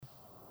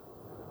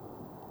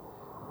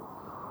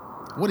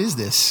What is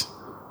this?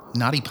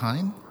 Naughty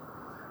Pine?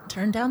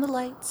 Turn down the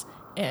lights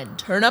and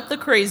turn up the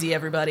crazy,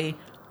 everybody.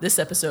 This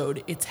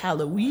episode, it's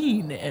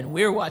Halloween, and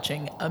we're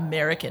watching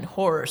American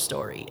Horror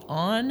Story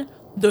on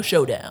The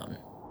Showdown.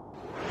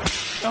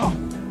 No!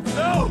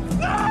 No!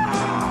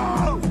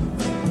 No!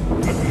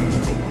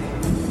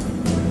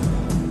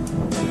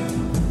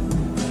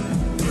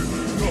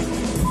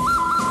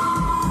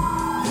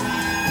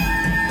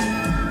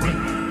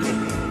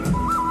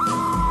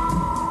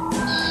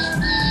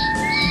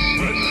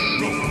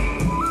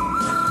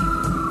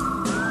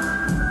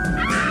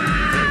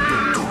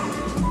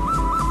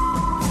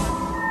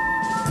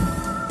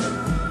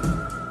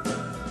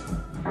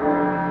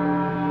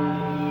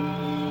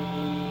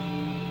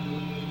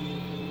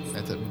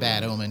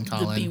 Bad omen,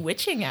 Colin. The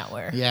Bewitching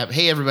Hour. Yeah.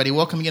 Hey, everybody.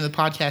 Welcome again to the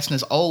podcast. And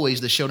as always,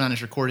 the Showdown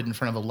is recorded in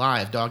front of a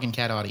live dog and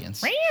cat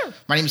audience. Meow.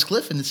 My name is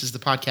Cliff, and this is the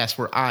podcast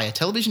where I, a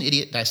television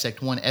idiot,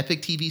 dissect one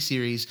epic TV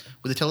series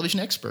with a television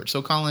expert.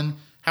 So, Colin,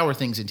 how are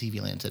things in TV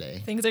land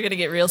today? Things are going to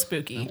get real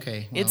spooky.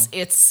 Okay. Well.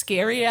 It's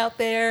scary out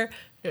there.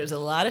 There's a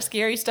lot of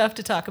scary stuff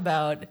to talk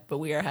about, but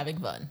we are having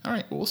fun. All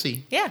right. Well, we'll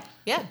see. Yeah.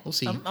 We'll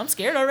see. I'm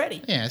scared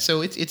already. Yeah.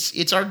 So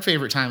it's our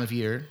favorite time of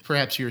year.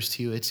 Perhaps yours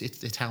too.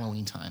 It's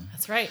Halloween time.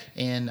 That's right.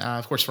 And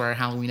of course, for our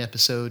Halloween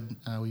episode,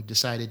 we've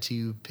decided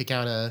to pick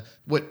out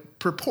what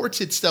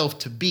purports itself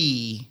to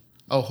be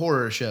a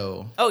horror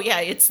show. Oh yeah,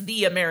 it's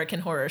the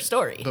American Horror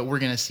Story. But we're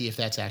gonna see if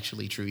that's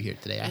actually true here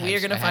today.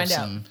 We're gonna find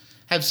out.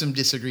 Have some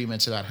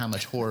disagreements about how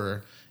much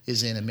horror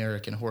is in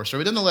American Horror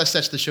Story. But nonetheless,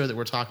 that's the show that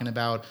we're talking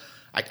about.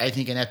 I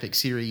think an epic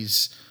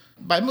series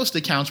by most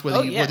accounts,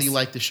 whether you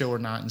like the show or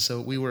not. And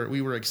so we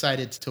were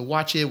excited to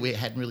watch it. We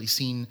hadn't really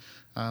seen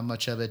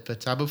much of it.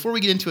 But before we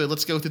get into it,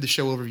 let's go through the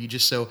show overview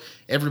just so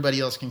everybody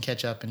else can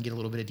catch up and get a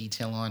little bit of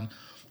detail on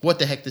what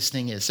the heck this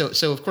thing is. So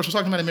of course, we're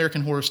talking about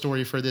American Horror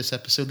Story for this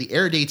episode. The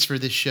air dates for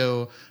this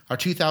show are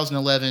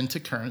 2011 to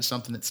current,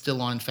 something that's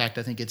still on. In fact,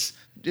 I think it's,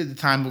 at the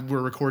time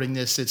we're recording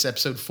this, it's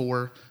episode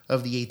 4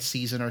 of the 8th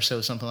season or so,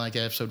 something like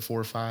that, episode 4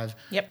 or 5.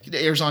 Yep. It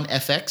airs on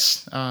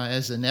FX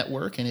as a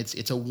network, and it's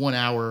a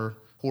 1-hour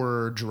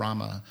horror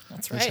drama.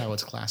 That's right. That's how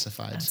it's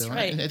classified. That's so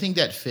right. I think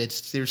that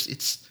fits.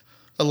 It's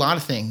a lot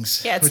of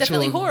things. Yeah, it's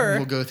definitely horror.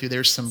 We'll go through.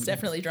 It's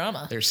definitely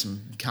drama. There's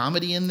some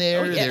comedy in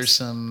there. Oh, yes. There's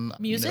some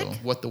music.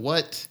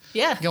 What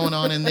Yeah. going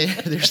on in there.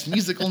 There's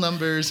musical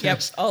numbers.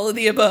 Yep, all of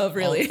the above,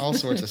 really. All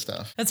sorts of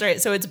stuff. That's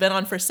right. So it's been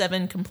on for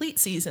 7 complete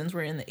seasons.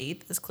 We're in the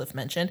 8th, as Cliff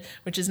mentioned,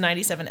 which is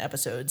 97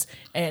 episodes.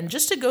 And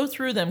just to go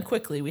through them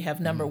quickly, we have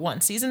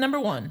season number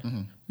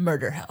 1,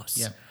 Murder House.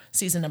 Yep.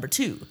 Season number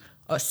 2,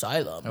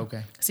 Asylum.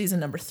 Okay. Season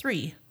number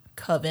 3,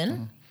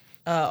 Coven,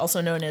 also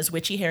known as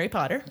Witchy Harry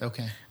Potter.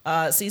 Okay.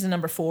 Season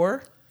number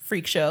 4,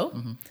 Freak Show.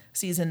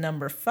 Season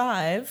number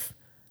 5,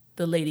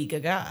 the Bladey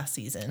Gaga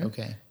season.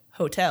 Okay.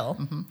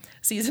 Hotel.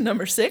 Season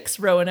number 6,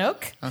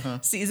 Roanoke.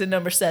 Season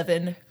number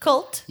 7,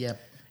 Cult. Yep.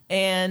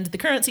 And the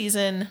current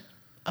season,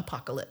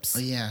 Apocalypse.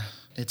 Yeah.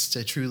 It's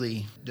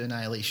truly the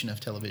annihilation of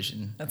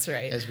television. That's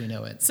right. As we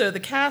know it. So the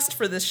cast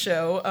for this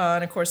show,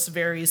 and of course,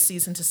 varies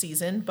season to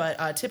season,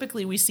 but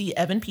typically we see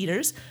Evan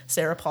Peters,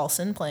 Sarah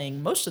Paulson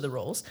playing most of the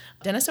roles,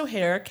 Dennis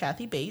O'Hare,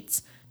 Kathy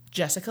Bates,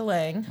 Jessica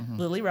Lange,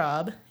 Lily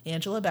Robb,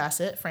 Angela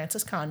Bassett,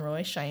 Frances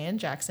Conroy, Cheyenne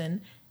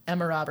Jackson,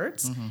 Emma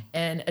Roberts,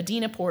 and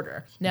Adina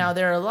Porter. Now,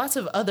 there are lots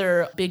of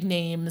other big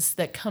names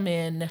that come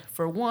in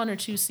for 1 or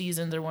 2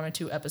 seasons or 1 or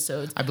 2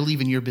 episodes. I believe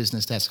in your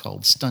business that's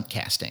called stunt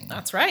casting.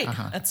 That's right.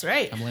 That's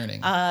right. I'm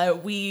learning.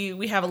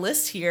 We have a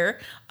list here.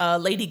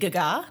 Lady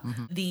Gaga,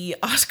 the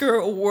Oscar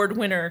Award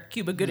winner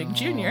Cuba Gooding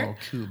Jr. Oh,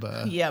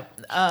 Cuba.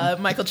 Yep.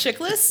 Michael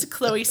Chiklis,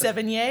 Chloe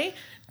Sevigny,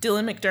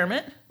 Dylan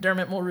McDermott,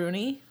 Dermot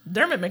Mulrooney,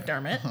 Dermot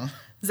McDermott,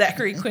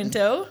 Zachary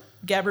Quinto,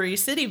 Gabourey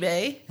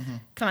Sidibe,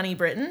 Connie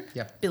Britton,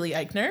 Billy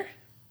Eichner,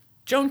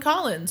 Joan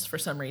Collins for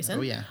some reason.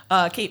 Oh,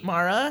 yeah. Kate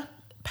Mara,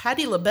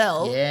 Patti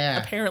LaBelle,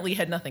 Yeah. apparently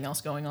had nothing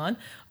else going on.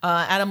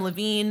 Adam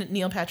Levine,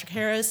 Neil Patrick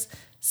Harris,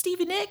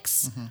 Stevie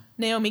Nicks,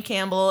 Naomi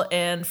Campbell,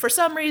 and for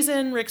some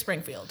reason, Rick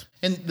Springfield.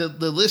 And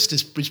the list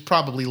is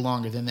probably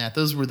longer than that.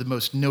 Those were the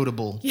most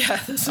notable Yeah,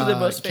 those are the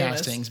most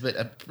famous. castings, but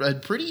a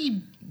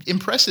pretty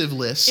impressive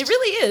list. It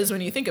really is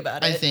when you think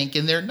about it. I think,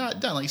 and they're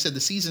not done. Like I said,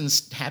 the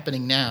season's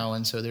happening now,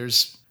 and so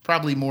there's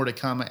probably more to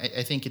come.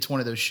 I think it's one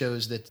of those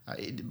shows that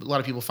a lot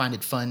of people find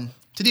it fun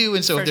to do,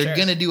 and so if they're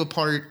going to do a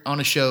part on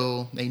a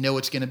show, they know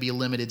it's going to be a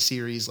limited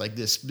series like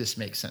this. This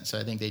makes sense. So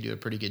I think they do a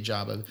pretty good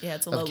job of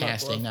it's a low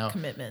casting. level of now,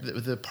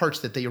 commitment. the parts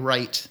that they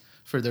write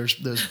for those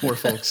poor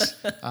folks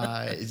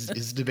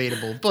is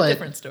debatable, but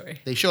different story.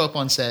 They show up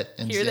on set,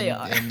 and Here they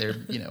are, and they're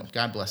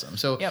God bless them.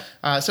 So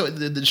so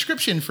the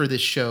description for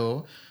this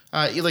show.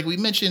 Like we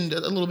mentioned a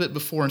little bit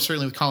before, and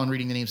certainly with Colin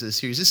reading the names of the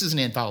series, this is an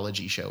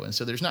anthology show, and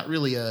so there's not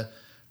really a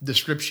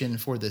description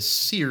for the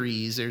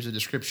series. There's a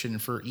description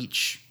for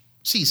each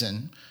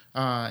season,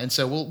 and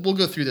so we'll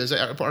go through those.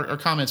 Our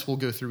comments will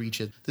go through each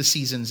of the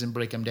seasons and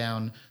break them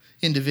down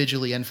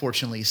individually,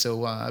 unfortunately.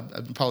 So I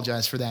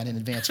apologize for that in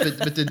advance.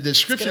 But the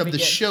description of the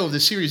show,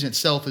 the series in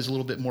itself, is a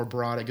little bit more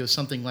broad. It goes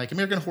something like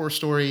American Horror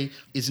Story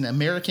is an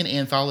American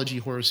anthology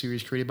horror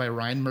series created by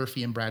Ryan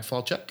Murphy and Brad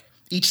Falchuk.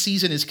 Each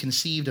season is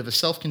conceived of a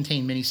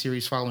self-contained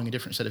miniseries following a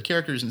different set of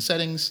characters and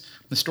settings,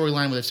 the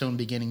storyline with its own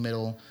beginning,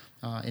 middle,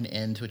 and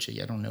end, which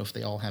I don't know if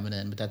they all have an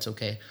end, but that's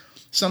okay.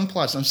 Some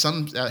plots,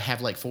 some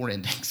have like 4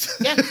 endings.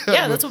 Yeah,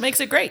 that's what makes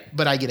it great.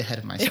 But I get ahead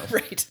of myself.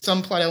 Right.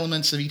 Some plot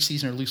elements of each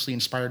season are loosely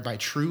inspired by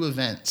true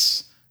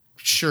events.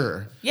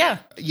 Sure. Yeah.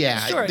 Yeah.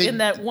 Sure. In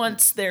that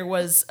once there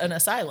was an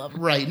asylum.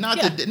 Right. Not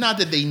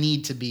that they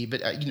need to be,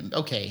 but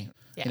okay.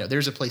 Yeah.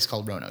 There's a place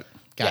called Roanoke.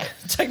 Got it.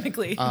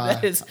 Technically,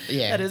 that is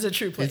a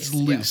true place. It's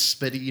loose,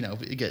 but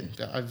good.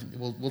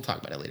 We'll talk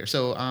about it later.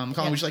 So,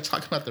 Colin, would you like to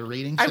talk about the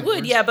ratings? I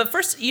would, yeah. But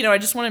first, I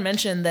just want to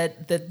mention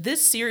that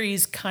this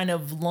series kind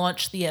of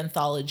launched the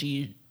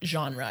anthology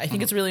genre. I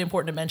think it's really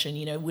important to mention.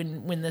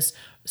 When this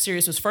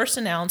series was first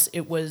announced,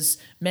 it was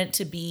meant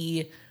to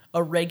be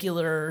a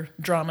regular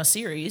drama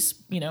series,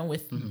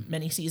 with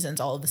many seasons,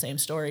 all of the same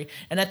story.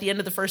 And at the end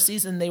of the first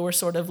season, they were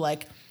sort of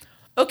like,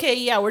 okay,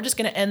 yeah, we're just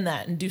going to end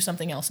that and do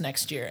something else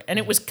next year. And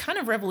it was kind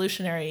of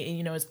revolutionary.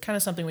 It's kind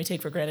of something we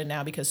take for granted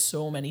now because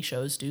so many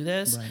shows do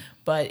this. Right.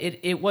 But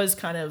it was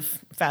kind of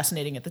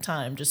fascinating at the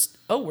time. Just,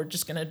 we're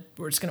just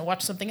gonna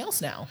watch something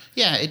else now.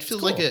 Yeah, it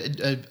feels cool. Like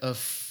a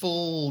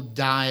full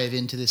dive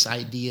into this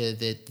idea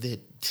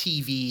that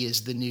TV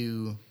is the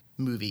new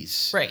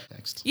movies. Right.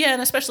 Next. Yeah,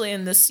 and especially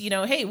in this,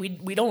 hey,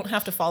 we don't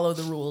have to follow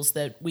the rules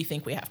that we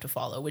think we have to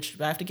follow,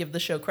 which I have to give the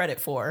show credit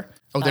for.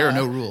 Oh, there are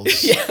no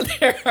rules. Yeah,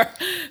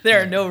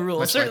 there are no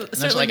rules.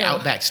 Much like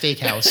Outback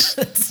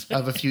Steakhouse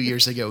of a few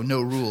years ago.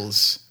 No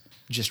rules,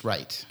 just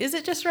right. Is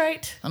it just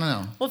right? I don't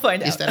know. We'll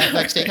find out. Is that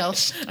Outback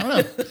Steakhouse? I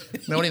don't know.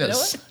 Nobody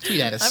knows. Tweet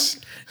at us.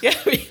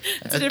 At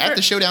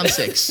the Showdown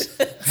 6.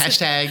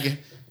 Hashtag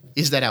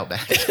is that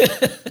Outback.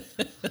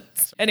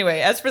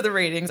 Anyway, as for the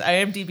ratings,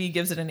 IMDb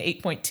gives it an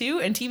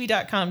 8.2 and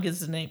TV.com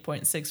gives it an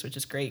 8.6, which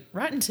is great.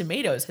 Rotten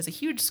Tomatoes has a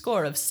huge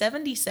score of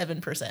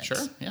 77%. Sure,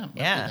 yeah.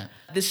 Yeah.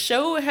 This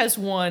show has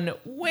won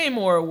way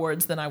more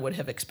awards than I would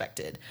have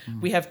expected.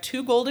 We have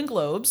 2 Golden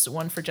Globes,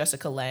 one for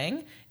Jessica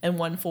Lange and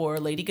one for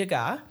Lady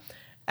Gaga.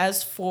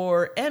 As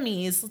for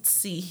Emmys, let's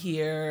see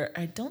here.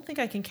 I don't think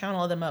I can count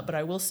all of them up, but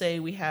I will say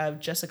we have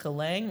Jessica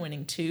Lange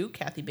winning 2,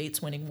 Kathy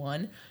Bates winning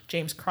 1,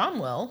 James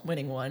Cromwell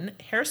winning 1,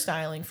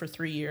 hairstyling for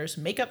 3 years,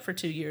 makeup for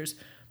 2 years,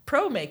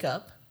 pro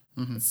makeup,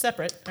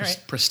 separate. All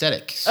right.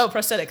 Prosthetics. Oh,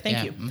 prosthetic.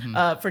 Thank you.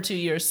 For 2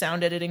 years,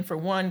 sound editing for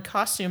 1,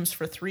 costumes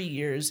for 3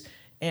 years,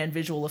 and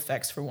visual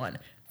effects for 1.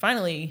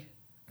 Finally,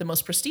 the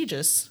most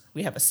prestigious,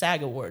 we have a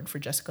SAG award for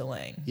Jessica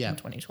Lange in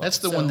 2012. That's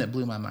the one that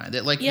blew my mind.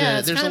 There's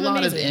a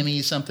lot of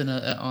Emmys, something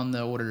on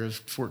the order of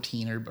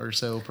 14 or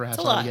so, perhaps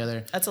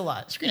altogether. That's a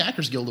lot. Screen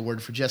Actors Guild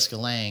Award for Jessica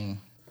Lange.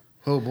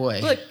 Oh boy!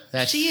 Look,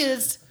 she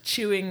is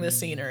chewing the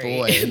scenery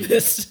in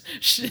this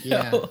show.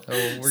 Yeah.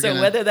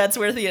 Whether that's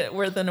worth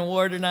an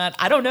award or not,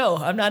 I don't know.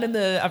 I'm not in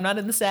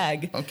the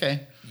SAG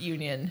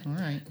union. All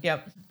right.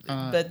 Yep.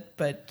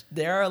 But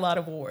there are a lot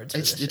of awards.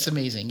 It's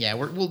amazing. Yeah,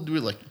 we're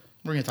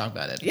going to talk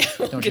about it. Yeah,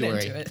 we'll get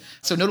into it.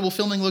 So notable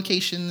filming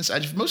locations,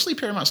 mostly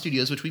Paramount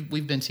Studios, which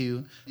we've been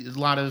to. A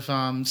lot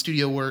of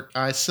studio work.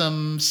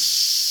 Some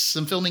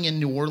filming in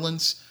New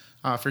Orleans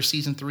for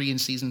season 3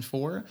 and season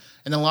 4,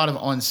 and a lot of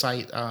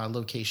on-site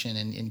location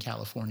in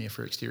California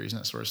for exteriors and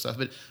that sort of stuff.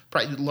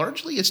 But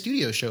largely a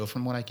studio show,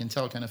 from what I can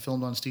tell, kind of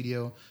filmed on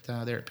studio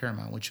there at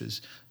Paramount, which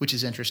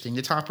is interesting.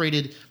 The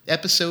top-rated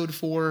episode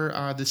for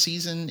the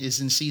season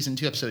is in season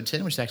 2, episode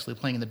 10, which is actually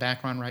playing in the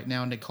background right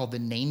now, and it's called The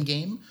Name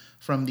Game,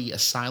 from the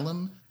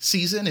Asylum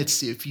season.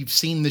 If you've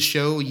seen the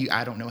show,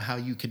 I don't know how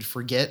you could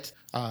forget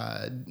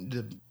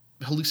the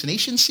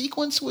hallucination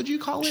sequence, would you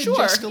call it? Sure.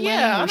 Jessica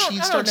Lange, where she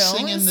starts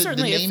singing it's the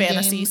name a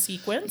fantasy game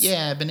sequence.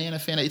 Yeah, Banana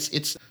Fanta.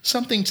 It's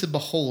something to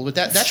behold. But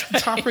that's the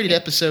top rated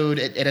episode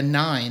at a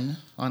 9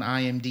 on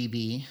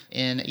IMDb,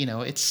 and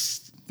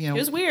it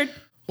was weird.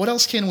 What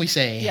else can we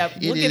say? Yeah,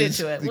 we'll get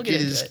into it.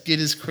 It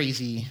is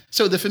crazy.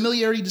 So the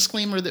familiarity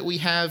disclaimer that we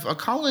have,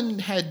 Colin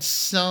had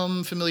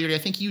some familiarity. I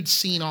think you'd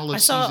seen all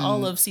of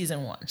all of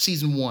season 1.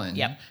 Season 1.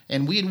 Yep.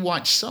 And we had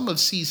watched some of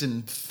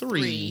season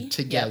 3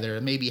 together.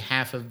 Yep. Maybe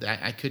half of that.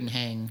 I couldn't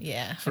hang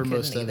for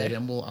most of it,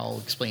 and I'll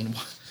explain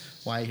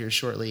why here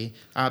shortly.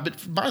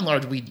 But by and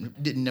large, we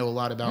didn't know a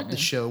lot about the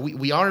show.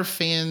 We are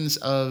fans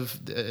of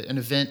an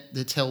event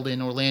that's held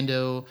in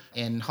Orlando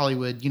and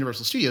Hollywood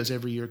Universal Studios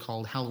every year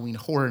called Halloween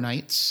Horror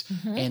Nights.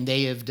 And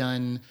they have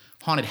done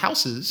haunted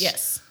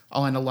houses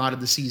on a lot of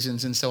the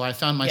seasons. And so I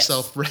found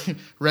myself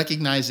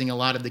recognizing a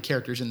lot of the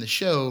characters in the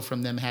show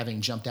from them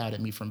having jumped out at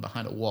me from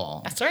behind a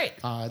wall. That's right.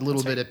 A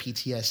little bit of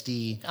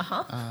PTSD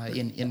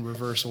in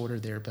reverse order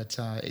there. But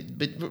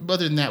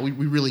other than that, we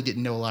really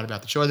didn't know a lot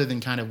about the show other than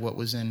kind of what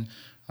was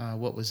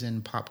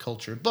in pop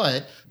culture.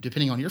 But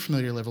depending on your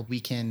familiarity level,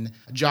 we can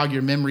jog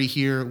your memory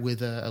here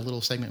with a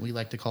little segment we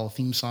like to call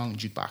Theme Song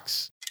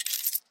Jukebox.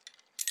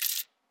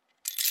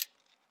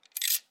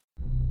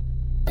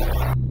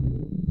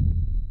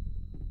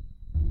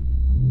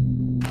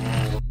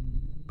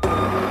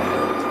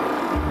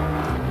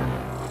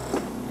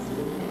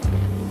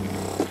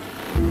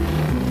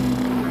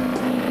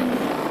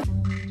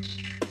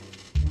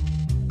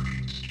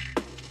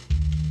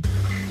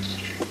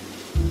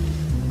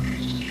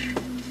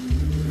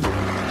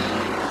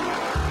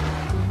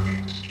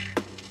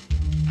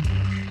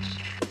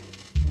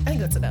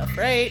 that's enough,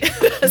 right?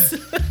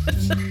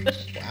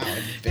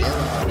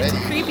 Wow,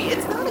 It's creepy.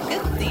 It's not a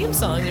good theme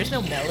song. There's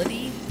no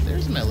melody.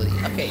 There's melody.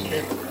 Okay,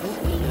 that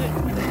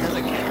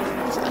doesn't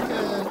count.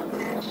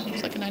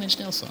 It's like a Nine Inch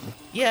Nails song.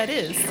 Yeah, it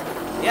is.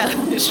 Yeah,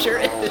 it sure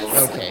is.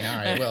 Okay, all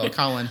right. Well,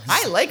 Colin.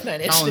 I like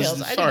Nine Inch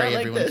Nails. Sorry,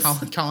 like everyone.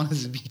 this. Colin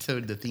has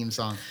vetoed the theme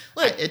song.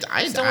 Look,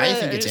 I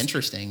think it's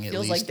interesting. At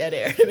feels least like dead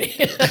air to me.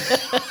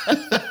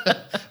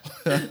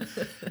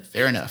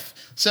 Fair enough.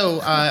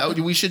 So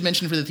we should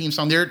mention for the theme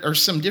song, there are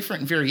some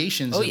different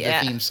variations of the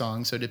theme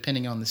song. So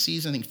depending on the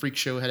season, I think Freak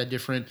Show had a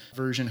different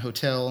version.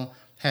 Hotel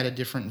had a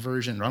different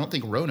version. I don't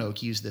think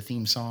Roanoke used the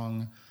theme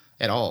song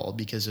at all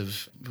because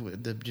of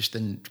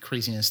the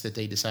craziness that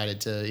they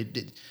decided to.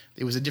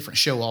 It was a different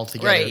show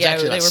altogether. Right? Yeah,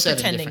 they were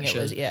pretending it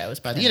was. Yeah, it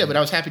was. But but I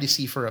was happy to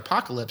see for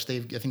Apocalypse, I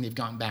think they've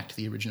gone back to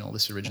the original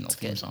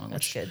theme song,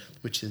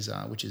 which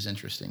is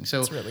interesting. So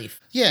it's relief.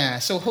 Yeah,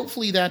 so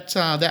hopefully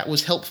that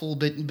was helpful.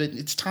 But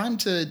it's time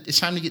to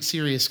get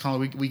serious,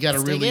 Colin. We got to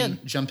really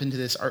jump into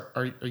this.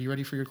 Are you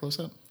ready for your close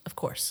up? Of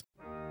course.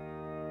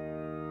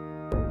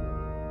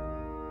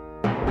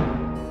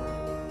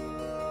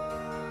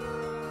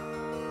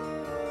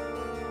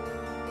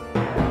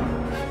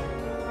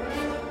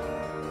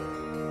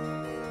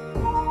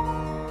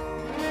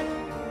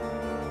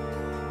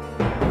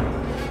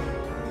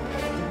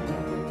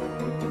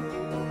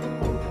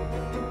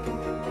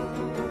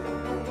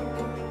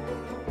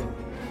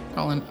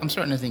 Colin, I'm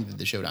starting to think that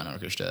the Showdown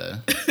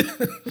Orchestra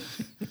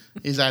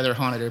is either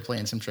haunted or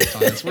playing some tricks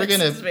on us.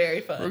 This is very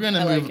fun. We're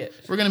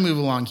gonna move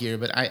along here,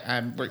 but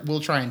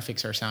we'll try and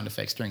fix our sound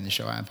effects during the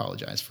show. I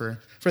apologize for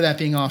that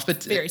being off,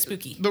 but very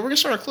spooky. But we're gonna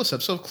start our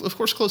close-ups. So of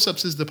course,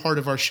 close-ups is the part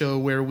of our show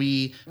where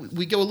we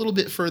go a little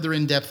bit further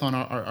in depth on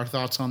our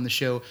thoughts on the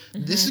show.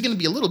 Mm-hmm. This is going to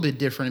be a little bit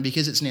different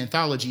because it's an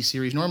anthology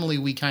series. Normally,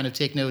 we kind of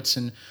take notes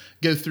and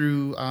go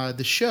through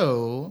the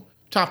show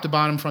top to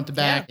bottom, front to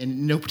back,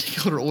 in no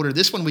particular order.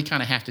 This one, we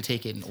kind of have to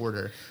take it in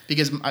order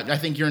because I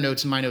think your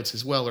notes and my notes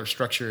as well are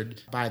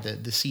structured by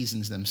the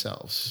seasons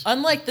themselves.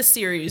 Unlike the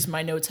series,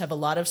 my notes have a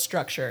lot of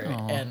structure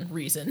and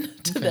reason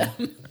to them.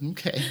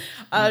 Okay.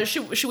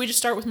 Should we just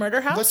start with Murder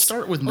House? Let's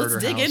start with Murder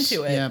House. Let's dig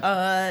into it.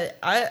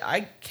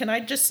 Yeah. Can I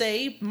just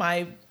say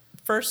my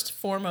first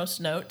foremost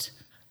note?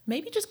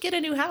 Maybe just get a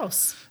new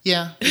house.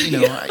 Yeah,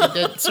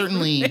 that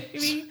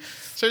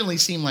certainly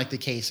seemed like the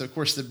case. Of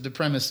course, the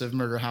premise of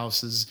Murder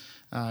House is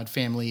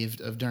family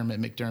of Dermot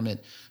McDermott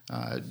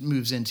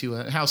moves into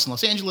a house in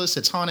Los Angeles.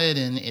 It's haunted,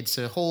 and it's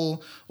a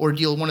whole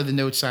ordeal. One of the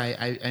notes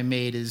I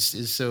made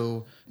is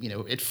so,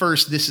 at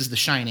first, this is The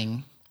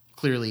Shining.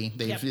 Clearly,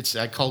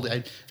 I called it.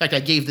 In fact, I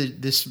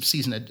gave this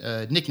season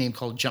a nickname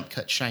called Jump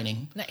Cut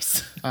Shining.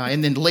 Nice.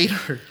 And then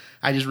later,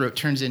 I just wrote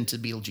turns into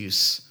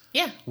Beetlejuice.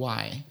 Yeah.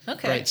 Why?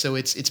 Okay. Right. So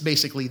it's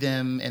basically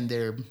them and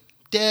their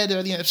dead.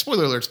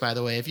 Spoiler alerts, by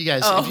the way. If you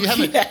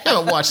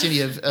haven't watched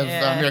any of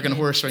American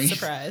Horror Story,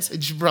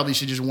 surprise. Probably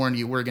should just warn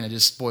you. We're going to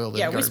just spoil the.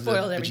 Yeah, we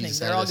spoiled everything.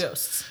 They're all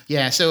ghosts.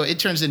 Yeah, so it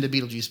turns into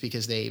Beetlejuice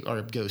because they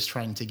are ghosts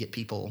trying to get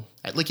people.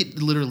 Like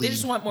it literally. They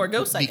just want more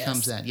ghosts.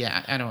 Becomes that.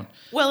 Yeah, I don't.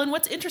 Well, and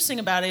what's interesting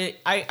about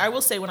it, I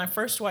will say, when I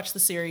first watched the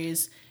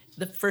series,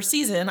 the first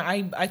season,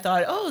 I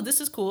thought, oh, this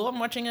is cool. I'm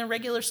watching a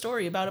regular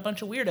story about a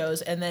bunch of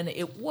weirdos. And then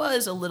it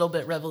was a little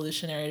bit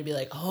revolutionary to be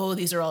like, oh,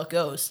 these are all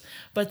ghosts.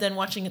 But then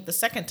watching it the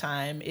second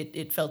time,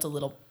 it felt a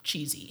little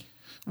cheesy.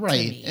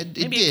 Right. It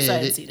did.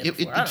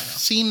 It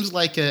seems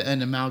like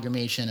an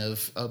amalgamation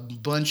of a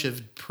bunch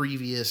of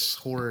previous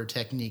horror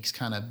techniques.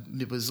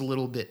 It was a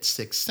little bit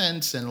Sixth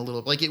Sense and a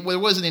little there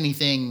wasn't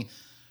anything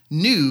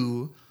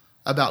new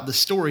about the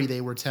story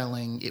they were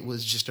telling. It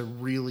was just a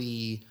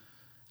really,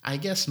 I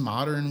guess,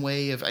 modern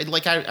way of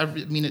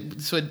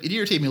so it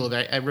irritated me a little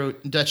bit. I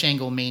wrote Dutch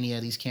angle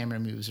mania. These camera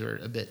moves are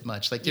a bit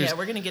much. We're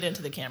going to get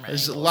into the camera.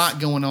 There's angles. A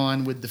lot going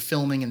on with the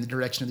filming and the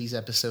direction of these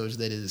episodes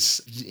that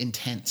is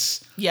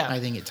intense. Yeah, I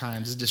think at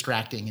times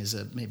distracting is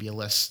maybe a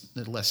less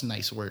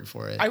nice word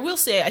for it. I will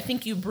say, I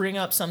think you bring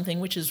up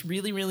something which is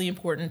really, really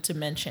important to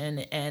mention,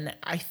 and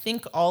I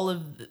think all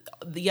of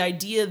the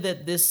idea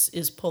that this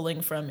is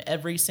pulling from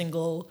every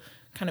single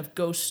kind of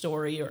ghost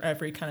story or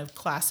every kind of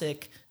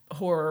classic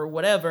horror or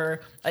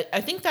whatever,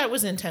 I think that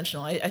was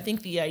intentional. I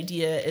think the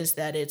idea is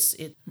that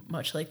it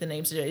much like the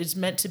name suggests, it's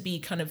meant to be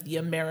kind of the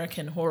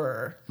American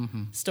horror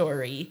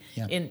story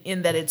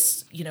in that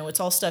it's it's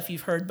all stuff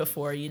you've heard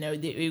before.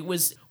 It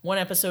was one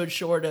episode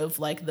short of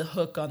like the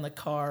hook on the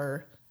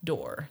car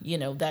door,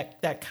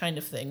 that kind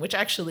of thing, which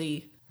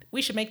actually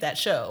we should make that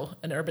show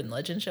an urban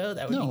legend show.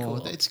 That would be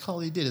cool. It's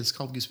called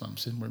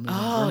Goosebumps, and we're moving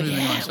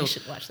on. So, we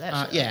should watch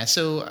that show. Yeah,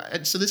 so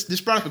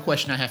this brought up a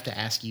question I have to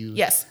ask you.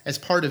 Yes. As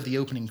part of the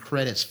opening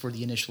credits for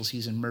the initial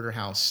season, Murder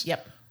House.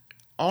 Yep.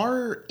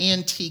 Are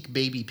antique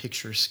baby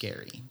pictures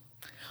scary?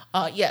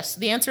 Yes.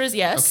 The answer is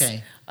yes.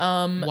 Okay.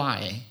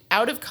 Why?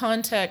 Out of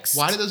context.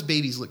 Why do those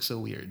babies look so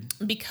weird?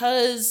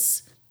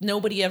 Because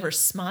nobody ever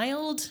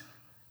smiled.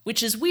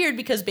 which is weird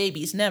because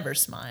babies never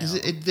smile.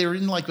 They're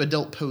in like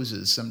adult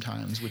poses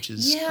sometimes, which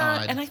is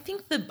odd. And I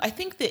think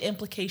the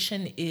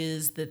implication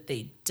is that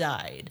they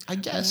died. I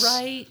guess.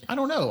 Right? I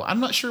don't know.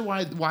 I'm not sure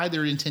why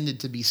they're intended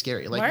to be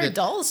scary. Like, why are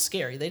dolls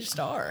scary? They just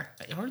are.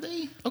 Are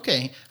they?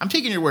 Okay. I'm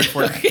taking your word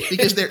for it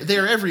because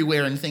they're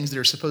everywhere in things that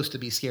are supposed to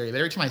be scary. But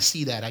every time I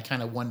see that, I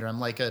kind of wonder. I'm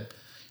like a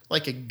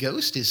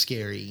ghost is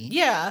scary.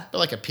 Yeah. But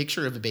like a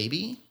picture of a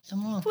baby?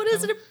 What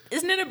is it?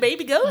 Isn't it a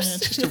baby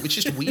ghost? It's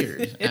just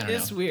weird. It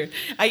is weird.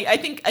 I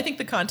think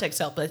the context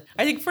helped. But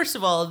I think first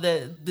of all,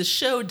 the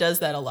show does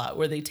that a lot,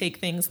 where they take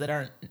things that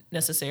aren't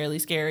necessarily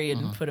scary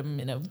and put them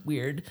in a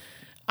weird,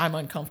 I'm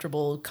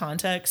uncomfortable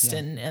context,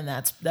 and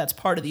that's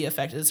part of the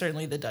effect. And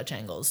certainly the Dutch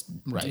angles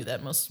do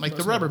that most. Like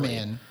the Rubber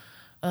Man.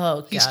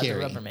 Oh, he's God, scary.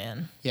 the Rubber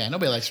Man. Yeah,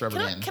 nobody likes Rubber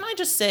Man. Can I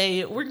just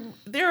say,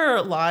 there are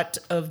a lot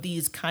of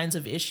these kinds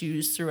of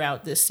issues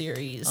throughout this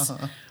series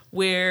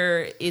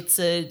where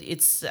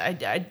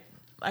I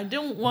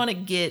don't want to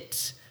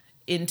get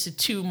into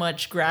too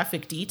much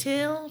graphic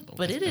detail,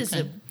 but it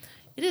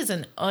is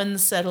an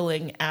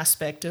unsettling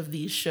aspect of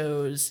these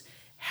shows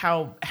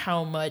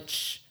how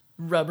much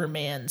Rubber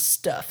Man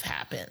stuff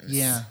happens.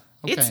 Yeah.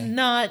 Okay. It's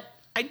not.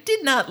 I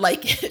did not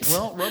like it.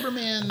 Well, Rubber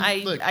Man.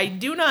 I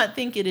do not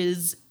think it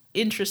is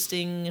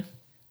interesting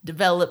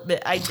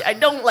development. I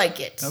don't like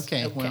it.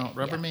 Okay. Well,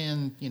 Rubber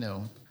Man,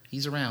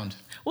 he's around.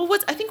 Well,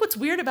 I think what's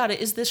weird about it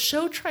is this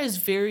show tries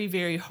very,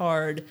 very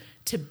hard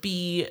to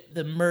be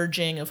the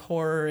merging of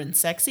horror and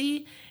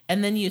sexy,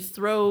 and then you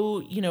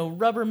throw,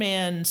 Rubber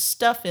Man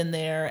stuff in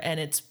there, and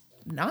it's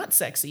not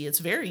sexy. It's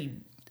very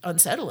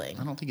unsettling.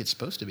 I don't think it's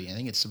supposed to be. I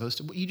think it's supposed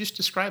to. You just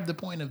described the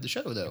point of the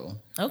show, though.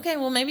 Okay,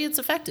 well, maybe it's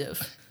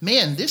effective.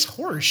 Man, this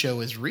horror show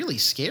is really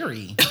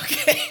scary.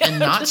 Okay. And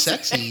not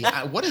sexy.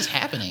 What is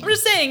happening? I'm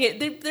just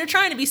saying they're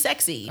trying to be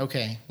sexy.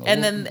 Okay. Well,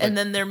 and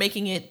then they're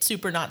making it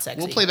super not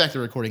sexy. We'll play back the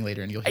recording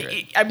later and you'll hear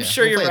it. I'm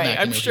sure you're right.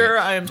 I'm sure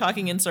I am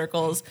talking in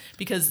circles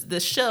because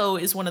the show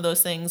is one of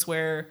those things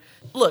where,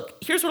 look,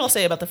 here's what I'll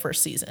say about the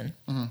first season.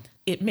 Mm-hmm.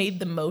 It made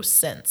the most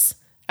sense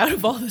out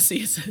of all the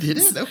seasons. Did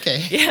it?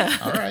 Okay. Yeah.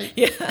 All right.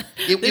 Yeah.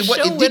 It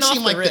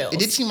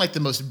did seem like the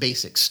most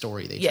basic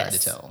story they tried to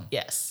tell.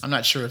 Yes. I'm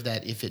not sure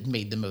if it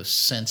made the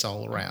most sense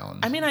all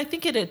around. I mean, I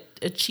think it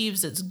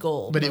achieves its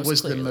goal. But it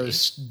was clearly the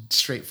most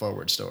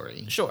straightforward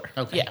story. Sure.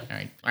 Okay. Yeah.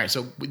 All right.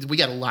 So we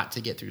got a lot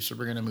to get through, so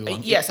we're going to move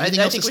on. Yes.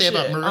 Anything else to say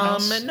about Murder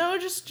House? No,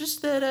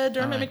 just that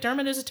Dermot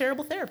McDermott is a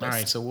terrible therapist. All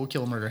right. So we'll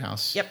kill Murder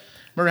House. Yep.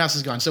 Murder House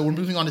is gone. So we're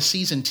moving on to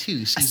season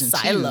 2.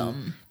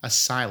 Asylum.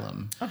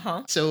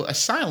 Uh-huh. So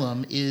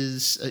Asylum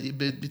is,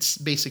 it's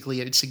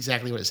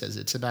exactly what it says.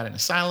 It's about an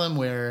asylum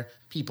where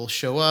people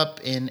show up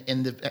and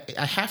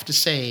I have to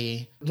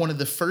say, one of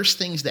the first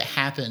things that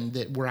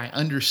happened where I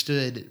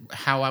understood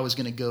how I was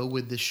going to go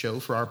with this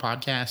show for our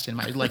podcast and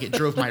it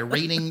drove my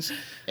ratings,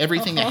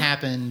 everything that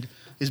happened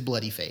is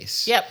Bloody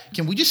Face. Yep.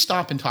 Can we just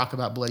stop and talk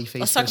about Bloody Face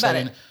Let's for talk a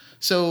second? about it.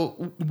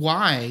 So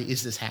why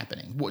is this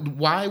happening?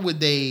 Why would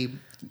they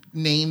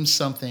name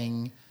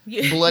something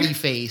Bloody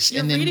Face?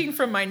 You're reading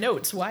from my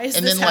notes. Why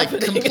is this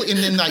happening? And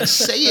then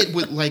say it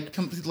with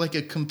like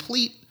a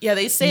complete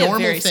they say normal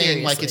it very thing.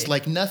 seriously. Like it's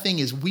like nothing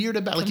is weird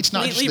about. Like it's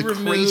not just the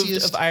removed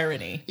craziest of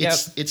irony.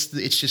 It's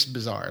just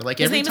bizarre. Like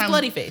his name is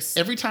Bloody Face.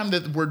 Every time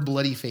the word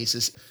Bloody Face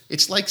is,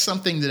 it's like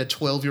something that a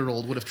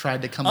 12-year-old would have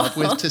tried to come up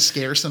with to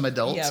scare some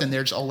adults, and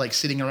they're just all like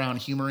sitting around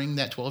humoring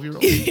that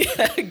 12-year-old.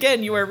 Yeah,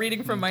 again, you are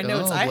reading from my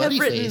notes. I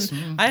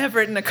have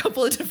written a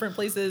couple of different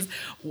places.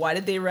 Why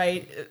did they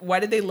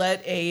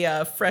let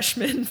a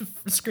freshman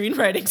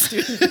screenwriting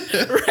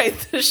student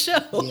write the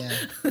show?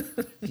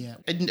 Yeah.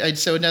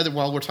 So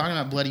while we're talking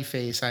about Bloody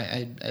Face,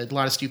 I a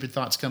lot of stupid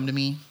thoughts come to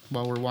me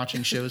while we're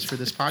watching shows for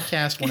this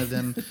podcast. One of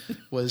them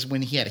was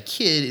when he had a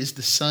kid, is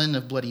the son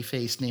of Bloody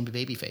Face named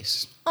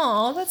Babyface?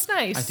 Oh, that's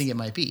nice. I think it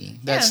might be.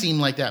 That seemed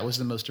like that was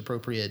the most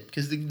appropriate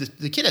because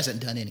the kid hasn't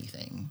done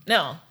anything.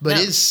 No. But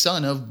is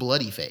son of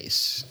Bloody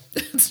Face.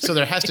 So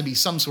there has to be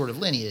some sort of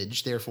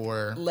lineage,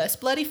 therefore. Less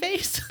Bloody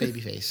Face?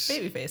 Babyface.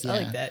 Babyface. Yeah. I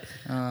like that.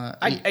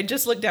 I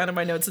just looked down at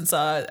my notes and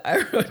saw,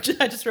 I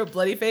just wrote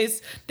Bloody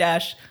Face -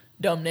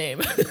 dumb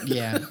name.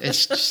 Yeah,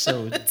 it's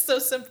so it's so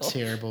simple.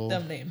 Terrible.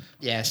 Dumb name.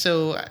 Yeah,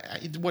 so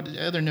what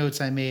other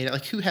notes I made?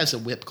 Like, who has a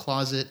whip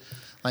closet?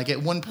 Like,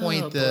 at one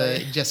point,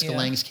 Jessica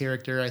Lange's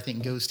character, I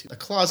think, goes to a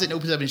closet and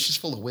opens up and it's just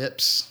full of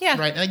whips. Yeah.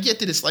 Right? And I get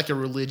that it's like a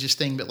religious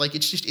thing, but like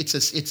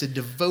it's a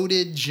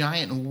devoted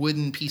giant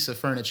wooden piece of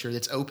furniture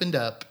that's opened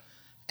up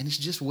and it's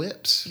just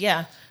whips.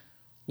 Yeah.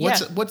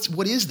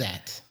 What is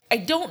that? I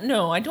don't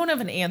know. I don't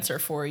have an answer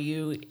for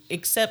you,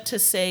 except to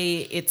say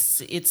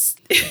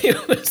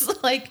it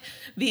was like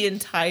the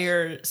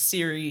entire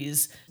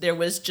series. There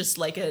was just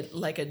like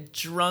a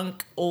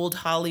drunk old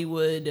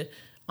Hollywood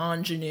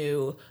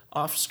ingenue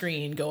off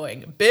screen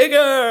going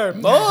bigger,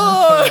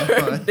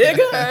 more,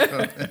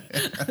 bigger.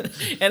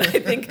 And I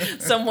think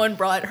someone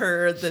brought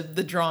her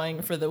the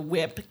drawing for the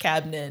whip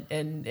cabinet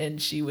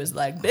and she was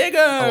like, bigger,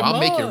 I'll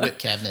more. make your whip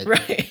cabinet.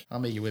 Right. I'll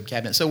make your whip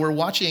cabinet. So we're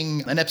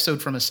watching an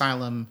episode from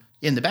Asylum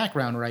in the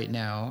background right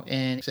now,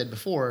 and I said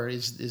before,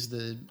 is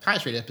the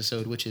highest rated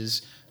episode, which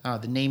is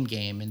the name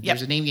game. And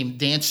there's a name game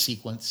dance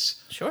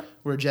sequence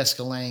where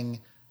Jessica Lange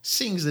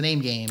sings the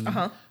name game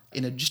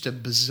in just a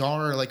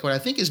bizarre, like what I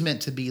think is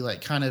meant to be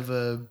like kind of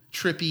a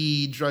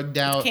trippy, drugged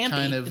out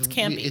kind of. It's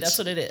campy. That's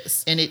what it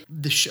is. And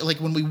like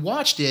when we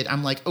watched it,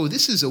 I'm like, oh,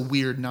 this is a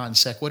weird non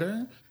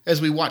sequitur.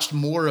 As we watched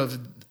more of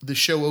the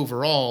show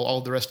overall,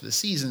 all the rest of the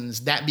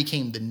seasons, that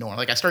became the norm.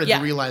 Like I started to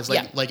realize,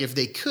 like if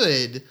they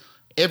could,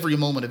 every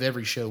moment of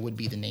every show would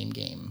be the name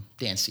game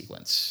dance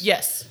sequence.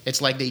 Yes.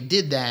 It's like they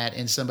did that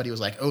and somebody was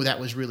like, oh,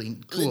 that was really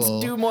cool.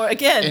 Let's do more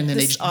again. And then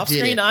this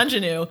off-screen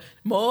ingenue.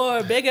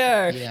 More,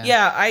 bigger.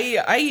 Yeah,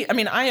 I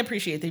mean, I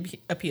appreciate the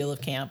appeal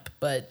of camp,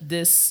 but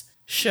this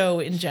show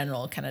in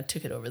general kind of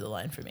took it over the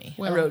line for me.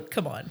 Well, I wrote,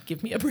 come on,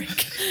 give me a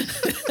break.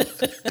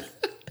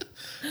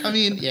 I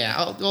mean, yeah,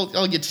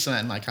 I'll get to some of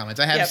that in my comments.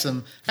 I have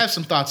some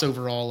thoughts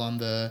overall on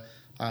the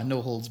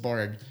no holds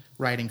barred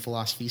writing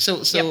philosophy.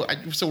 So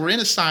we're in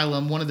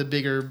Asylum. One of the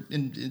bigger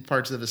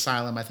parts of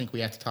Asylum I think we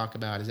have to talk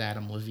about is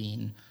Adam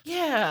Levine.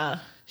 Yeah.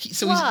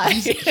 Why?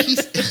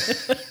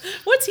 He's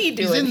what's he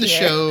doing? He's in the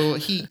here? show.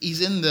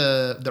 He's in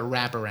the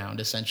wraparound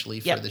essentially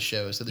for the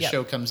show. So the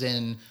show comes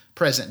in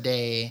present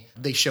day.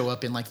 They show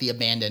up in like the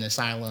abandoned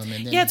asylum,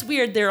 and then it's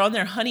weird. They're on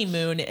their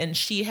honeymoon, and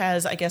she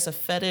has, I guess, a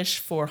fetish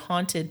for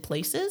haunted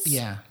places.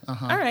 Yeah. All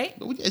right.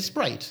 It's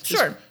right.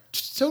 Sure.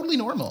 It's totally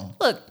normal.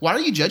 Look, why are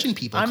you judging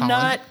people? I'm Colin?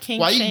 not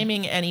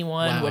kink-shaming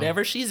anyone. Wow.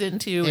 Whatever she's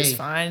into is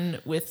fine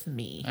with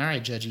me. All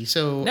right, Judgy.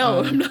 So no,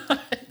 I'm not.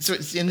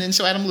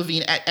 So Adam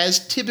Levine,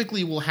 as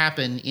typically will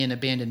happen in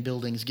abandoned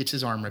buildings, gets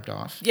his arm ripped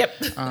off. Yep.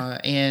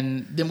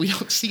 And then we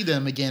don't see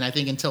them again, I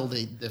think, until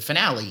the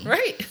finale.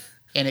 Right.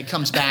 And it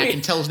comes back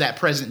and tells that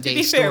present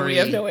day story. To be fair, we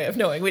have no way of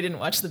knowing. We didn't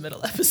watch the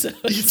middle episode.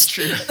 It's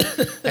true.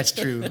 That's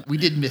true. We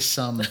did miss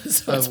some.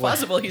 So it's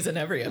possible he's in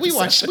every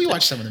episode. We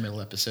watched some of the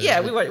middle episodes. Yeah,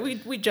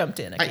 we jumped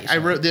in occasionally. I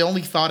wrote, the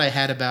only thought I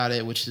had about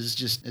it, which is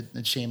just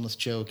a shameless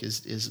joke,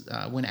 is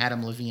when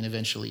Adam Levine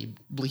eventually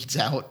bleeds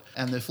out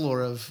on the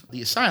floor of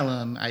the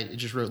asylum, I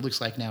just wrote, looks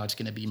like now it's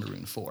going to be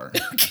Maroon 4.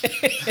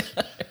 Okay.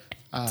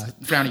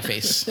 Frowny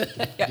face. You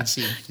can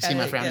see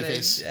my frowny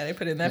face. Yeah, I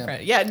put in that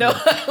frowny. Yeah, no.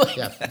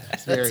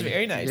 That's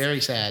very nice.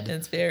 Very sad.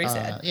 It's very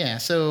sad. Yeah.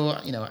 So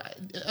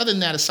other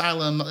than that,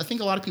 Asylum, I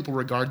think a lot of people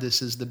regard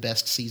this as the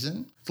best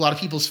season. It's a lot of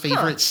people's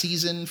favorite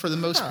season for the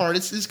most part.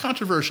 It's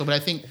controversial, but I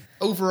think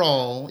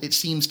overall it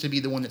seems to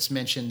be the one that's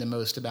mentioned the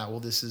most about. Well,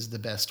 this is the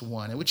best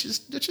one, which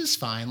is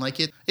fine. Like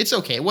it's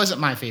okay. It wasn't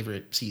my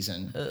favorite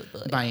season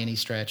by any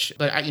stretch,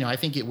 but I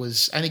think it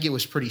was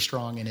pretty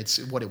strong, and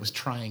it's what it was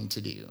trying to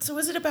do. So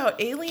was it about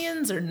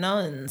aliens or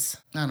nuns?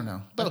 I don't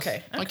know. Both.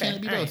 Okay. Why can't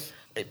it be both?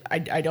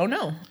 Right. I don't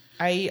know.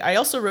 I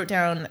also wrote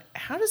down,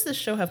 how does this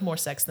show have more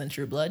sex than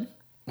True Blood?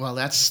 Well,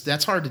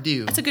 that's hard to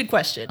do. That's a good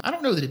question. I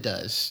don't know that it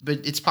does, but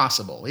it's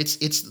possible. It's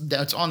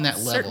on that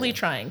level. Certainly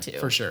trying to.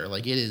 For sure.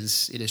 Like it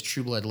is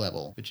True Blood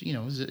level, which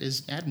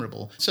is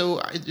admirable.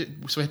 So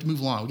we have to move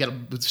along. We got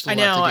to. I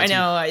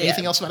know.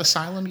 Anything else about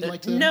Asylum you'd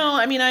like to? No,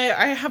 I mean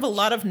I have a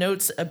lot of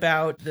notes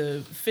about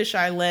the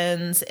fisheye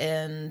lens,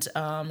 and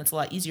it's a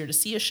lot easier to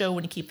see a show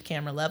when you keep the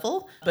camera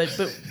level.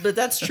 But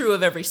that's true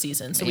of every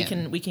season. So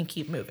we can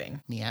keep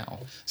moving. Meow.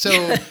 So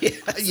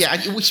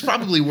which is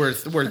probably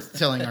worth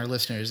telling our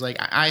listeners. Like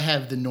I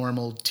have the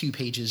normal 2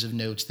 pages of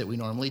notes that we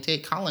normally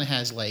take. Colin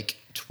has like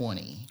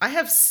 20. I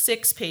have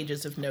 6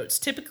 pages of notes.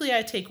 Typically,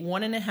 I take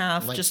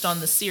 1.5 like just on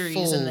the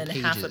series, and then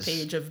half a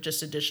page of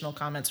just additional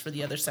comments for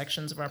the other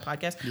sections of our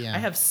podcast. Yeah. I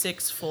have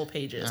 6 full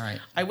pages. All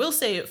right. I will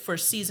say for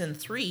season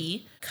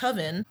 3,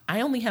 Coven,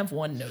 I only have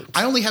 1 note.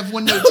 I only have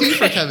 1 note too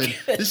for Coven.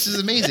 This is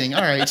amazing.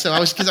 All right, so I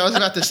was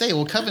about to say,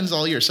 well, Coven's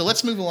all yours. So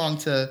let's move along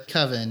to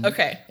Coven.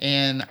 Okay.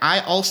 And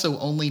I also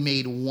only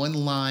made 1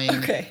 line.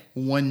 Okay.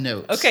 1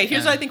 note. Okay,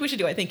 here's what I think we should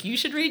do. I think you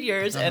should read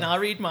yours, and I'll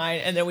read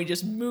mine, and then we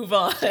just move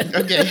on.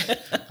 Okay.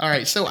 All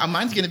right, so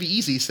mine's going to be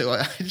easy. So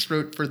I just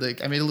wrote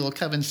I made a little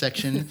Coven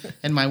section,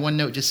 and my 1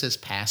 note just says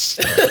pass.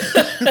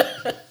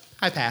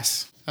 I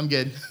pass. I'm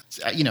good.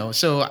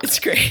 So it's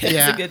great.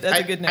 Yeah, that's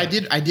a good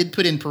note. I did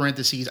put in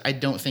parentheses. I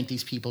don't think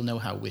these people know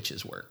how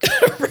witches work.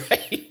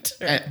 Right.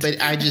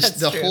 But I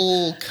just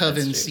whole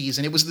Coven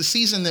season. It was the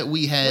season that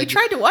we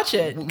tried to watch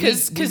it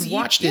because we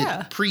watched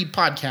it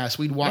pre-podcast.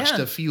 We'd watched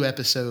a few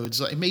episodes,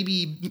 like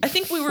maybe. I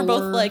think we were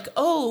both like,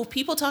 "Oh,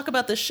 people talk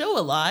about the show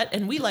a lot,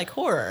 and we like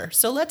horror,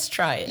 so let's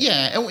try it."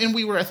 Yeah, and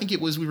we were. I think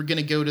it was we were going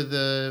to go to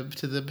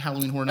the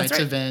Halloween Horror Nights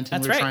event,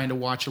 and we were trying to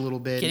watch a little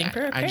bit.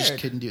 I just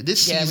couldn't do it.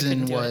 This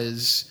season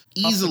was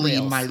easily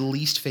my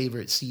least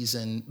favorite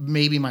season,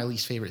 maybe my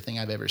least favorite thing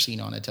I've ever seen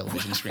on a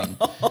television screen.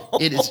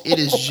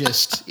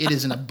 It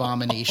is an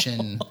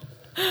abomination.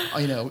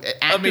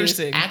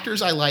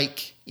 Actors I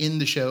like in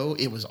the show,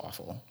 it was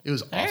awful. It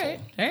was awful.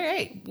 All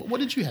right. What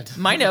did you have to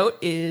My note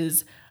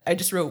is I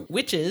just wrote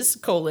witches,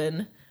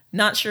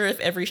 Not sure if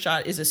every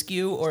shot is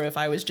askew or if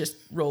I was just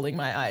rolling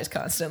my eyes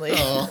constantly.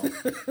 Oh,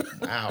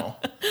 wow.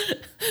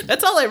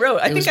 That's all I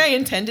wrote. I think I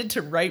intended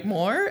to write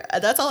more.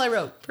 That's all I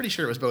wrote. Pretty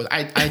sure it was both.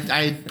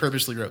 I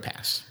purposely wrote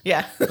pass.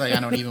 Yeah. Like,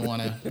 I don't even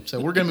want to. So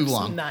we're going to move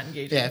along. Not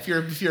engaging. Yeah, if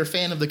you're a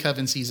fan of the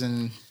Coven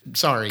season,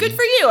 sorry. Good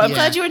for you. I'm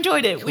glad you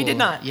enjoyed it. Cool. We did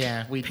not.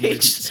 Yeah,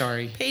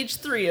 sorry. Page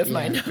 3 of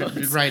my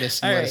notes. Write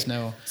us and let us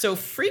know. So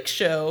Freak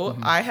Show,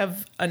 I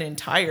have an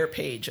entire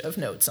page of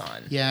notes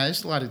on. Yeah,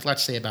 there's a lot to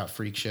say about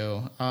Freak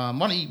Show.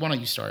 Why don't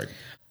you start?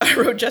 I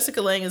wrote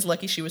Jessica Lange is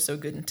lucky she was so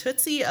good in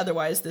Tootsie.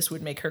 Otherwise, this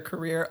would make her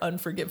career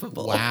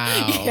unforgivable.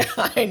 Wow. Yeah,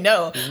 I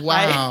know.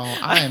 Wow.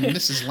 I am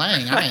Mrs.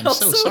 Lange. I am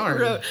so sorry.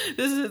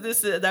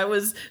 That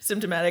was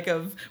symptomatic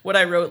of what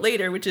I wrote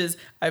later, which is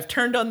I've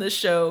turned on this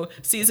show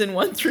season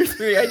 1 through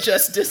 3. I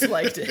just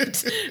disliked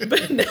it.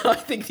 But now I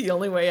think the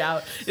only way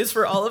out is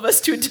for all of us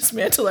to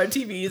dismantle our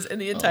TVs and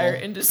the entire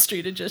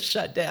industry to just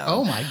shut down.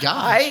 Oh my gosh.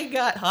 I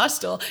got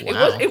hostile.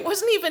 Wow. It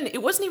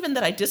wasn't even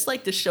that I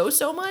disliked the show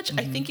so much.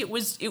 I think it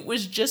was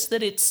just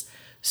that it's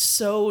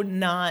so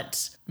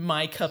not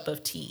my cup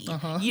of tea.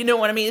 You know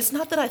what I mean? It's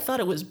not that I thought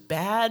it was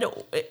bad.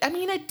 I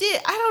mean, I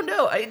did. I don't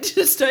know. I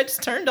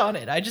just turned on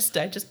it.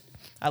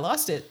 I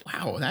lost it.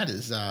 Wow, that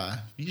is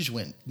you just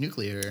went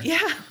nuclear. Yeah,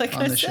 like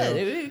I said,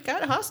 it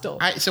got hostile.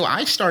 So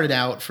I started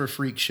out for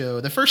Freak Show.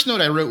 The first note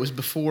I wrote was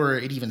before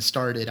it even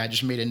started. I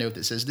just made a note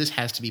that says this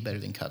has to be better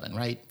than Coven,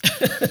 right?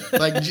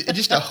 Like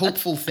just a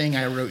hopeful thing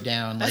I wrote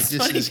down. Like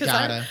this has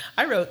gotta.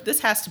 I wrote this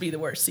has to be the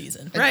worst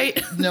season, right?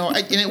 And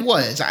it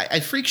was.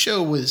 Freak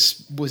Show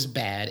was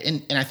bad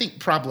and I think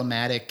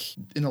problematic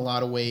in a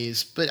lot of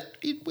ways, but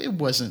it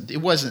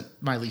wasn't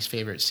my least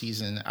favorite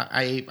season.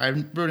 I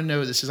wrote a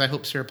note that says I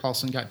hope Sarah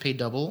Paulson got paid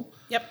double.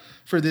 Yep.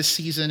 For this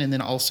season, and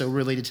then also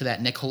related to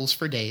that, neck holes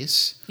for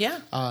days. Yeah.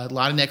 A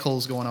lot of neck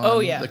holes going on. Oh,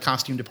 yeah. The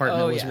costume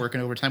department was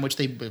working overtime, which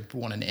they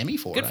won an Emmy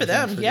for. Good for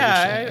them.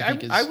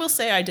 I will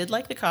say I did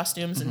like the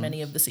costumes in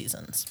many of the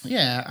seasons.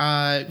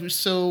 Yeah.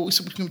 So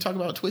can we talk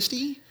about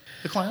Twisty,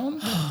 the clown?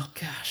 Oh,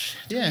 gosh.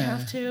 Do we yeah.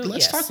 have to?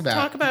 Let's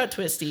talk about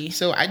Twisty.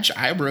 So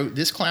I wrote,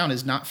 this clown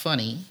is not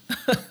funny.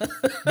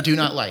 Do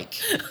not like.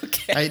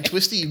 Okay.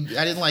 Twisty,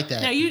 I didn't like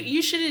that. Now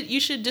you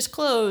should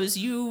disclose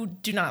you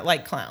do not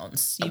like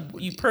clowns.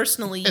 You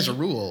personally, as a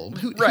rule,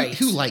 who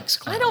likes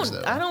clowns?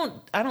 I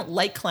don't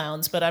like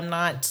clowns, but I'm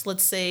not.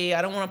 Let's say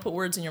I don't want to put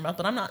words in your mouth,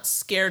 but I'm not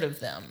scared of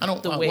them.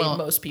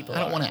 Most people. I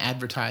don't want to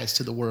advertise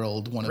to the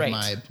world one of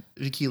my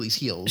Achilles'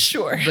 heels.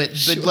 Sure, but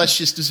let's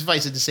just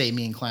suffice it to say,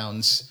 me and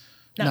clowns.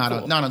 Not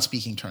on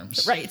speaking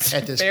terms, right?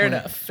 At this point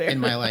in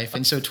my life,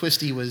 and so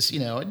Twisty was,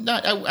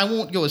 not. I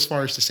won't go as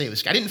far as to say it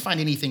was. I didn't find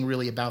anything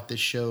really about this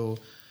show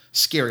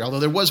scary, although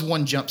there was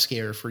one jump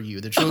scare for you.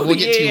 We'll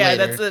get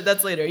to later.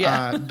 That's later.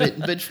 Yeah,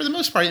 but for the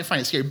most part, I didn't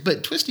find it scary.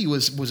 But Twisty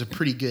was a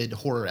pretty good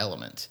horror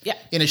element. Yeah,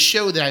 in a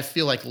show that I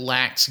feel like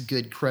lacks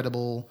good,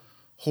 credible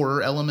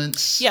horror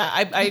elements. Yeah,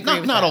 I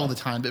agree. Not all the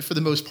time, but for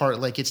the most part,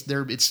 like it's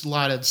a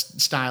lot of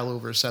style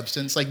over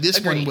substance. Like this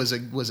one was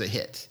a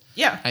hit.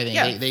 Yeah, I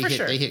think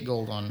they hit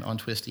gold on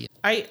Twisty.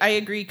 I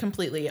agree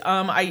completely.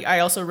 I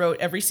also wrote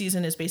every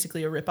season is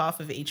basically a ripoff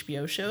of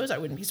HBO shows. I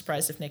wouldn't be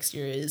surprised if next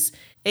year is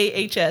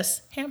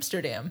AHS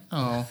Hamsterdam.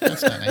 Oh,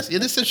 that's not nice. Yeah,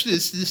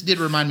 this did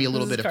remind me a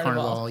little bit of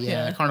Carnival.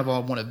 Yeah,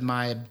 Carnival, one of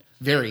my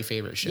very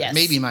favorite shows. Yes.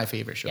 Maybe my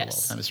favorite show of all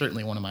time. It's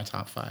certainly one of my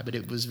top 5, but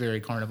it was very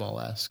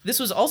Carnival-esque. This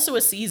was also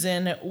a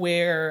season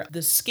where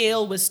the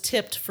scale was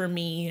tipped for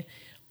me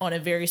on a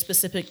very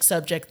specific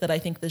subject that I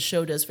think the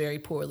show does very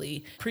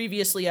poorly.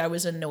 Previously, I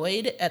was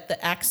annoyed at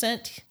the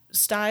accent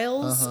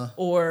styles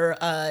or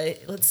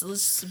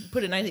let's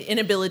put it nicely,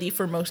 inability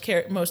for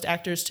most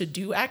actors to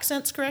do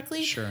accents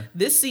correctly. Sure.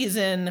 This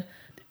season,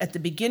 at the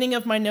beginning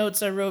of my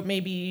notes, I wrote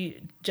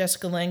maybe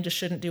Jessica Lange just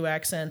shouldn't do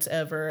accents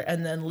ever.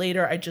 And then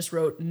later I just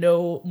wrote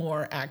no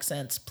more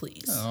accents,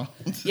 please. Oh.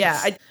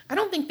 Yeah, I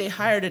don't think they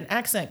hired an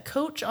accent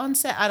coach on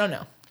set. I don't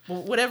know.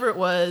 Whatever it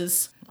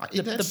was,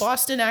 the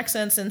Boston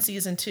accents in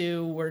season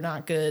 2 were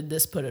not good.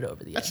 This put it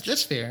over the edge.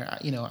 That's fair.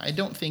 I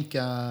don't think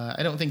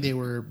they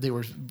were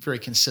very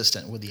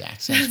consistent with the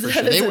accents. For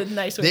sure.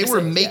 They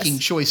were making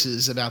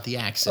choices about the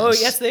accents.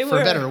 Oh yes, they were.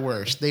 For better or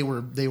worse, they were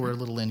a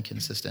little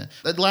inconsistent.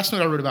 The last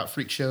note I wrote about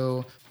Freak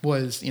Show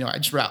was,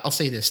 I'll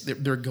say this: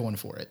 they're going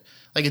for it.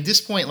 Like at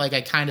this point, like I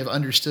kind of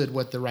understood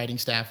what the writing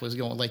staff was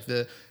going. Like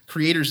the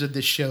creators of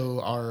this show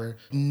are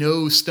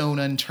no stone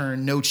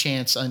unturned, no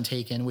chance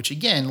untaken. Which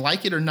again,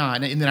 like it or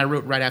not, and then I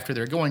wrote right after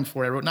they're going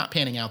for it. I wrote not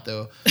panning out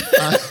though,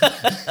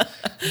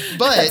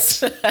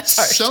 but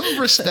that's some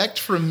respect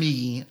from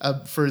me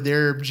for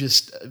their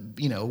just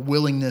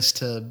willingness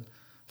to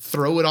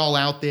throw it all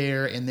out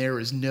there. And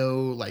there is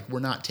no we're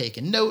not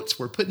taking notes.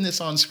 We're putting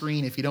this on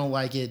screen. If you don't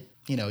like it,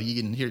 you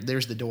can hear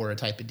there's the door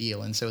type of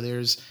deal. And so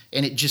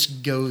and it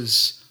just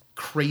goes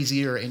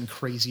crazier and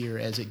crazier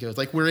as it goes.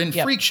 Like we're in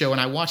Freak Show, and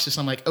I watched this,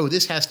 and I'm like, oh,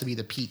 this has to be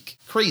the peak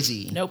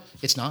crazy. Nope,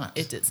 it's not.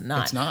 It is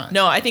not. It's not.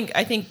 No, I think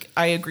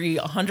I agree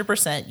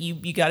 100%.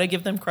 You got to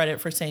give them credit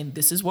for saying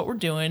this is what we're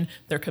doing.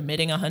 They're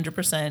committing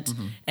 100%,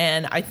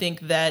 and I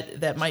think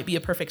that might be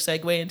a perfect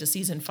segue into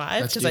season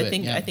 5 because I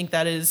think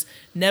that is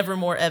never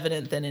more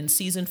evident than in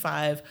season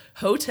 5.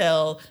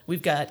 Hotel.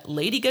 We've got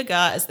Lady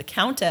Gaga as the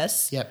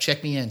Countess. Yep.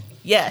 Check me in.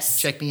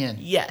 Yes. Check me in.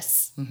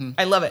 Yes.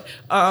 I love it.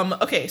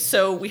 Okay,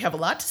 so we have a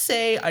lot to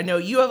say. I know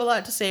you have a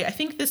lot to say. I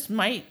think this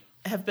might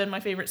have been my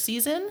favorite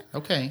season.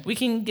 Okay. We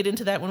can get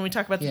into that when we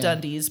talk about the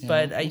Dundies,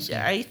 but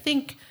I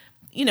think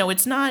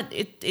it's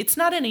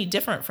not any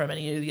different from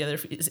any of the other.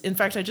 In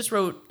fact, I just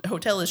wrote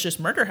Hotel is just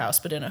Murder House,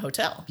 but in a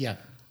hotel. Yeah.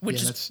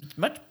 Which is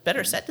much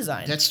better set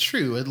design. That's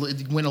true.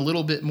 It went a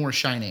little bit more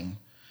Shining.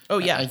 Oh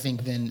yeah. I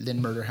think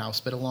than Murder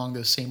House, but along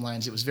those same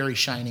lines, it was very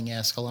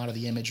Shining-esque. A lot of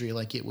the imagery,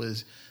 like it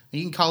was.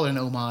 You can call it an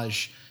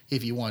homage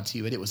if you want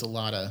to, but it was a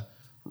lot of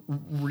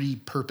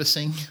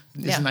repurposing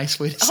is a nice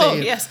way to say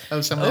it. Yes.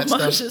 Of some of that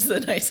stuff. Homage is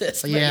the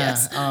nicest. Yeah.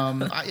 Yes.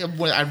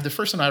 The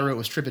first one I wrote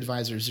was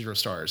TripAdvisor 0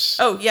 stars.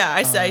 Oh yeah,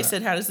 I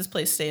said, how does this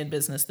place stay in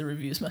business? The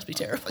reviews must be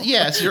terrible.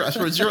 Yeah, 0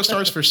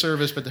 stars for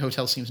service, but the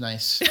hotel seems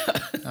nice.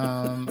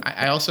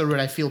 I also wrote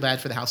I feel bad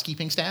for the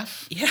housekeeping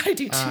staff. Yeah, I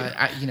do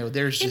too.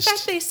 There's in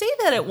fact, they say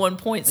that at one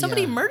point.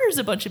 Somebody murders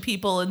a bunch of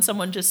people, and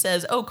someone just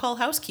says, "Oh, call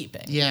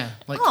housekeeping." Yeah,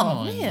 come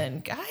on, man,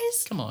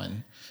 guys, come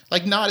on.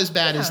 Like not as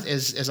bad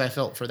as I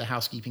felt for the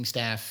housekeeping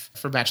staff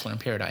for Bachelor in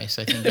Paradise.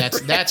 I think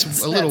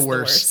that's a little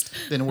worse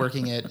than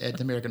working at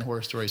the American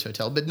Horror Stories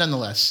Hotel. But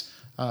nonetheless,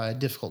 a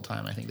difficult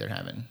time I think they're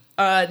having.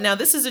 Now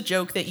this is a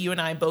joke that you and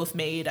I both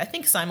made, I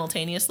think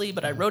simultaneously,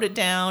 but I wrote it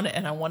down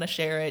and I want to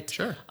share it.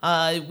 Sure.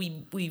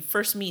 We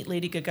first meet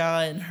Lady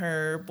Gaga and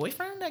her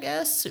boyfriend, I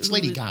guess. It's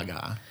Lady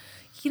Gaga.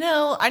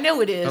 I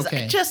know it is.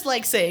 Okay. I just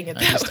like saying it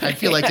that way. I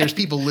feel like there's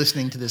people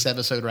listening to this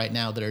episode right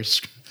now that are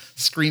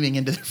screaming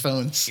into their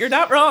phones. You're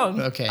not wrong.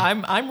 Okay.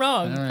 I'm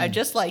wrong. Right. I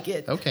just like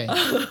it. Okay.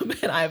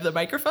 And I have the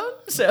microphone,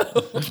 so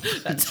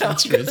that's how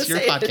true. It's your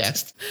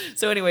podcast.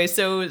 So anyway,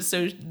 so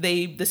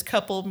this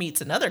couple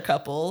meets another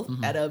couple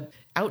at a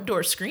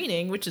outdoor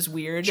screening, which is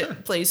weird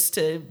place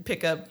to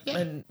pick up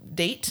a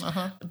date.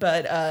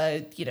 But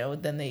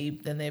then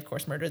they of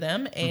course murder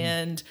them,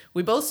 and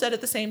we both said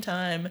at the same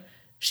time,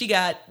 she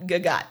got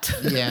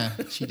gagot. Yeah,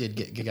 she did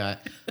get gagot.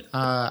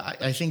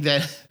 I think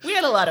that we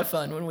had a lot of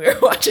fun when we were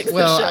watching the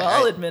show.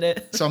 I'll admit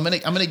it. So I'm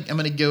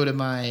gonna go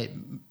to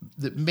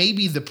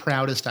maybe the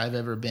proudest I've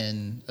ever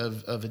been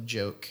of a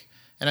joke.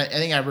 And I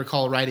think I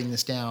recall writing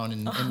this down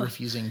and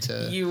refusing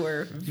to. You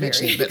were very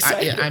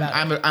excited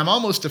about it. I'm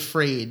almost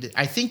afraid.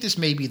 I think this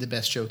may be the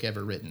best joke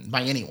ever written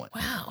by anyone.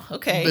 Wow.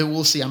 Okay. But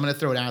we'll see. I'm going to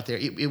throw it out there.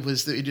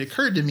 It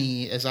occurred to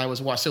me as I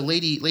was watching. So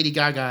Lady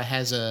Gaga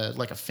has a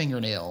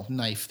fingernail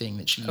knife thing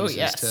that she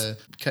uses to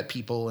cut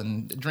people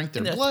and drink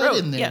their blood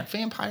and their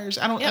vampires.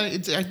 I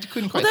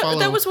couldn't quite follow.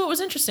 That was what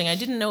was interesting. I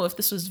didn't know if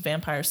this was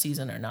vampire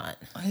season or not.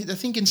 I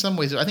think in some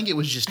ways. I think it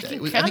was just. I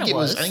think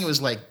it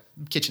was like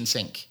kitchen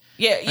sink.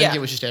 Yeah. I think it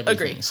was just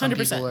everything. Agree,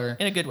 100%.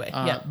 In a good way.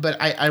 But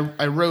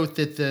I wrote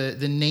that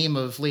the name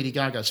of Lady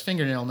Gaga's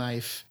fingernail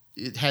knife,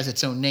 it has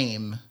its own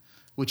name,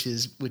 which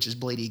is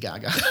Bladey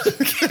Gaga.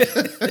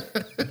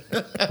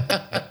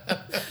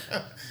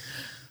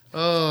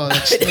 Oh,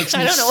 that makes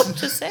me. I don't know what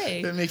to say.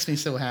 It makes me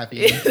so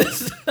happy.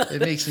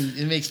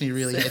 It makes me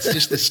really. It's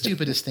just the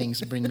stupidest things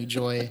that bring me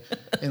joy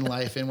in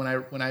life. And when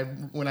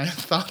I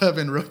thought of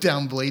and wrote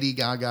down Bladey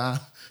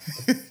Gaga.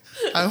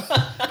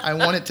 I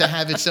want it to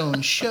have its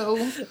own show,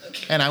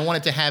 and I want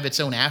it to have its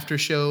own after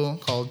show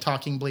called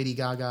Talking Bladey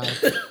Gaga.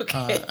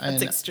 Okay,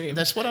 that's extreme.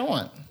 That's what I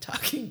want.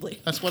 Talking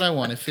Bladey. That's what I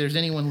want. If there's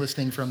anyone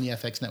listening from the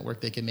FX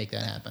network that can make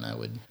that happen, I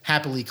would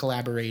happily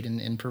collaborate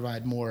and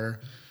provide more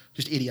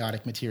just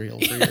idiotic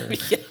material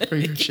for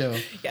your show.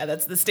 Yeah,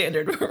 that's the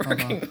standard we're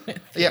working with.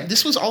 Yeah,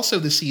 this was also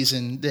the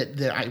season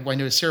that I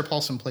noticed Sarah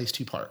Paulson plays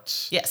 2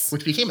 parts. Yes.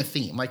 Which became a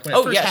theme. Like when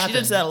it first happened, she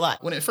does that a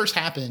lot. When it first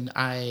happened,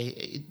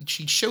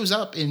 she shows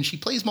up and she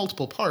plays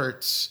multiple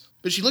parts,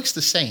 but she looks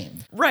the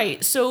same.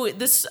 Right. So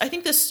I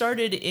think this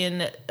started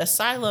in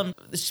Asylum.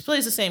 She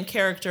plays the same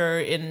character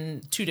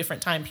in 2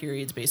 different time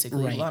periods,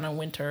 basically. Right. Lana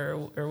Winter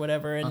or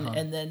whatever.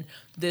 And then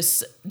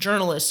this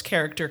journalist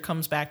character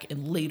comes back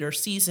in later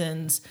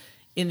seasons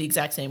in the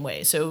exact same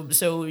way. So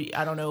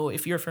I don't know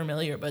if you're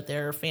familiar, but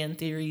there are fan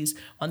theories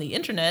on the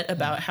internet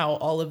about how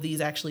all of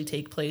these actually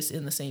take place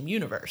in the same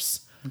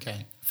universe.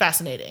 Okay.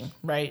 Fascinating,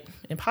 right?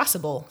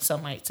 Impossible,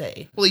 some might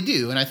say. Well, they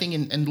do, and I think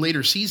in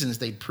later seasons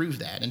they prove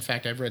that. In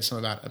fact, I've read some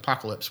about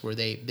Apocalypse where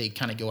they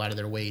kind of go out of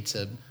their way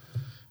to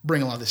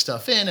bring a lot of this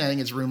stuff in. I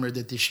think it's rumored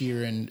that this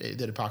year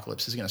that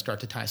Apocalypse is going to start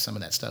to tie some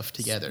of that stuff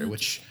together,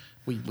 which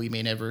we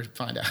may never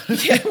find out.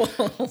 Yeah,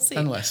 we'll see.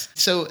 Unless.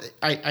 So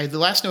the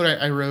last note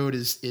I wrote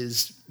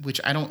is,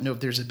 which I don't know if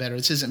there's a better,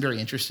 this isn't very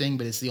interesting,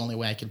 but it's the only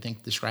way I can think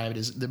to describe it,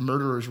 is the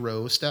Murderer's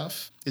Row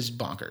stuff is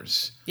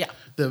bonkers. Yeah.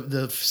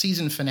 The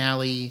season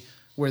finale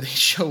where they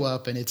show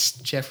up and it's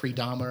Jeffrey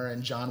Dahmer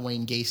and John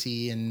Wayne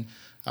Gacy and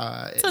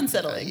It's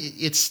unsettling.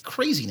 It's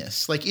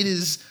craziness. Like, it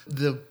is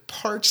the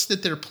parts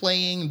that they're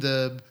playing,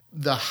 the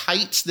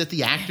heights that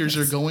the actors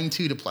are going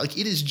to play. Like,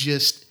 it is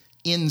just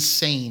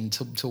insane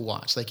to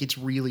watch. Like, it's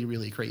really,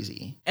 really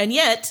crazy. And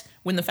yet,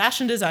 when the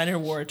fashion designer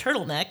wore a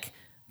turtleneck,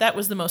 that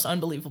was the most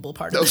unbelievable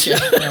part of the show.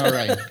 All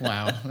right.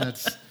 Wow.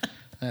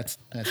 That's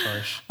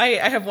harsh.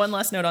 I have one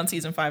last note on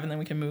season 5, and then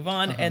we can move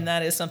on. And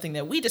that is something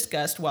that we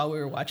discussed while we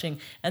were watching,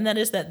 and that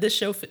is that this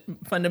show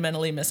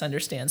fundamentally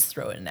misunderstands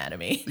throat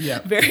anatomy. Yeah.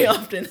 Very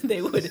often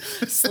they would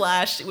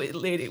slash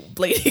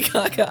Bladey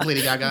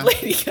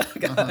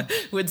Gaga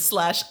would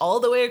slash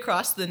all the way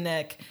across the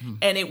neck,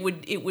 and it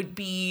would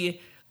be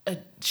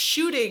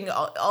shooting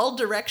all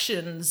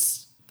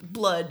directions,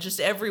 blood just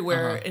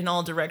everywhere in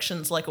all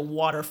directions like a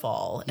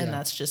waterfall, and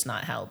that's just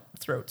not how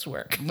throats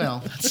work.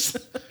 Well,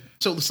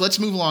 So let's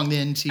move along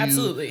then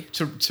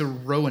to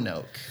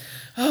Roanoke.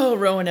 Oh,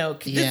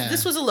 Roanoke. Yeah.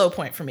 This was a low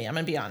point for me, I'm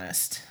going to be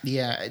honest.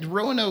 Yeah,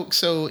 Roanoke,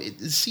 so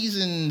the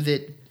season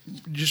that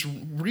just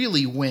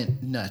really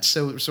went nuts.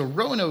 So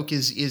Roanoke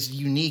is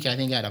unique, I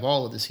think, out of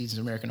all of the seasons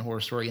of American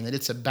Horror Story, in that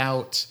it's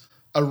about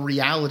a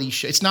reality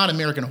show. It's not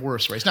American Horror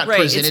Story. It's not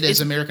presented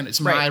as American. It's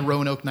My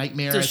Roanoke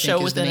Nightmare, I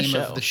think, is the name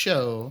of the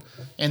show.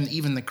 And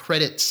even the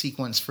credit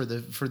sequence for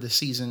the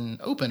season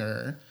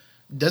opener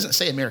doesn't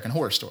say American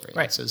Horror Story.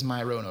 Right. It says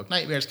My Roanoke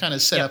Nightmare. It's kind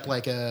of set up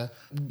like a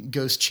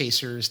Ghost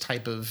Chasers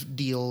type of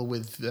deal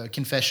with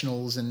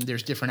confessionals, and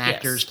there's different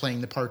actors playing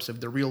the parts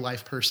of the real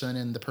life person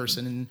and the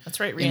person in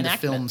the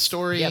film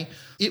story. Yep.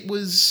 It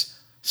was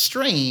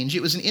strange.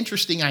 It was an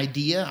interesting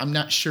idea. I'm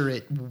not sure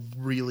it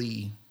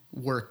really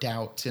worked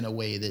out in a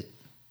way that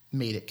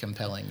made it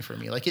compelling for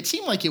me. Like, it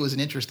seemed like it was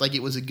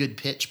it was a good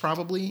pitch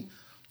probably.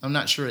 I'm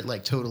not sure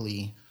it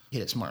totally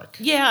hit its mark.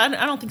 Yeah,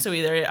 I don't think so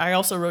either. I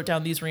also wrote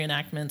down these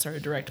reenactments are a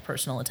direct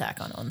personal attack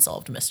on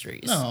unsolved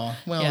mysteries. Oh,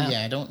 well,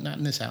 not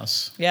in this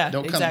house. Yeah,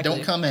 don't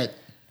come at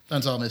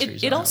unsolved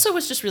mysteries. It also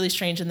was just really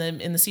strange in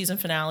the season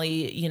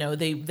finale. You know,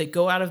 they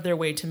go out of their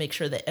way to make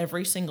sure that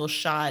every single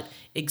shot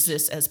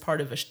exists as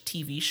part of a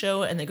TV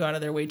show, and they go out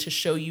of their way to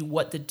show you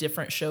what the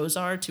different shows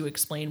are to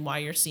explain why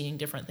you're seeing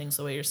different things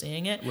the way you're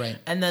seeing it. Right.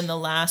 And then the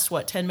last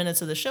 10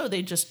 minutes of the show,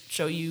 they just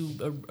show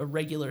you a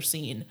regular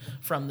scene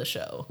from the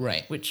show.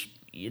 Right. Which,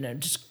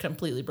 just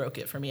completely broke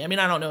it for me. I mean,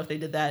 I don't know if they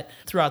did that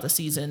throughout the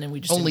season, and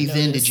we just only didn't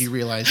then notice. did you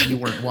realize you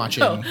weren't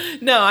watching.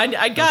 No,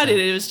 I got it.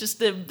 It was just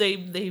that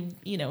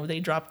they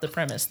dropped the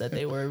premise that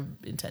they were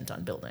intent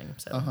on building.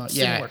 So it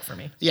didn't work for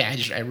me. Yeah,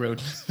 I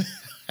wrote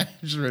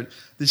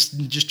this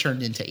just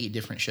turned into 8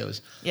 different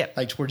shows. Yeah,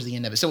 like towards the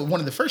end of it. So one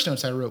of the first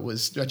notes I wrote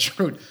was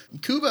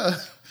Cuba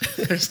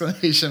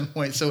exclamation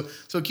point. So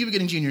Cuba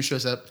Gooding Jr.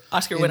 shows up.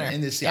 Oscar winner.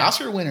 In this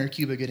Oscar winner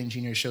Cuba Gooding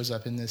Jr. shows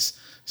up in this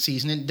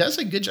season and does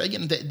a good job.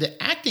 Again, the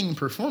acting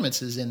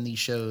performances in these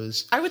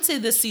shows, I would say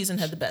this season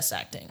had the best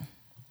acting.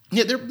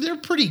 Yeah, they're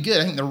pretty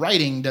good. I think the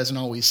writing doesn't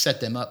always set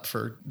them up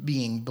for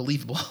being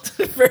believable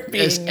for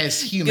being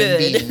as human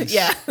beings,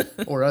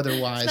 or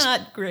otherwise. It's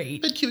not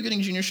great. But Cuba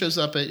Gooding Jr. shows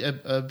up,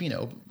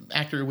 a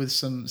actor with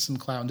some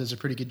clout and does a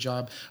pretty good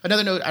job.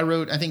 Another note I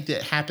wrote, I think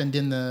that happened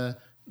in the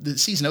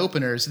season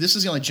openers. This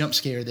is the only jump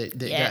scare that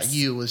got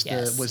you was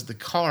the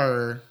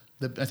car.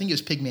 I think it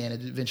was Pigman.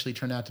 It eventually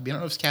turned out to be. I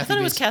don't know if it was Kathy Bates. I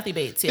thought it was Kathy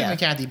Bates. Yeah,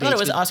 Kathy Bates. I thought it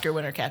was Oscar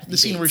winner Kathy Bates. The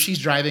scene where she's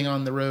driving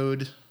on the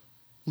road,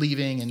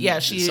 leaving,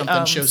 and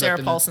something shows Sarah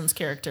up. Paulson's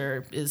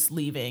character is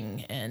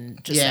leaving,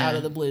 and just out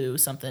of the blue,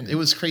 something. It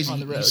was crazy.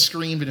 On the road. You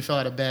screamed and fell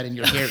out of bed, and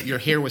your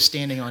hair was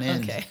standing on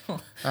end. Okay,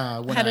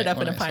 had it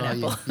up in a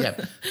pineapple.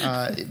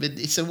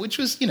 So which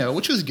was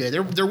good.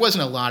 There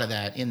wasn't a lot of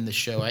that in the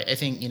show. I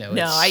think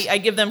I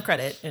give them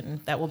credit,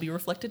 and that will be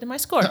reflected in my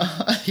score.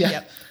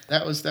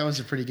 That was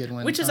a pretty good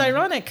one. Which is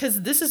ironic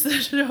because this is the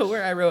show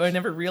where I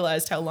never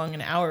realized how long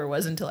an hour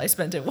was until I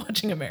spent it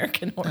watching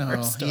American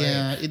Horror Story.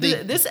 Yeah,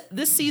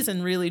 this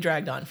season really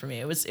dragged on for me.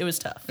 It was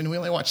tough. And we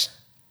only watched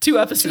 2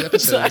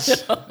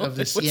 episodes of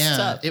this.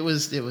 It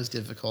was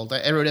difficult.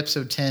 I wrote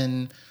episode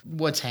 10.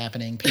 What's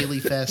happening? Paley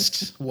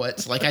Fest.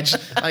 What's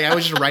I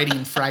was just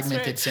writing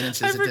fragmented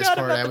sentences at this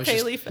part. I was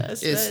Paley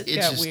Fest. It's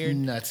just weird.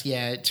 Nuts.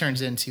 Yeah, it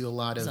turns into a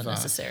lot of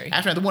unnecessary.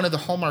 After one of the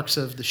hallmarks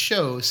of the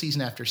show,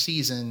 season after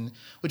season,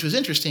 which was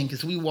interesting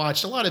because we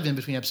watched a lot of in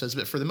between episodes,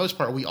 but for the most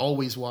part, we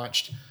always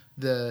watched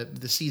the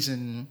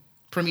season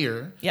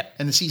premiere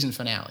and the season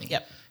finale.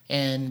 Yep.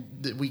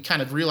 And we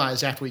kind of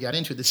realized after we got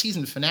into it, the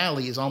season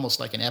finale is almost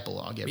like an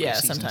epilogue every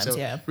season. Sometimes,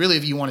 so really,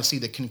 if you want to see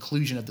the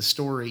conclusion of the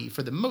story,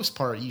 for the most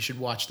part, you should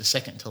watch the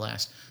second to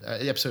last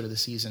episode of the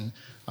season,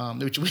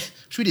 which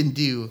we didn't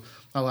do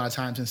a lot of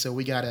times. And so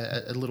we got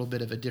a little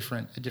bit of a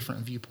different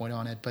viewpoint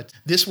on it. But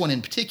this one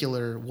in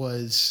particular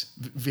was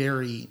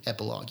very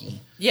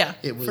epilogue-y. Yeah,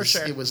 it was, for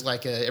sure. It was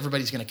like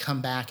everybody's going to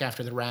come back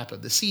after the wrap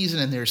of the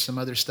season, and there's some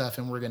other stuff,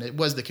 and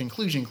the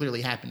conclusion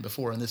clearly happened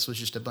before, and this was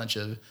just a bunch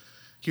of,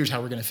 here's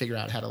how we're going to figure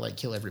out how to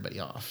kill everybody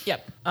off.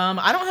 Yep.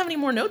 I don't have any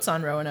more notes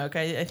on Roanoke.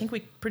 I think we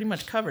pretty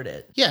much covered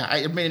it. Yeah,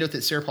 I made a note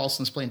that Sarah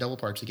Paulson's playing double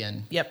parts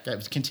again. Yep. That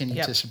was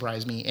continuing to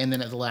surprise me. And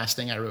then the last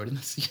thing I wrote in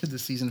the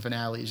season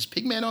finale is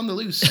Pigman on the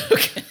loose.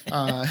 Okay.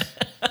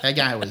 That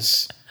guy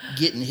was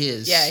getting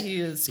his. Yeah,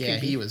 he was. Yeah,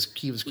 creepy. he was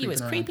creeping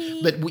around.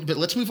 Creepy. But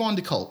let's move on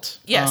to Cult.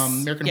 Yes.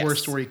 American Horror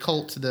Story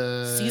Cult.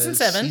 Season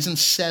 7. Season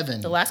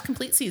 7. The last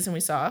complete season we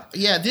saw.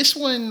 Yeah, this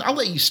one. I'll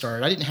let you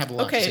start. I didn't have a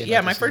lot to say about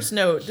yeah. My this first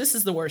note. This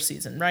is the worst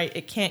season, right?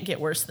 It can't get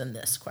worse than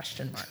this? ?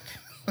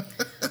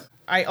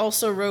 I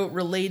also wrote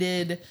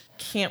related,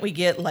 can't we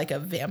get like a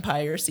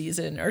vampire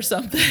season or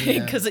something?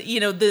 Because,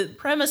 the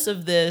premise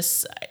of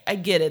this, I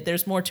get it.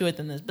 There's more to it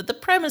than this. But the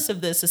premise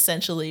of this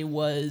essentially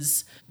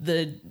was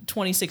the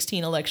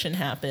 2016 election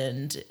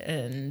happened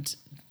and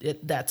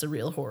that's a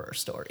real horror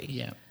story.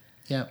 Yeah.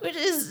 Yeah. Which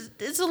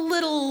it's a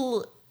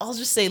little, I'll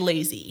just say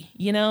lazy.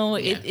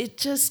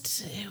 It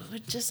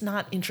was just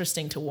not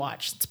interesting to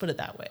watch. Let's put it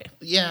that way.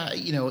 Yeah,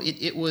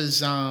 it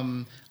was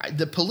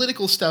the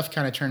political stuff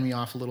kind of turned me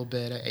off a little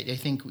bit. I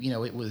think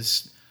it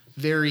was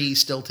very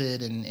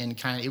stilted and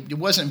kind of it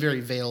wasn't very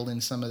veiled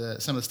in some of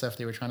the stuff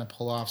they were trying to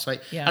pull off. So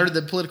I heard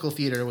the political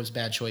theater was a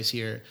bad choice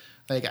here.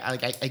 Like I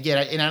get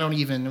it, and I don't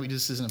even.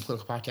 This isn't a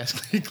political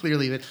podcast,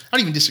 clearly, but I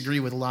don't even disagree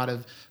with a lot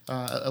of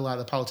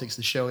the politics of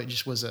the show. It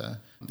just was it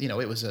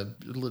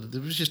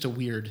was just a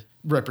weird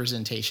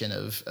representation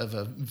of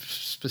a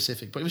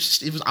specific. But it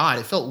was odd.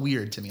 It felt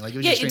weird to me. Like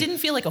it didn't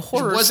feel like a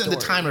horror. It wasn't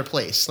story. The time or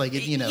place. Like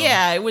it.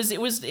 Yeah, it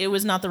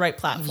was not the right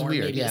platform. It was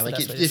weird. Yeah, like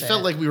it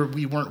felt like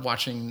we weren't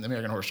watching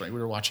American Horror Story. We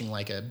were watching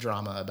like a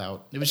drama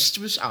about. It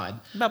was odd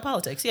about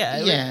politics.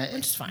 Yeah,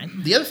 which is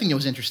fine. The other thing that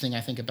was interesting,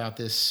 I think, about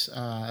this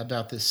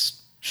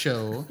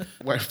show,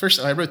 where first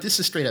I wrote this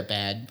is straight up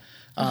bad,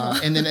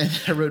 and then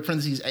I wrote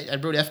parentheses. I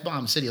wrote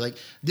F-bomb City. Like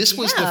this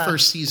was the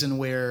first season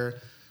where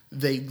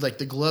they like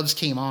the gloves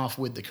came off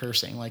with the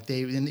cursing. Like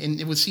and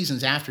it was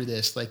seasons after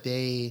this. Like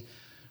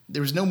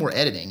there was no more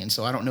editing, and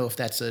so I don't know if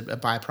that's a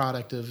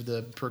byproduct of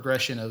the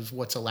progression of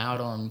what's allowed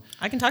on.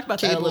 I can talk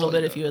about that a little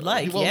bit if you would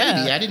like. Well,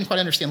 maybe I didn't quite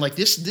understand. Like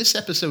this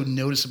episode,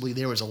 noticeably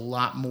there was a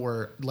lot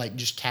more like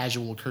just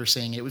casual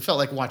cursing. It felt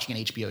like watching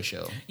an HBO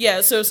show. Yeah.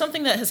 So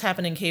something that has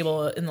happened in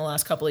cable in the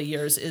last couple of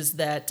years is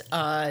that,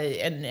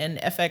 and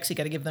FX, you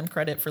got to give them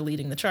credit for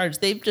leading the charge.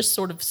 They've just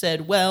sort of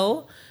said,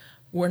 well,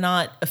 we're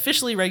not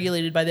officially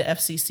regulated by the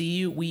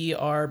FCC. We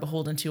are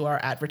beholden to our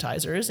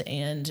advertisers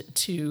and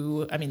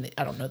I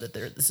don't know that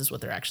this is what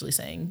they're actually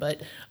saying,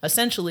 but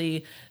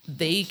essentially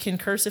they can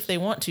curse if they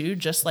want to,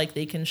 just like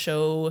they can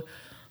show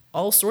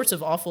all sorts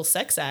of awful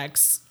sex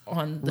acts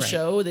on the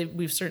show.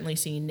 We've certainly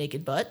seen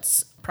naked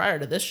butts prior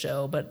to this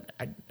show, but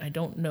I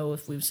don't know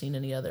if we've seen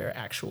any other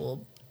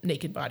actual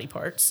naked body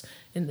parts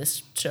in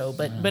this show.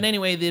 But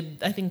anyway,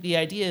 I think the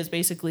idea is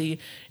basically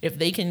if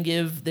they can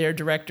give their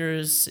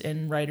directors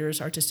and writers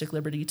artistic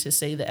liberty to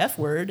say the F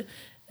word,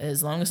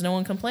 as long as no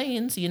one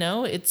complains,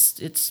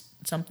 it's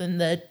something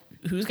that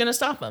who's going to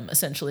stop them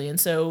essentially. And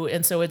so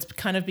it's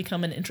kind of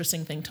become an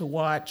interesting thing to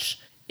watch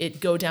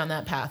it go down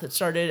that path. It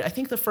started, I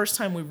think the first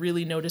time we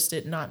really noticed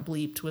it not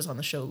bleeped was on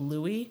the show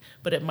Louie,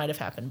 but it might have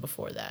happened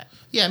before that.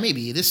 Yeah,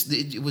 maybe.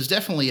 It was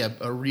definitely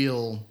a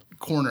real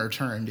corner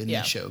turned in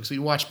this show because we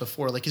watched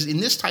before, like, cause in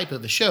this type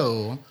of a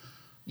show,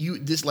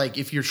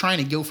 if you're trying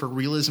to go for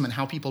realism and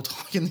how people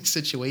talk in these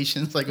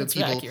situations, like with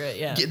people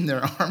getting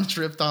their arms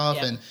ripped off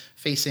and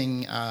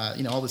facing,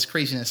 all this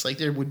craziness, like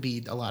there would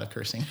be a lot of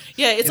cursing.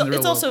 Yeah,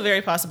 it's also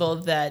very possible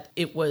that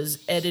it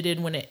was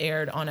edited when it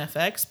aired on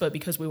FX, but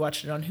because we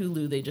watched it on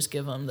Hulu, they just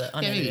give them the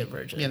unedited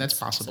version. Yeah, that's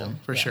possible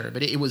for sure.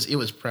 But it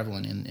was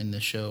prevalent in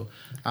this show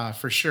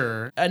for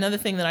sure. Another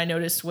thing that I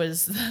noticed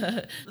was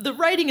the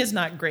writing is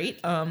not great.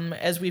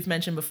 As we've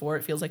mentioned before,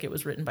 it feels like it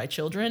was written by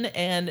children,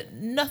 and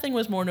nothing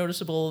was more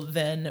noticeable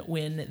than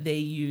when they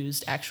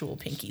used actual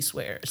pinky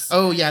swears.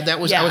 Oh yeah, that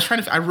was. Yeah.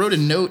 I wrote a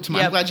note to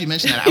my. I'm glad you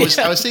mentioned that.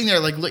 I was sitting there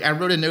like, look, I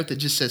wrote a note that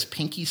just says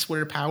 "pinky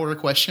swear power?" ?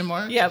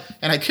 Yep.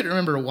 And I couldn't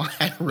remember why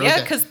I wrote that.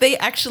 Yeah, because they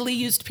actually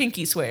used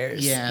pinky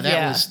swears. Yeah,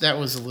 that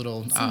was a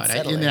little odd.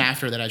 And then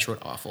after that, I just wrote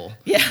awful.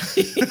 Yeah.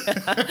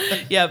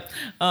 Yep.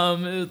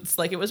 It's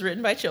like it was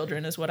written by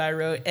children, is what I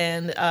wrote.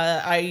 And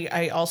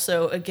I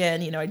also,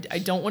 again, I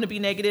don't want to be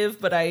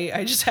negative, but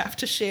I just have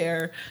to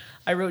share.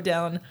 I wrote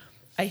down,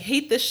 I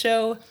hate this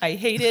show. I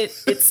hate it.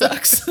 It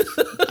sucks.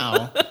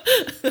 Oh.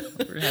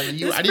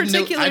 I didn't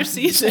know.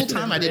 This whole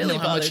time I didn't know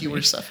how much you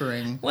were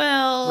suffering.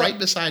 Well, right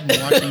beside me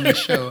watching the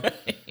show.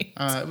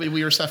 Right.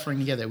 We were suffering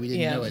together. We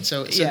didn't know it.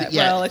 So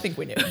well, I think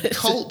we knew it.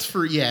 Cult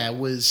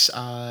was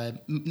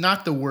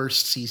not the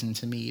worst season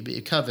to me.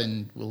 But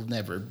Coven will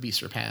never be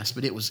surpassed.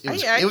 But it was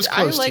close to it.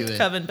 I liked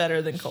Coven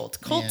better than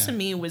Cult. Cult to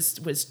me was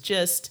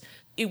just.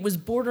 It was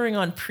bordering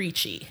on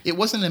preachy. It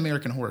wasn't an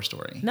American Horror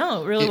Story.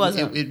 No, it really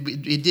wasn't.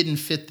 It didn't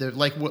fit the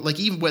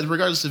even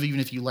regardless of even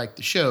if you liked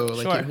the show,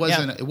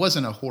 it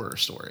wasn't a horror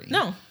story.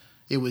 No,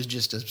 it was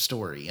just a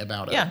story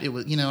about it. It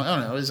was I don't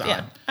know. It was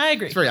odd. I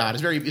agree. It's very odd.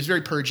 It's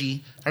very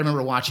purgy. I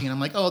remember watching it. I'm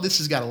like, oh, this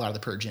has got a lot of the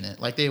Purge in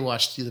it. Like they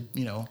watched a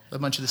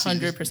bunch of the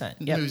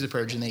 100%. movies of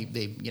Purge, and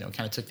they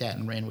kind of took that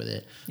and ran with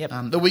it. Yep.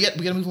 But we got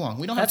to move along.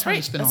 We don't have time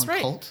to spend on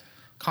Cult.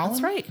 Colin?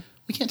 That's right.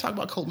 We can't talk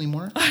about Cult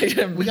anymore.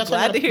 I'm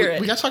glad to hear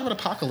it. We got to talk about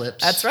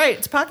Apocalypse. That's right.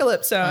 It's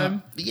Apocalypse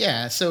time.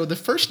 So the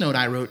first note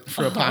I wrote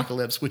for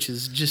Apocalypse, which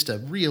is just a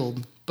real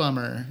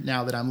bummer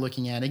now that I'm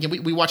looking at it.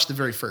 Again, we watched the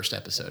very first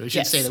episode. We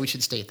should say that. We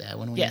should state that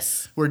when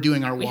we're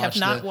doing our watch. We have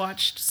not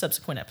watched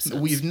subsequent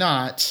episodes. We've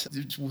not.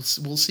 We'll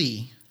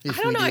see. I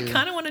don't know. I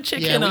kind of want to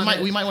check in on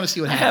it. We might want to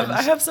see what happens.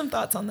 I have some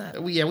thoughts on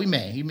that. We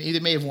may.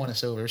 It may have won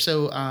us over.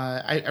 So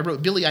I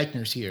wrote Billy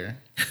Eichner's here.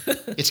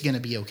 It's going to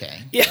be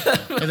okay. Yeah.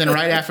 And then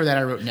right after that,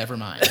 I wrote Never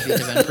Mind,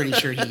 because I'm pretty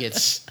sure he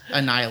gets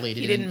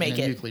annihilated in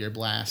a nuclear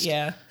blast.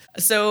 Yeah.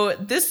 So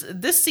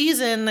this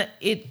season,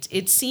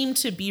 it seemed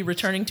to be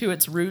returning to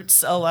its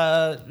roots, a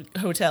la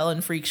Hotel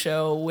and Freak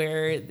Show,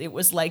 where it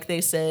was like they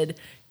said,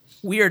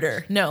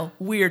 weirder. No,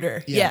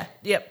 weirder. Yeah.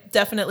 Yep.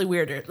 Definitely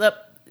weirder.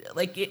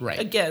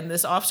 Again,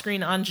 this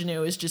off-screen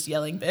ingenue is just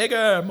yelling,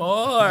 bigger,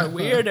 more,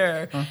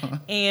 weirder.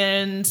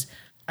 And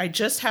I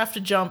just have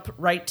to jump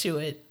right to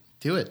it.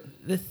 Do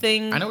it. The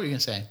thing... I know what you're going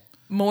to say.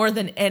 More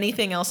than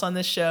anything else on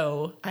this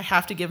show, I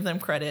have to give them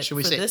credit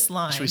for this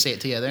line. Should we say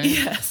it together?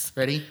 Yes.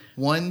 Ready?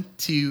 1,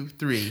 2,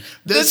 3.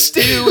 The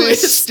stew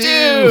is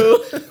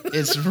stew.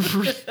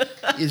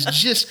 It's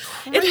just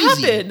crazy. It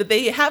happened.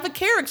 They have a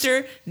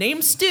character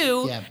named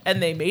Stu,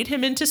 and they made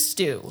him into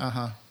Stew.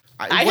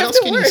 What else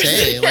can you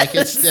say?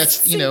 Yes,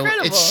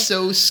 it's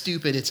so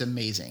stupid. It's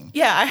amazing.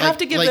 Yeah, I have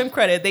to give them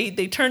credit.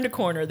 They turned a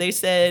corner. They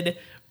said,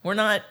 we're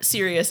not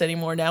serious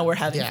anymore. Now we're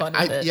having fun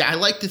with it. Yeah, I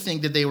like to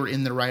think that they were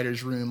in the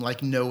writer's room,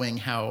 knowing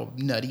how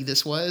nutty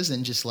this was,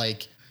 and just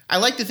I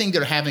like to think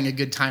they're having a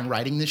good time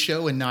writing the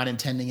show and not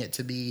intending it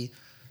to be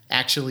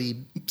actually,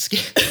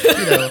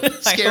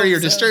 scary or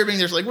disturbing.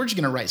 There's we're just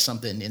gonna write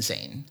something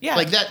insane.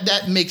 Yeah,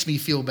 that makes me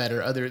feel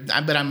better.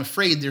 But I'm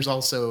afraid there's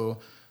also.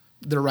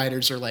 The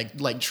writers are like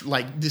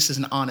this is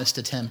an honest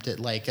attempt at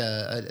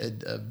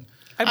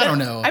I don't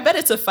know. I bet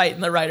it's a fight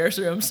in the writers'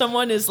 room.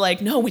 Someone is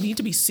like, "No, we need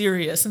to be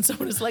serious," and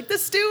someone is like, "The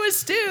stew is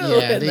stew."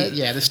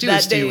 The stew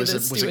is stew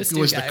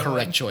was the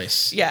correct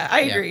choice. Yeah,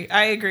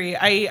 I agree.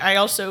 I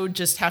also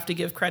just have to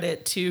give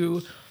credit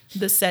to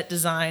the set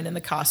design and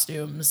the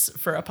costumes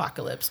for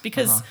Apocalypse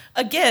because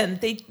again,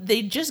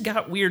 they just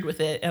got weird with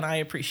it, and I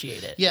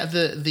appreciate it. Yeah,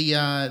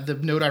 the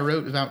note I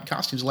wrote about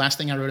costumes, the last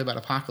thing I wrote about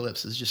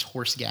Apocalypse is just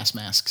horse gas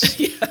masks.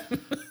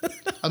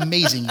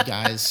 Amazing, you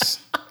guys.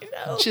 I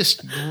know.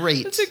 Just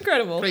great. It's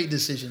incredible. Great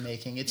decision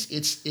making.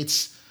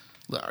 It's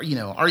are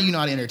you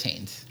not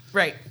entertained?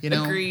 Right.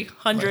 Agree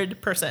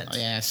 100%.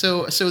 Yeah.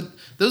 So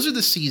those are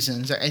the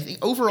seasons. I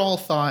think overall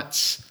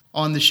thoughts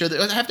on the show.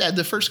 I have to add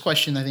the first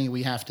question. I think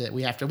we have to.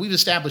 We've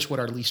established what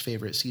our least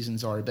favorite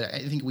seasons are, but I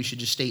think we should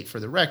just state for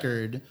the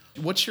record,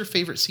 what's your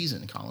favorite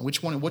season, Colin?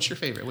 What's your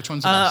favorite? Which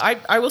one's the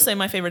best? I will say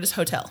my favorite is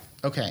Hotel.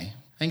 Okay,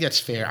 I think that's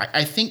fair.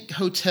 I think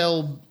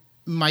Hotel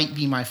might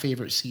be my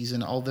favorite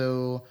season,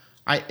 although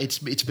it's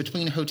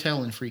between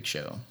Hotel and Freak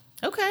Show.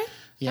 Okay.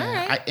 Yeah, all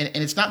right.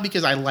 And it's not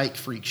because I like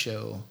Freak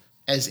Show.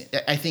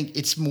 I think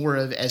it's more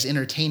of as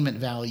entertainment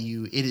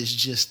value. It is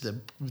just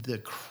the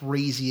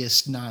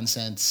craziest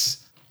nonsense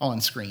on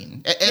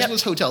screen, as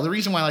was Hotel. The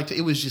reason why I liked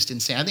it was just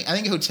insane. I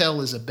think Hotel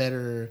is a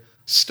better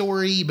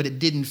story, but it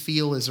didn't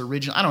feel as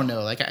original. I don't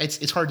know.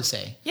 It's hard to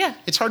say. Yeah,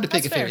 it's hard to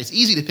pick a favorite. It's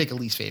easy to pick a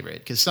least favorite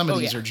because some of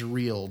these are just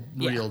real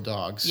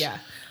dogs. Yeah.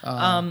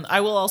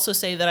 I will also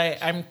say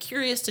that I'm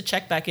curious to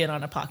check back in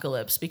on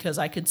Apocalypse because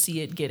I could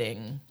see it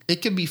getting.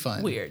 It could be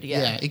fun. Weird.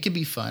 Yeah, it could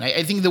be fun.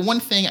 I think the one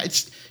thing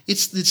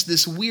it's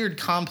this weird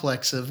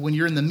complex of when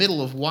you're in the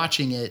middle of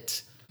watching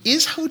it.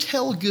 Is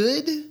Hotel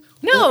good?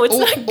 No, it's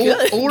not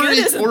good. Good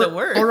isn't the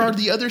word. Or are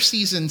the other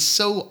seasons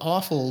so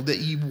awful that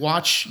you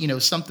watch,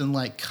 something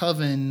like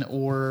Coven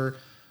or,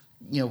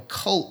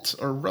 Cult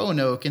or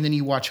Roanoke, and then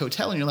you watch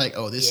Hotel and you're like,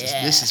 oh, this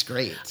is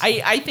great.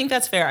 I think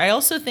that's fair. I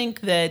also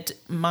think that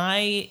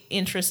my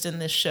interest in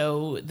this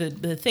show,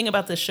 the thing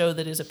about this show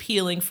that is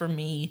appealing for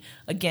me,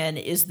 again,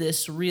 is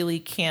this really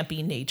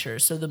campy nature.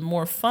 So the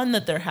more fun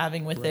that they're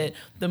having with it,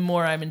 the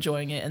more I'm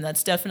enjoying it. And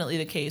that's definitely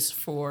the case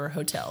for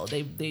Hotel.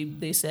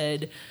 They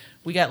said,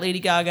 we got Lady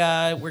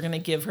Gaga. We're going to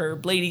give her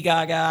Bladey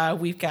Gaga.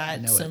 We've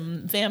got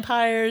some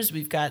vampires.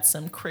 We've got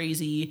some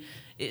crazy...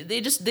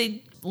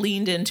 They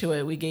leaned into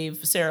it. We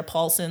gave Sarah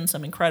Paulson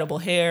some incredible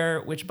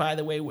hair, which, by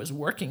the way, was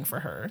working for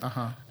her.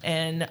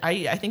 And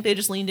I think they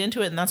just leaned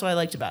into it, and that's what I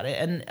liked about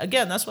it. And,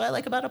 again, that's what I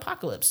like about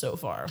Apocalypse so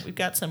far. We've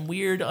got some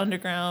weird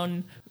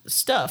underground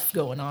stuff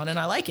going on, and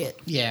I like it.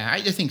 Yeah,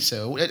 I think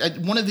so.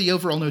 One of the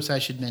overall notes I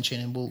should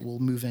mention, and we'll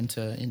move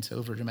into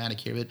over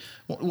dramatic here,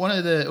 but one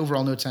of the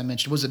overall notes I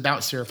mentioned was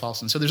about Sarah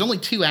Paulson. So there's only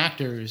two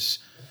actors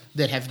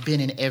that have been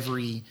in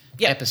every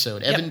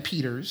episode, Evan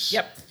Peters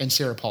and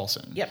Sarah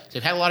Paulson. So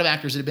they've had a lot of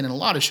actors that have been in a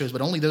lot of shows, but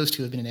only those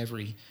two have been in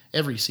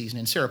every season.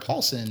 And Sarah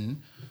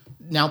Paulson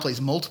now plays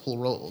multiple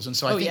roles. And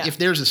so I think if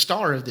there's a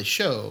star of this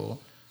show,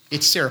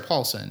 it's Sarah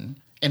Paulson.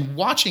 And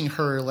watching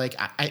her,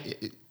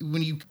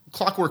 when you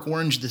Clockwork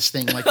Orange this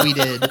thing like we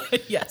did,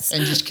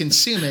 and just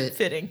consume it,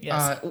 fitting,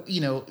 yes.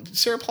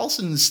 Sarah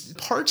Paulson's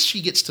parts she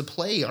gets to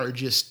play are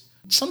just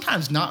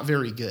sometimes not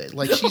very good.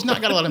 She's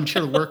not got a lot of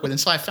material to work with, and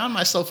so I found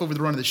myself over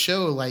the run of the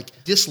show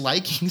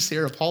disliking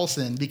Sarah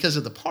Paulson because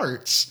of the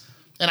parts.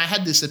 And I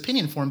had this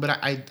opinion for him, but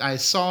I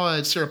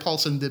saw Sarah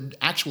Paulson, the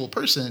actual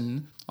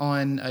person,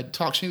 on a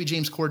talk show. Maybe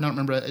James Corden, I don't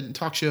remember, a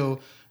talk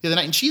show the other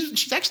night, and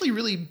she's actually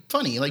really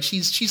funny. Like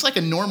she's like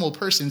a normal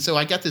person. So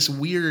I got this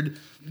weird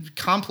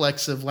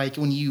complex of like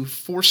when you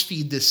force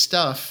feed this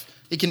stuff,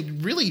 it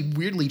can really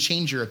weirdly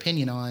change your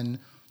opinion on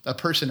a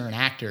person or an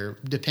actor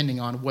depending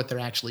on what they're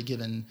actually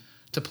given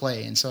to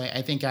play. And so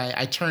I think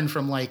I turned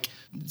from like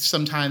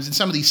sometimes in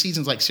some of these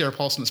seasons, like Sarah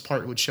Paulson's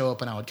part would show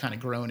up and I would kind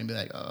of groan and be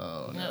like,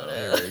 oh no,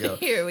 here we go.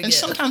 Here we go. And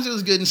sometimes it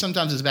was good and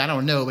sometimes it was bad. I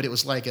don't know, but it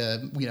was like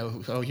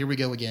oh, here we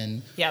go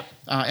again. Yep.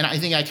 And I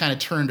think I kind of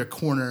turned a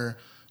corner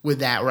with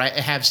that, where I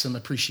have some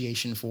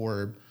appreciation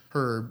for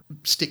her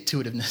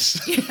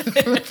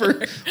stick-to-itiveness.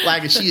 For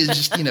like she is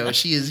just,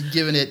 she is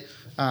giving it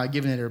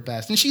her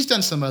best. And she's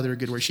done some other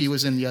good work. She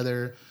was in the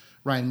other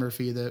Ryan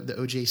Murphy, the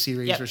OJ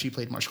series, where she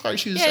played Marcia Clark.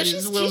 I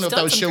don't know if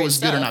that show was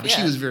good or not, but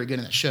she was very good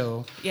in that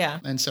show. Yeah.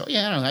 And so, I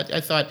don't know.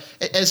 I thought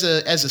as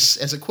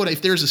a quote,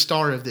 if there's a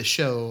star of this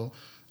show,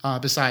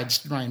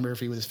 besides Ryan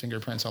Murphy with his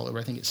fingerprints all over,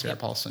 I think it's Sarah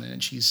Paulson,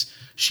 and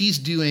she's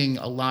doing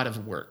a lot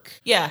of work.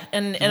 Yeah,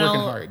 and working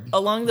hard.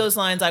 Along those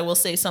lines, I will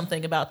say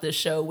something about this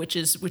show, which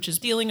is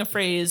stealing a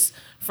phrase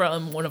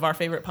from one of our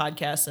favorite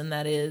podcasts, and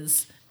that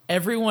is,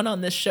 everyone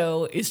on this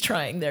show is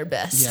trying their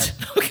best.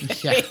 Yeah. Okay.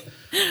 Yeah.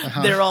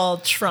 Uh-huh. They're all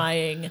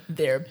trying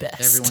their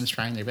best. Everyone's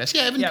trying their best.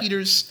 Yeah, Evan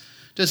Peters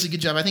does a good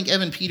job. I think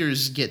Evan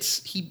Peters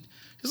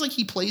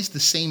he plays the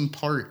same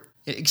part,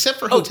 except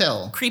for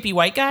Hotel. Creepy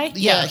white guy?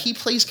 Yeah, he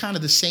plays kind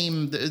of the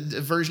same the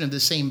version of the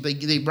same.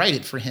 They write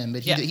it for him,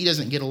 but he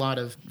doesn't get a lot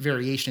of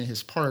variation in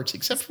his parts,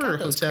 except for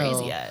Hotel.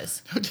 Crazy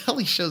eyes. Hotel,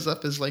 he shows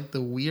up as like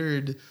the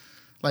weird,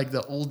 like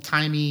the old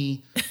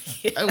timey.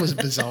 It was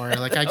bizarre.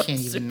 Like I don't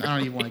even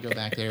want to go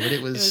back there, but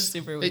it was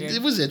super weird.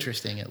 It was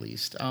interesting at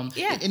least.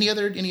 Any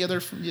other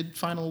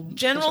final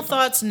general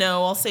thoughts?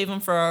 No, I'll save them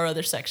for our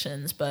other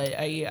sections. But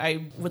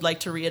I would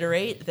like to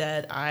reiterate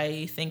that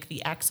I think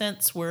the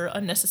accents were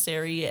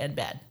unnecessary and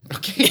bad.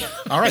 Okay.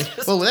 All right.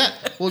 Well, with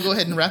that, we'll go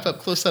ahead and wrap up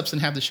close-ups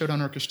and have the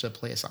Showdown Orchestra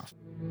play us off.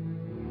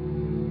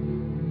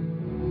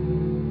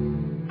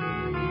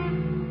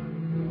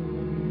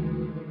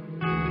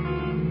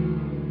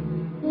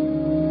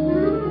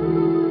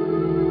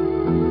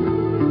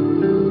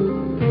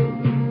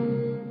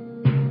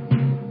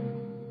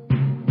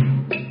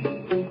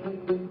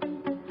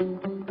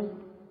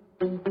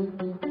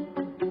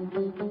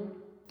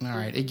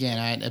 Again,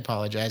 I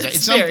apologize.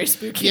 It's very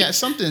spooky. Yeah,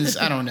 something's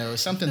gotten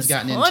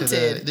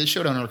into the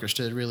Showdown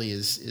Orchestra. Really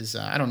is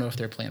I don't know if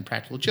they're playing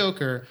practical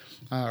joke or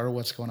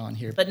what's going on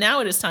here. But now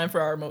it is time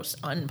for our most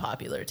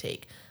unpopular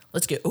take.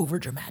 Let's get over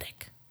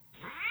dramatic.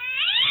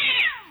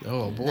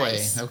 Oh boy.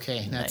 Nice.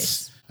 Okay,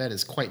 that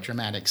is quite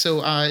dramatic.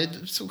 So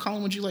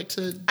Colin, would you like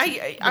to?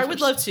 I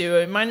would love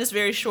to. Mine is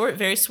very short,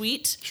 very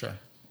sweet. Sure.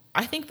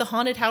 I think the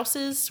haunted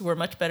houses were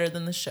much better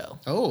than the show.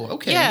 Oh,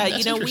 okay.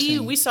 Yeah,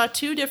 we saw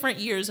 2 different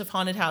years of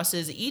haunted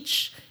houses.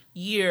 Each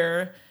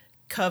year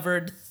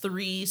covered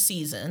 3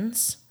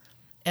 seasons,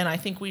 and I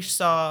think we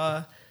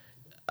saw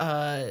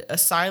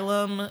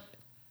Asylum.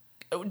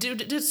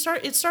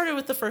 It started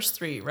with the first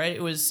 3, right?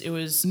 It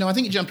was. No, I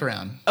think it jumped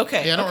around.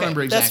 Okay, yeah, I don't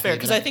remember exactly. That's fair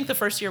because I think the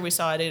first year we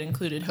saw it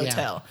included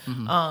Hotel,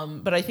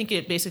 but I think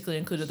it basically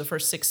included the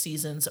first 6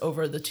 seasons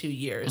over the 2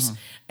 years,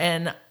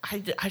 and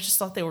I just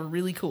thought they were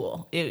really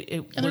cool.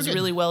 It was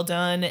really well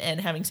done,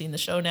 and having seen the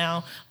show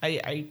now,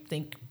 I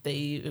think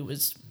it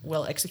was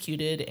well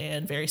executed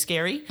and very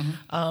scary,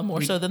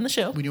 more so than the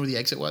show. We knew where the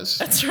exit was.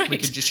 That's right. We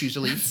could just choose to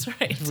leave. That's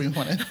right. If we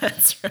wanted.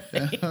 That's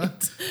right.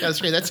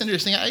 That's great. That's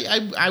interesting.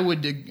 I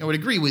would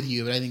agree with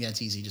you, but I think that's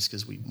easy just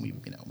because we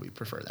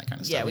prefer that kind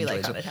of stuff. Yeah, we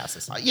like haunted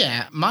houses.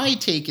 My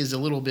take is a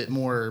little bit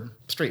more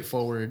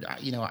straightforward.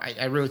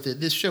 I wrote that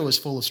this show is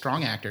full of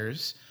strong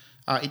actors.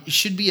 It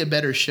should be a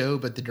better show,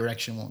 but the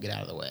direction won't get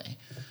out of the way.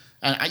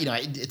 And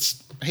I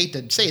hate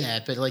to say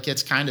that, but like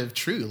it's kind of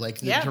true. Like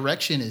the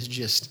direction is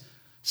just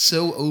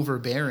so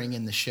overbearing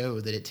in the show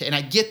that and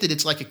I get that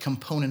it's like a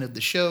component of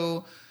the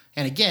show.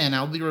 And again,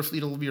 it'll be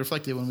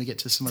reflected when we get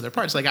to some other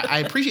parts. Like I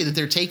appreciate that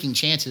they're taking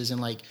chances and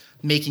like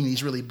making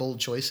these really bold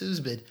choices,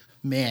 but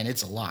man,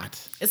 it's a lot.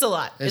 It's a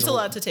lot. It's a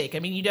lot to take. I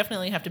mean, you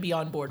definitely have to be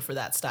on board for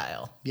that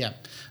style. Yeah,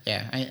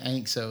 I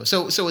think so.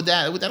 So with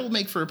that'll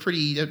make for a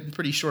pretty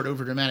short,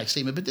 overdramatic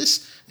statement. But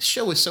this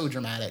show is so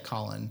dramatic,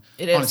 Colin.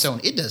 It is on its own.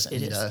 It doesn't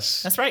need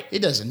us. That's right. It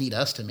doesn't need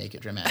us to make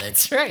it dramatic.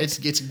 That's right. It's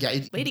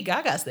Bladey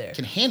Gaga's there.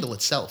 Can handle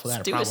itself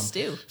without a problem.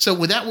 Stew. So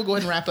with that, we'll go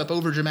ahead and wrap up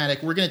over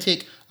dramatic. We're going to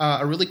take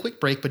a really quick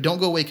break, but don't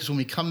go away because when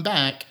we come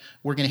back,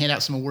 we're going to hand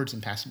out some awards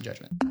and pass some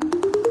judgment.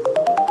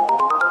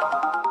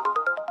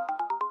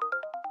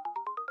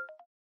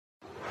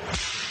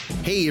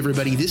 Hey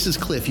everybody, this is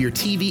Cliff, your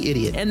TV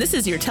idiot. And this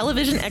is your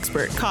television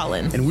expert,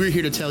 Colin. And we're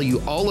here to tell you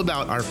all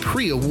about our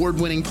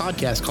pre-award-winning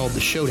podcast called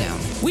The Showdown.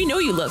 We know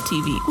you love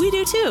TV. We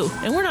do too.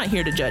 And we're not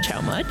here to judge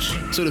how much.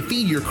 So to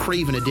feed your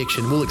craven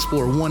addiction, we'll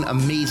explore one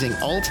amazing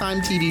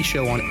all-time TV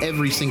show on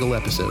every single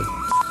episode.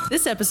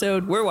 This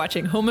episode, we're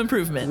watching Home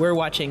Improvement. We're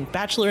watching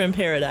Bachelor in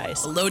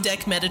Paradise, Below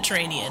Deck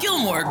Mediterranean,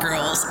 Gilmore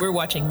Girls. We're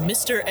watching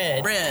Mr.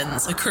 Ed,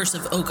 Friends, The Curse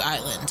of Oak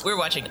Island. We're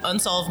watching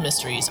Unsolved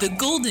Mysteries, The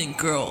Golden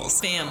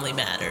Girls, Family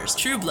Matters,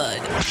 True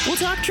Blood. We'll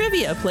talk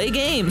trivia, play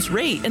games,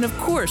 rate, and of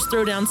course,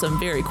 throw down some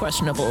very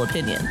questionable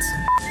opinions.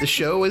 The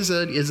show is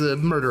a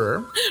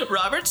murderer.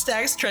 Robert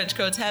Stack's trench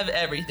coats have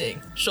everything.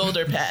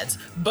 Shoulder pads,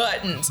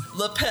 buttons,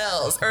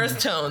 lapels, earth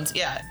tones.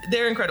 Yeah,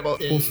 they're incredible.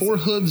 Well, 4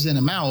 hooves and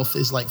a mouth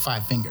is like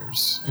 5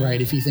 fingers, right?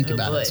 If you think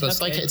about it. So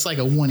it's like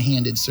a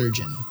one-handed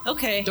surgeon.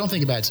 Okay. Don't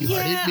think about it too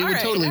hard. It would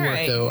totally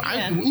work, though.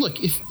 Yeah.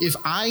 Look, if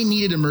I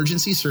needed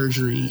emergency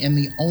surgery and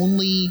the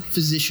only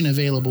physician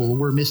available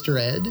were Mr.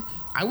 Ed,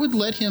 I would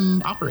let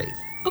him operate.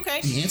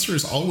 Okay. The answer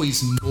is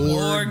always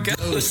more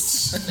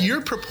ghosts. You're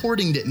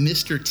purporting that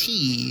Mr.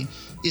 T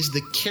is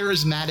the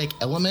charismatic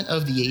element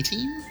of the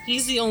A-Team?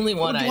 He's the only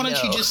one I know. Why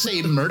don't you just say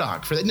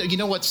Murdoch for that? No, you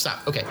know what?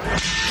 Stop. Okay.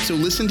 So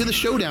listen to The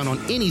Showdown on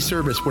any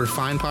service where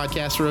fine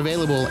podcasts are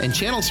available, and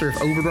channel surf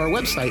over to our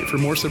website for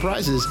more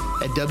surprises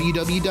at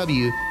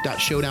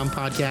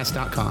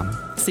www.showdownpodcast.com.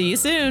 See you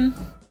soon.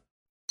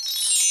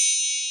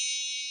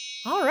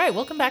 All right,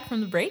 welcome back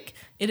from the break.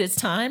 It is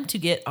time to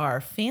get our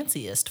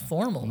fanciest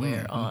formal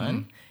wear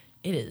on.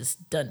 It is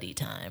Dundee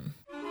time.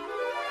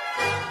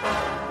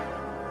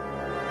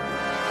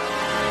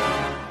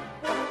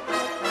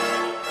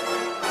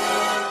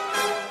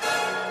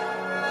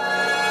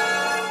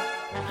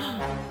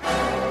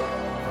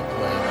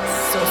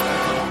 So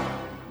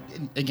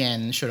spooky.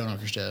 Again, Showdown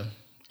Orchestra.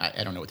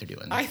 I don't know what they're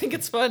doing. I think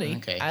it's funny.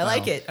 Okay, I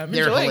like it. I'm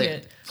enjoying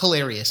it.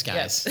 Hilarious,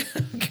 guys. Yes.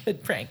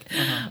 Good prank.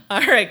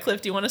 All right,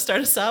 Cliff, do you want to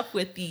start us off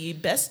with the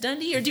best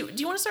Dundee, or do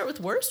you want to start with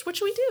worst? What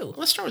should we do?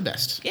 Let's start with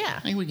best. Yeah. I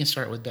think we can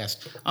start with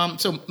best.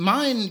 So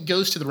mine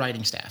goes to the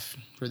writing staff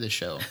for this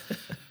show.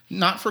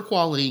 Not for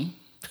quality,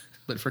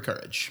 but for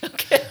courage.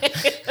 Okay.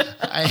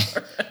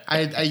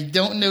 I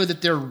don't know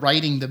that they're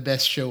writing the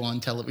best show on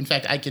television. In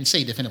fact, I can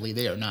say definitely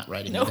they are not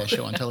writing the best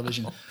show on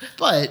television.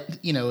 But,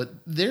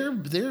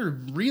 they're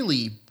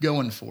really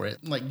going for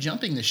it. Like,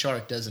 jumping the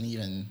shark doesn't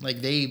even,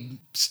 like, they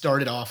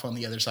started off on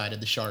the other side of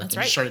the shark and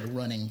started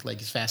running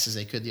like as fast as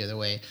they could the other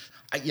way.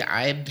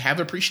 I have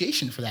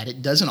appreciation for that.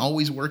 It doesn't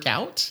always work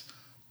out,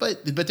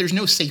 but there's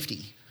no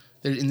safety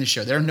in this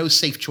show. There are no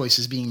safe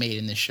choices being made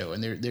in this show,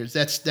 and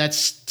that's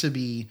to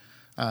be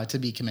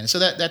commended. So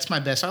that's my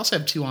best. I also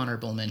have 2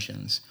 honorable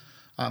mentions.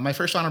 My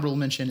first honorable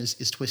mention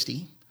is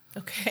Twisty.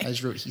 Okay. I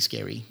just wrote he's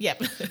scary.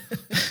 Yep.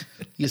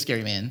 He's a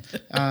scary man.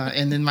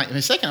 And then my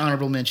second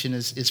honorable mention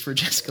is for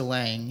Jessica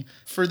Lange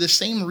for the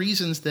same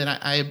reasons that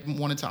I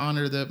wanted to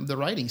honor the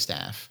writing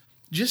staff.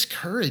 Just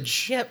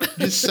courage. Yep.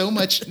 Just so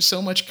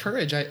much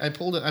courage. I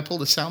pulled a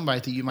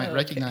soundbite that you might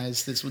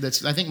recognize.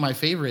 That's I think my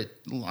favorite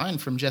line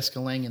from Jessica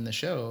Lange in the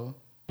show.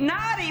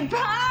 Naughty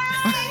pie!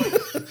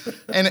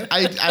 And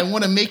I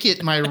want to make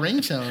it my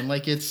ringtone.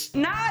 Like, it's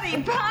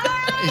Naughty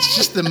pie! It's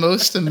just the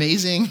most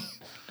amazing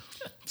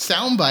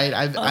soundbite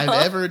I've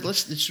ever.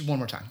 Let's just one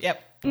more time.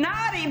 Yep.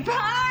 Naughty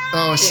pie!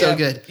 Oh, it's so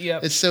good.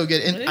 Yep. It's so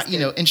good. And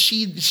good. And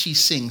she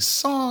sings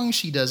songs.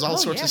 She does all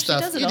sorts of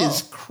stuff. She does It all.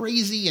 is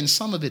crazy, and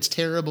some of it's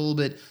terrible,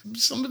 but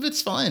some of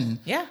it's fun.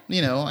 Yeah.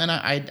 And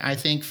I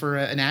think for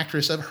an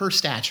actress of her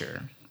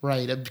stature,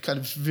 right, a kind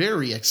of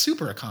a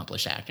super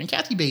accomplished actor, and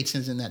Kathy Bates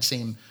is in that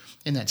same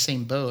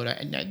boat.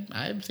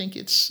 I think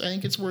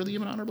it's worthy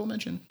of an honorable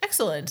mention.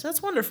 Excellent.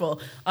 That's wonderful.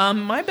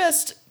 My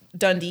best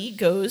Dundee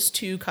goes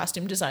to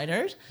costume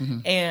designers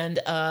and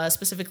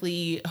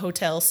specifically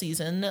hotel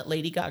season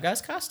Lady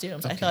Gaga's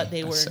costumes. I thought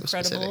they were so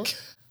incredible.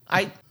 specific.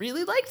 I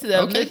really liked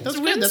them. Okay, It that's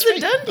wins good. That's the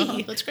great.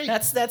 Dundee. That's great.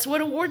 That's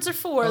what awards are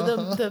for.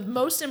 The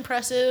most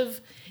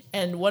impressive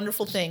and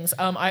wonderful things.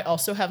 I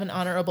also have an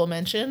honorable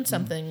mention,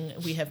 something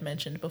we have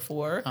mentioned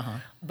before,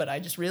 but I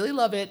just really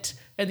love it.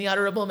 And the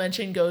honorable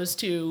mention goes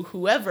to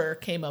whoever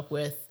came up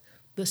with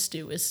The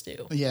Stew is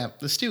Stew. Yeah,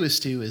 The Stew is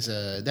Stew is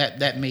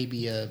that may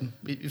be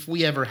if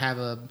we ever have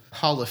a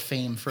Hall of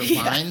Fame for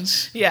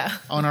lines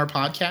on our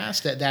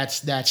podcast,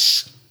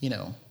 that's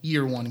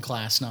year 1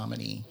 class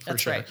nominee for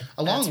That's sure. right.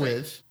 Along That's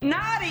with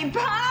Naughty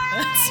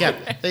pie! yeah,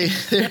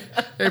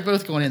 they're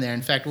both going in there.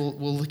 In fact, we'll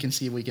look and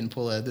see if we can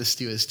pull a The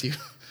Stew is Stew.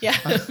 Yeah,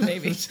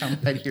 maybe.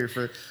 Sound right here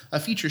for a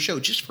future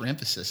show, just for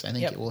emphasis. I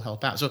think it will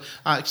help out. So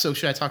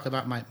should I talk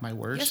about my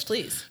worst? Yes,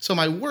 please. So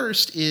my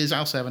worst is, I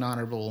also have an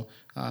honorable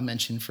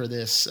mention for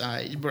this.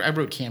 I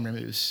wrote camera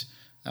moves.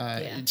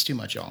 It's too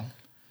much, y'all.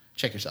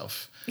 Check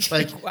yourself.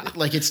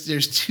 Like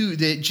there's two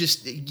that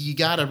just, you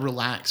gotta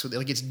relax with it.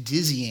 Like, it's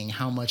dizzying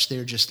how much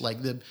they're just like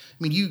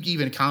you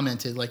even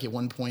commented like at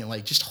one point,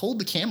 like, just hold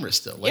the camera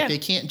still. Like they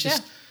can't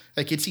just.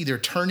 Like, it's either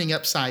turning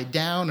upside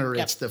down, or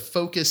it's the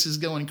focus is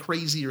going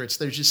crazy, or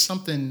there's just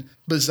something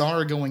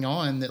bizarre going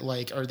on that,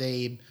 like, are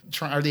they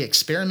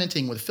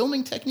experimenting with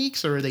filming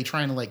techniques, or are they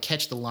trying to like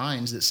catch the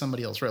lines that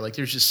somebody else wrote? Like,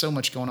 there's just so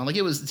much going on. Like,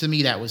 it was, to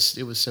me, it was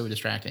so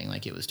distracting.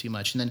 Like, it was too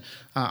much. And then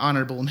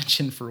honorable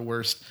mention for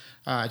worst,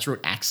 I just wrote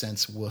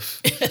accents.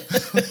 Woof.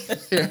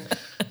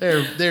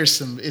 there's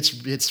some.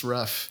 It's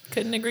rough.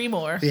 Couldn't agree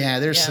more. Yeah,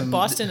 there's some.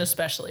 Boston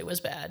especially was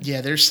bad.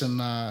 Yeah, there's some.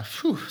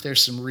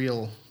 There's some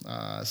real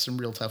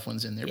tough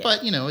ones in there. Yeah.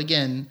 But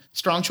again,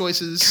 strong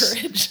choices.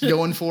 Courage.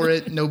 Going for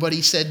it.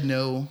 Nobody said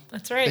no.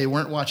 That's right. They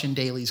weren't watching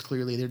dailies.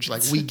 Clearly, they're just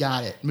like, we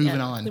got it.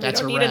 Moving on. That's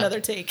a wrap. We don't need another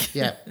take.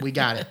 Yeah, we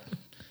got it.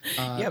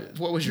 Yep.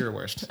 What was your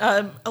worst?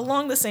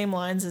 Along the same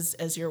lines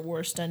as your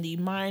worst, Dundee,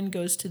 mine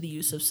goes to the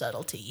use of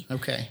subtlety.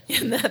 Okay.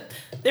 In that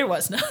there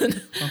was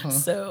none.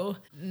 So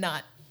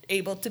not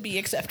able to be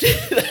accepted,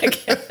 I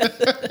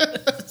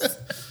guess.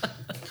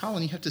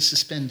 Colin, you have to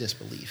suspend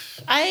disbelief.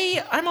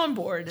 I'm on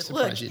board.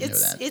 Look,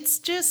 it's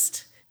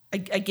just I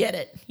get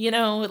it.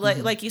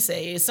 Like you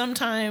say,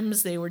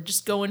 sometimes they were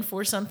just going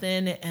for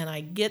something, and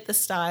I get the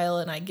style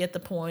and I get the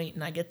point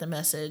and I get the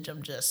message.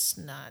 I'm just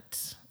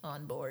not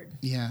on board.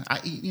 Yeah,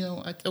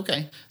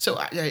 okay. So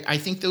I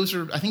think those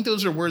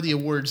are worthy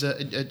awards.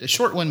 A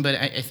short one, but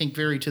I think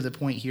very to the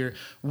point here.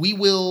 We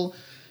will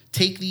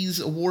take these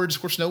awards.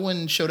 Of course, no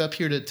one showed up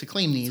here to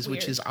claim these,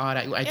 which is odd.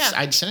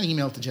 I'd sent an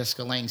email to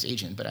Jessica Lange's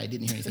agent, but I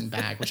didn't hear anything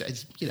back, which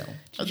is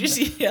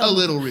a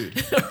little rude.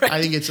 Right.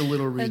 I think it's a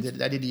little rude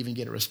that I didn't even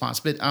get a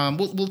response. But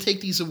we'll take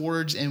these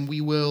awards and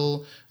we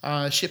will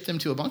ship them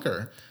to a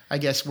bunker, I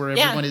guess, where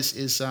everyone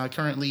is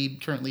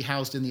currently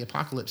housed in the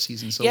apocalypse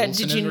season. So we'll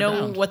did you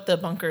know what the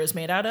bunker is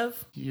made out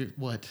of?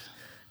 What?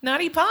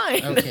 Knotty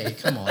pine. Okay,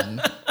 come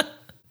on.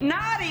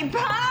 Naughty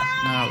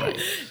pie! All right.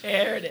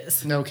 There it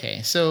is.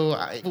 Okay, so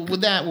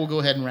with that, we'll go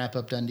ahead and wrap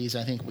up Dundee's.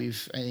 I think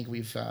we've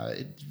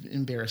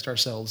embarrassed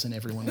ourselves and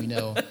everyone we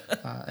know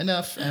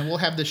enough, and we'll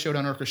have the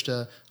Showdown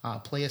Orchestra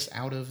play us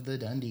out of the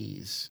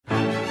Dundees.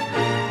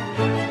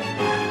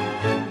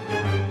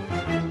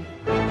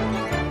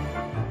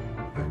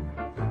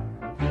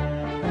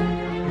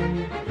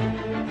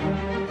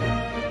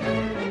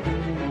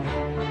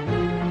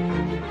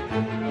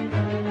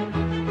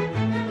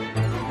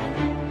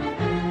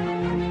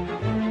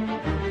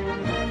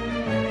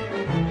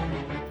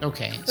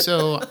 Okay,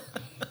 so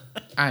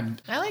I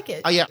like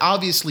it. Yeah,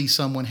 obviously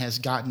someone has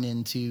gotten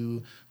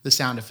into the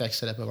sound effects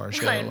setup of our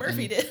show. Ryan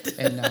Murphy did.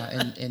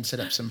 and set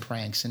up some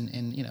pranks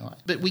and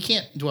but we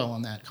can't dwell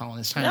on that, Colin.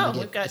 It's time to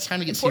get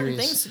important serious.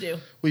 Things to do.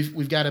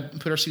 We've got to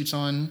put our suits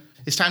on.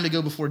 It's time to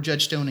go before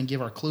Judge Stone and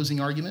give our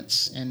closing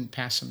arguments and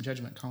pass some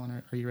judgment. Colin,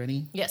 are you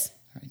ready? Yes.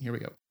 All right, here we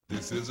go.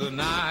 This is a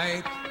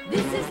night.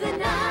 This is the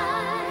night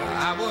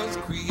I was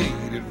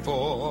created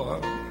for.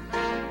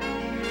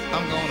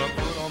 I'm gonna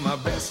put on my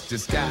best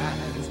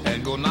disguise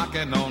and go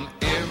knocking on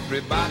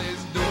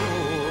everybody's door.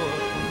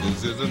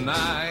 This is the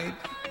night.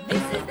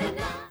 This is the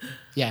night.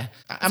 Yeah,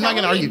 I'm not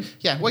going to argue.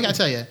 Yeah, what can I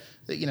tell you?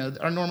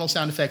 Our normal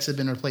sound effects have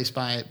been replaced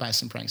by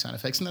some prank sound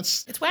effects, and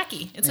it's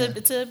wacky.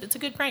 It's a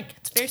good prank.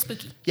 It's very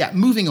spooky. Yeah,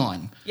 moving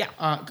on. Yeah.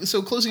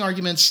 So closing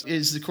arguments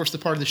is, of course, the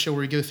part of the show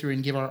where we go through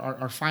and give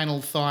our final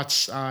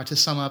thoughts to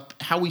sum up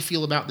how we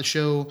feel about the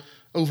show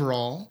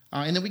overall,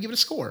 and then we give it a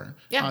score.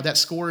 Yeah. That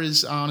score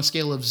is on a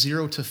scale of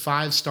 0 to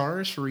 5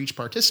 stars for each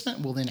participant.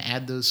 We'll then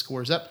add those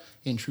scores up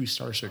in true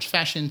Star Search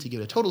fashion to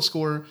get a total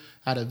score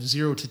out of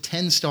 0 to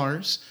 10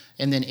 stars,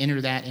 and then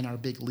enter that in our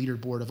big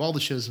leaderboard of all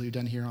the shows that we've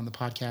done here on the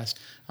podcast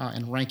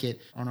and rank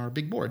it on our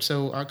big board.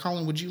 So,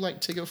 Colin, would you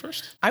like to go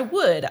first? I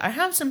would. I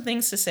have some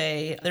things to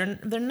say.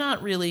 They're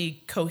not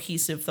really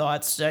cohesive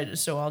thoughts,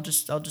 so I'll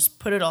just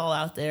put it all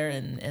out there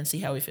and see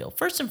how we feel.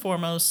 First and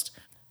foremost,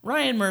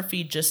 Ryan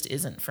Murphy just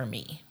isn't for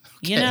me.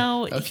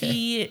 Okay.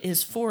 He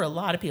is for a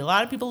lot of people. A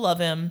lot of people love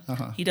him.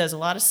 Uh-huh. He does a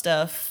lot of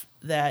stuff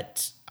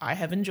that I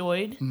have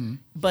enjoyed,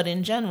 but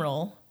in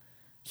general,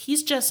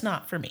 he's just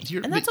not for me,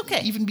 and that's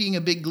okay. Even being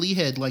a big Glee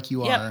head like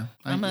you are,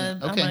 I'm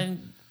a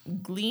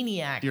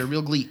Gleeniac. You're a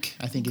real Gleek,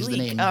 I think, is the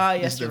name.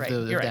 Yes, you're right.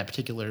 You're right. That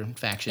particular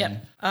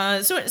faction.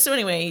 Yep. So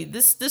anyway,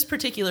 this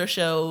particular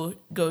show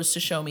goes to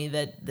show me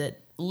that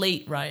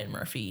late Ryan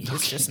Murphy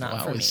is just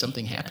not for me.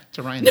 Something happened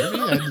to Ryan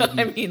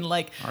Murphy? I mean,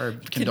 like, our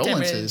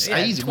condolences.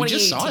 We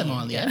just saw him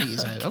on the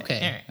Emmys.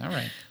 Okay, all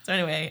right. So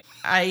anyway,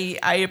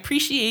 I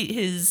appreciate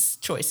his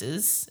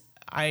choices.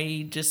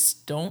 I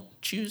just don't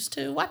choose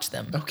to watch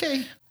them.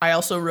 Okay. I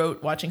also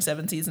wrote watching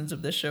 7 seasons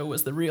of this show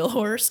was the real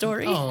horror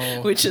story,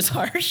 which is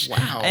harsh.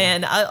 Wow.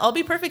 And I'll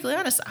be perfectly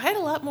honest, I had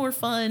a lot more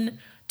fun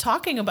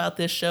talking about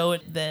this show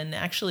than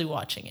actually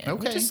watching it.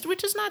 Okay.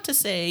 Which is not to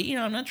say,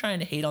 I'm not trying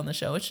to hate on the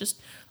show. It's just,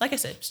 like I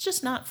said, it's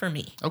just not for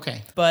me.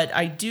 Okay. But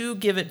I do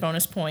give it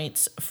bonus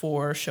points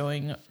for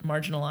showing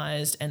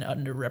marginalized and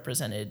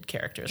underrepresented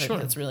characters. Sure. I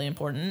think that's really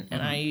important.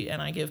 And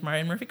I give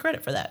Ryan Murphy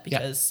credit for that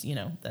because,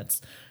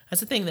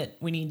 that's a thing that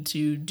we need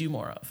to do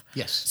more of.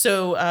 Yes.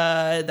 So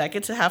that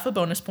gets a half a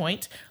bonus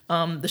point.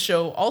 The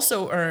show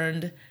also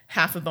earned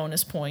half a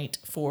bonus point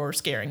for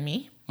scaring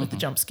me. with the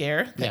jump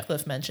scare that Yeah.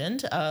 Cliff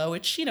mentioned,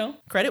 which,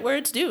 credit where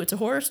it's due. It's a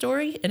horror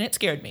story, and it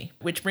scared me,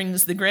 which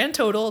brings the grand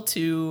total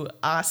to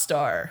a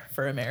star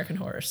for American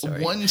Horror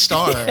Story. 1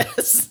 star.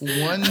 Yes.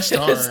 1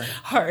 star. It's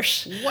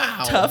harsh.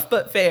 Wow. Tough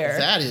but fair.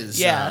 That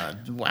is,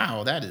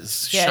 wow, that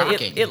is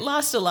shocking. It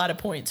lost a lot of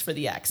points for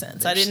the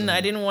accents. I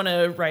didn't want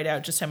to write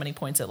out just how many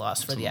points it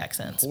lost for the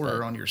accents.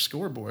 Horror on your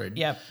scoreboard.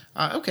 Yep.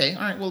 Okay,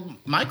 all right. Well,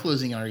 my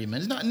closing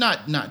argument is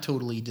not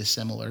totally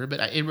dissimilar, but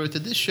I wrote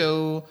that this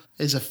show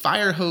is a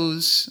fire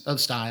hose of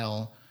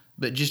style,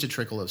 but just a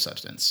trickle of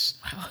substance.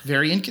 Wow.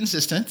 Very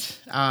inconsistent,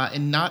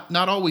 and not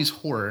always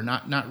horror.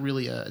 Not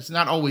really it's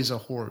not always a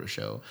horror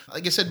show.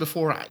 Like I said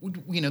before,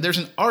 there's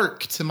an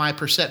arc to my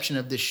perception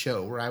of this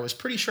show where I was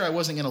pretty sure I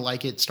wasn't going to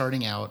like it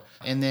starting out,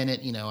 and then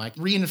I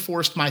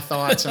reinforced my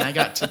thoughts, and I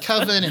got to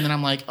Coven, and then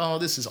I'm like, oh,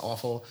 this is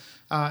awful.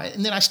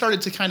 And then I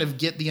started to kind of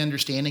get the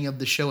understanding of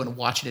the show and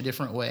watch it a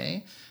different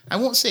way. I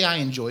won't say I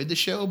enjoyed the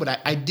show, but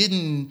I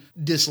didn't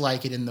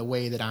dislike it in the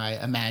way that I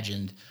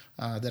imagined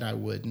that I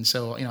would. And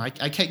so,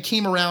 I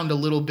came around a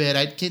little bit.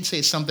 I can't say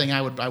it's something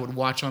I would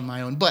watch on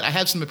my own, but I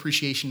have some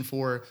appreciation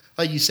for,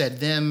 like you said,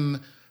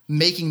 them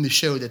making the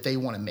show that they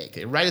want to make.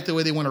 They write it the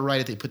way they want to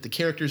write it. They put the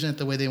characters in it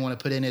the way they want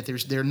to put in it.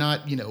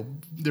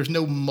 There's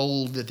no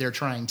mold that they're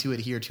trying to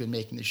adhere to in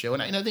making the show.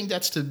 And I think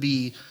that's to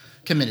be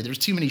commended. There's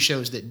too many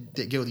shows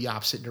that go the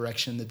opposite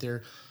direction, that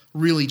they're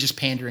really just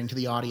pandering to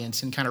the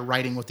audience and kind of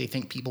writing what they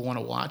think people want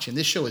to watch. And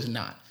this show is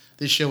not.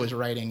 This show is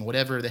writing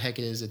whatever the heck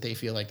it is that they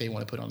feel like they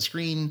want to put on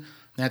screen.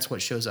 That's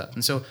what shows up.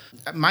 And so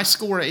my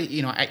score,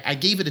 I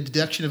gave it a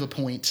deduction of a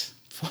point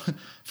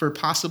for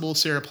possible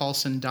Sarah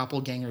Paulson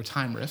doppelganger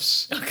time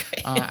riffs.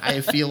 Okay.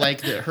 I feel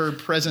like that her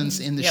presence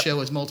in the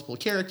show as multiple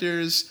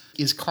characters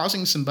is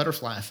causing some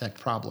butterfly effect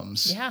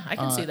problems. Yeah, I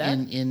can see that.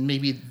 In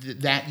maybe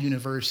that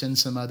universe and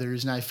some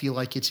others, and I feel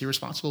like it's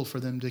irresponsible for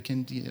them to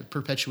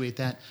perpetuate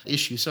that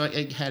issue. So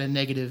I had a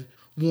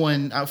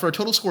 -1 for a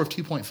total score of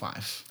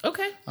 2.5.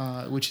 Okay.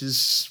 Which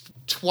is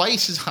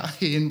twice as high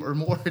or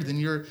more than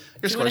your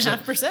score.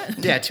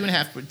 2.5%. Yeah,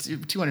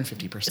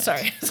 250%.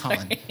 Sorry.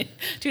 Colin.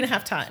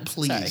 2.5 times.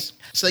 Please. Sorry.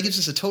 So that gives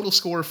us a total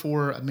score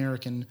for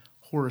American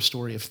Horror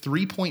Story of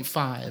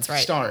 3.5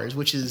 stars,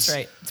 which is That's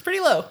right. It's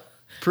pretty low.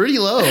 pretty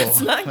low. It's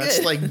not That's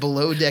good. like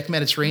below deck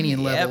Mediterranean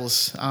Yep.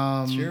 levels.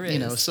 Sure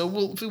is. So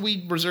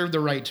we reserve the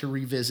right to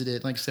revisit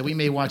it. Like I said, we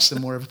may watch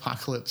some more of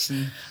Apocalypse.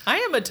 And, I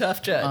am a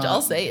tough judge.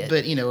 I'll say it.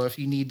 But if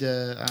you need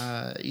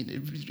to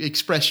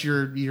express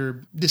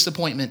your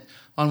disappointment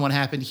on what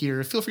happened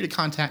here, feel free to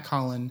contact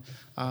Colin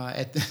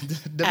at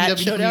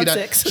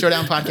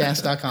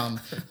www.showdownpodcast.com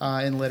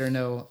and let her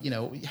know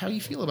how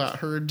you feel about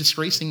her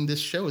disgracing this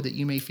show that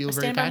you may feel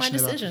very stand by my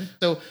passionate about. decision.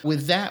 So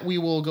with that, we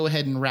will go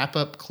ahead and wrap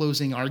up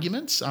closing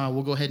arguments.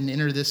 We'll go ahead and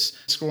enter this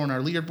score on our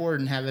leaderboard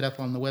and have it up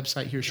on the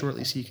website here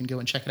shortly, so you can go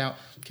and check it out,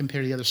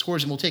 compare the other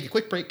scores, and we'll take a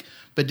quick break.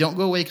 But don't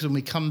go away, because when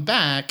we come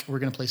back, we're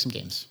going to play some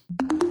games.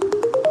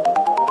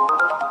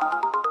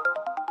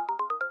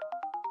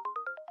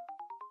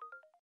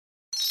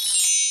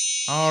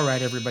 All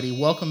right, everybody.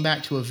 Welcome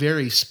back to a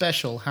very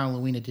special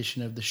Halloween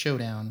edition of the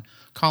Showdown.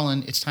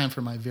 Colin, it's time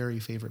for my very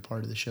favorite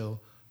part of the show.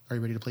 Are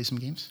you ready to play some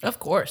games? Of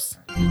course.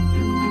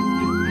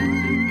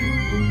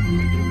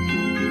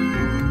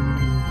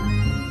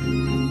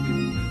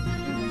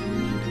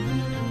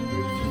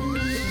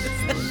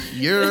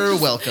 You're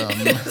welcome.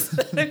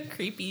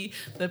 Creepy.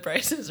 The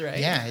Price is Right.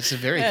 Yeah, it's a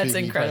very That's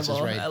creepy Price is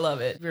incredible. Right. I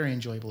love it. Very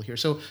enjoyable here.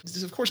 So,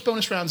 of course,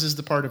 bonus rounds is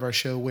the part of our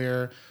show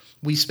where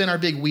we spin our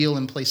big wheel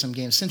and play some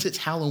games. Since it's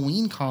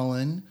Halloween,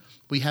 Colin,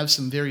 we have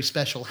some very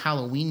special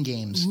Halloween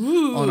games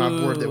on our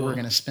board that we're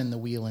going to spin the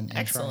wheel and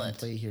try and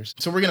play here.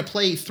 So we're going to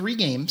play 3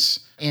 games,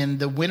 and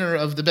the winner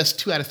of the best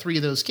 2 out of 3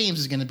 of those games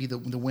is going to be the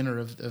winner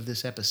of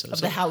this episode.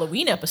 The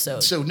Halloween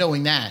episode. So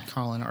knowing that,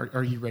 Colin,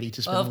 are you ready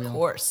to spin the wheel? Of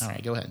course. All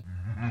right, go ahead.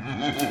 Oh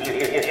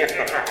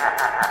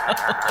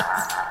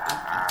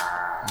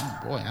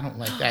boy, I don't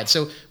like that.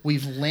 So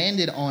we've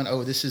landed on,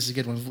 this is a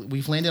good one.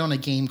 We've landed on a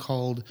game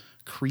called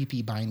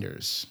Creepy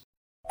Binders.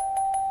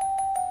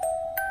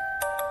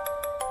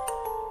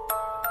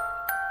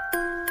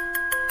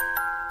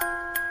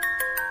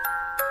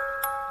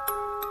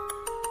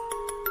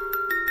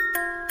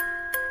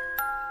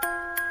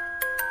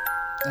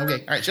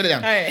 Okay, all right, shut it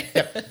down. All right.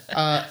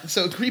 Yep.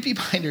 So Creepy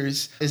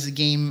Binders is a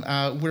game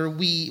where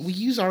we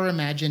use our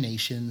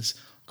imaginations,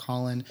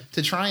 Colin,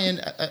 to try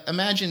and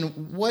imagine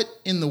what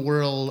in the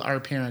world our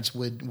parents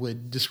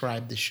would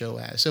describe the show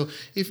as. So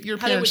if your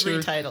parents would are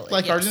retitle it,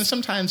 like yes. ours, and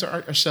sometimes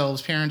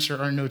ourselves, parents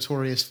are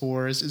notorious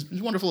for, as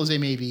wonderful as they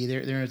may be,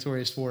 they're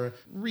notorious for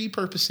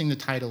repurposing the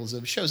titles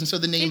of shows. And so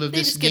the name of They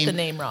this just game, get the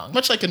name wrong.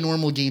 much like a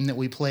normal game that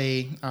we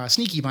play,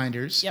 Sneaky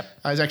Binders, Yep.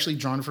 is actually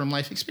drawn from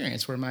life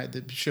experience, where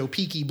the show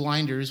Peaky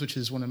Blinders, which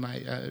is one of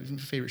my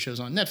favorite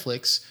shows on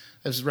Netflix,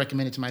 was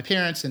recommended to my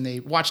parents, and they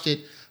watched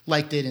it,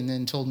 liked it, and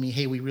then told me,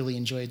 hey, we really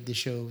enjoyed the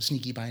show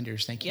Sneaky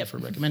Binders. Thank you for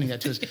recommending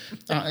that to us.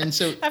 And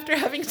so after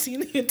having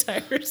seen the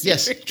entire series.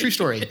 Yes, true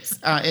story.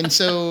 And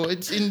so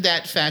it's in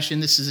that fashion.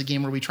 This is a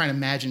game where we try and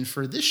imagine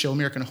for this show,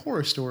 American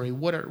Horror Story,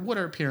 what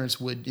our parents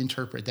would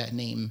interpret that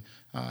name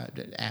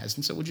as.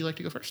 And so would you like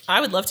to go first?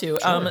 I would love to.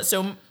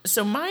 Sure.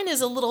 So mine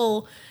is a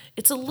little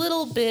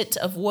bit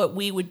of what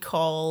we would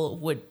call,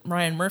 what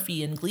Ryan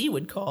Murphy and Glee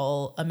would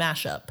call a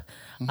mashup.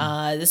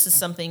 This is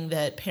something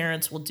that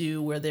parents will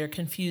do where they're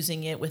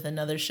confusing it with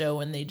another show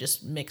and they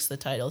just mix the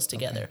titles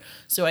together. Okay.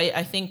 So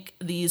I think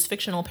these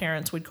fictional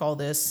parents would call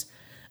this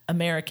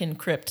American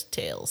Crypt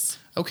Tales.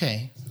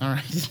 Okay, all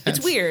right.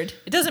 It's weird.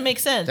 It doesn't make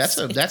sense. That's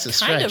a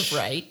stretch. Kind of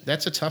right.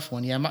 That's a tough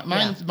one. Yeah,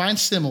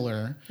 mine's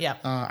similar. Yeah.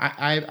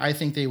 I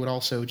think they would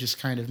also just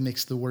kind of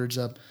mix the words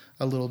up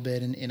a little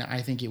bit, and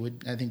I think it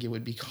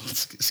would be called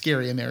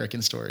Scary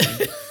American Story.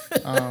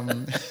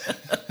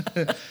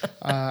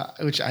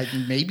 Which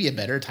may be a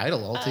better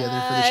title altogether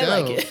for the show. I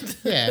like it.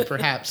 Yeah,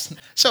 perhaps.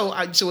 So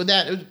with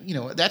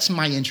that, that's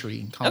my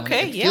entry, Colin.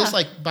 Okay, it feels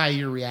like by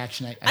your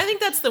reaction, I think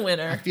that's the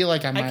winner. I feel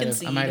like I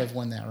might have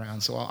won that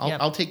round. So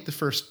I'll take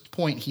the first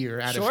point here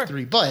out of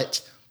 3,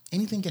 but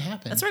anything could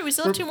happen. That's right. We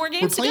still have 2 more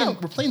games to go.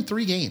 We're playing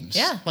 3 games.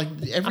 Yeah.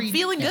 I'm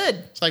feeling good.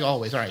 It's like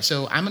always. All right.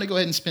 So I'm going to go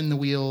ahead and spin the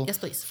wheel. Yes,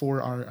 please.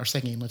 For our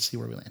second game. Let's see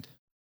where we land.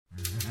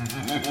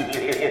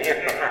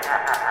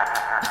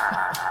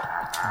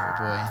 Oh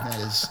boy, that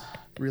is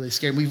really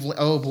scary. We've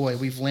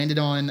landed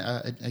on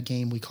a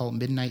game we call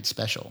Midnight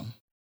Special.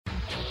 I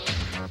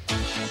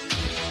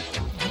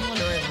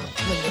wonder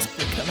when this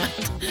would come out.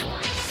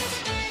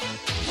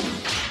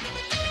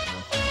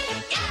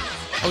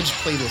 I would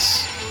just play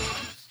this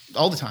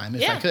all the time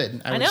if I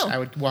could. I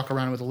would walk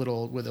around with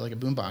like a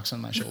boombox on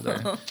my shoulder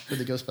with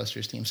the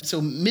Ghostbusters team. So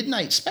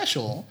Midnight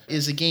Special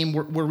is a game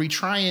where we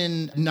try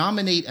and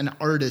nominate an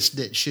artist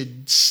that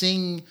should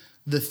sing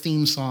the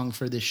theme song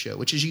for this show,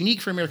 which is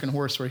unique for American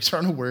Horror Story. There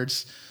are no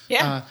words.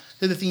 Yeah.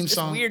 The theme just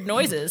song. Weird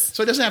noises.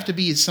 So it doesn't have to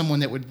be someone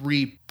that would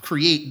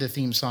recreate the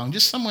theme song,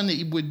 just someone that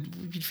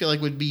you'd feel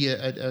like would be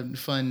a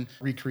fun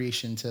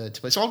recreation to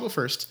play. So I'll go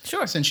first.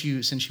 Sure. Since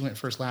you went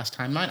first last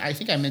time. I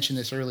think I mentioned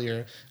this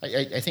earlier.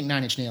 I think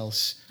 9 Inch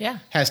Nails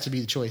has to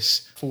be the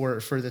choice for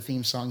the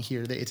theme song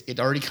here. It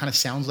already kind of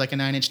sounds like a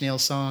 9 Inch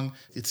Nails song.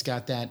 It's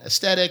got that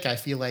aesthetic. I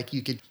feel like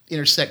you could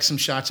intersect some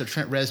shots of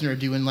Trent Reznor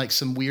doing like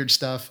some weird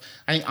stuff.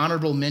 I think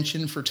honorable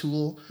mention for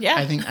Tool. Yeah.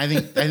 I think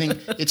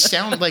it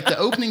sounds like the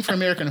opening for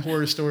American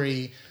Horror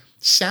Story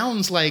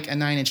sounds like a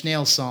 9 Inch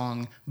Nails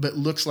song, but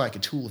looks like a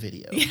Tool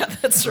video. Yeah,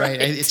 that's right.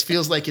 It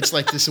feels like it's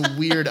like this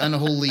weird,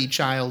 unholy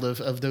child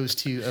of those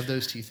two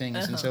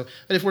things. And so,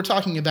 but if we're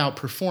talking about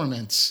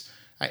performance,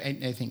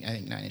 I think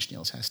 9 Inch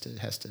Nails has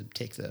to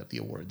take the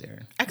award there.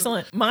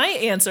 Excellent. My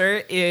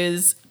answer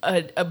is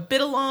a bit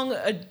along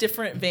a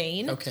different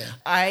vein. Okay.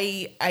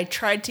 I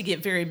tried to get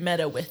very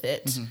meta with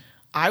it. Mm-hmm.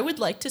 I would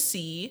like to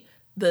see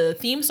the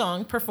theme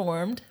song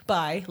performed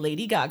by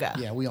Lady Gaga.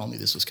 Yeah, we all knew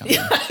this was coming.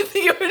 Yeah, I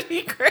think it would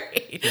be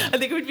great. Yeah. I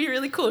think it would be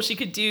really cool. She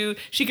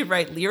could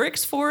write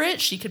lyrics for it.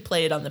 She could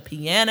play it on the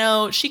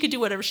piano. She could do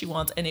whatever she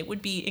wants, and it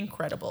would be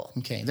incredible.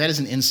 Okay, that is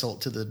an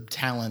insult to the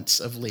talents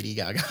of Lady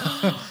Gaga.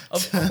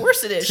 Of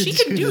course it is. She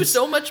can do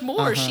so much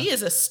more. She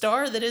is a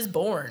star that is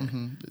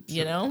born.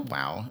 Mm-hmm.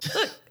 Wow.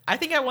 Look, I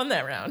think I won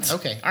that round.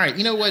 Okay. All right.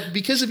 You know what?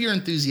 Because of your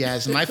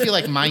enthusiasm, I feel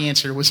like my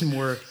answer was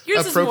more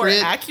Yours appropriate.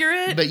 Is more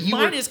accurate. But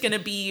mine is going to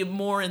be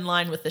more in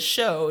line with the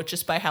show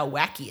just by how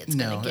wacky it's going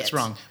to get. No, that's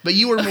wrong. But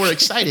you were more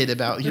excited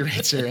about your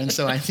answer, and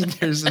so I think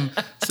there's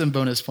some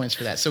bonus points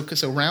for that.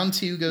 So round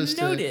 2 goes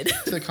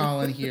to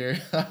Colin here.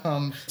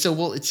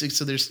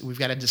 We've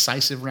got a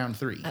decisive round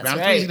 3. That's round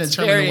right. 3 is going to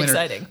determine the winner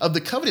exciting. Of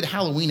the coveted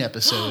Halloween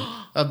episode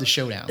of the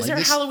Showdown. Is there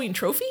a Halloween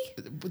trophy?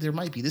 There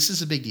might be. This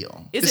is a big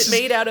deal. Is it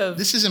made out of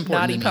this is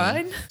important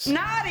Naughty Pine?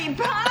 Naughty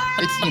Pine!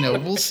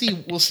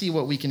 It's we'll see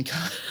what we can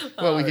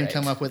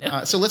come up with.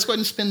 So let's go ahead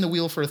and spin the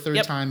wheel for a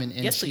third time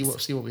and see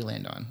what we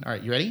land on. All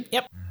right, you ready?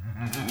 Yep.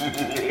 It's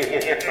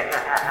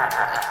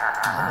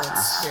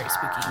very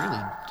spooky.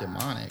 Really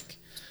demonic.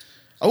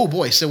 Oh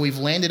boy, so we've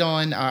landed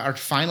on our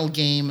final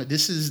game.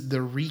 This is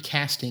the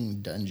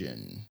recasting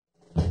dungeon.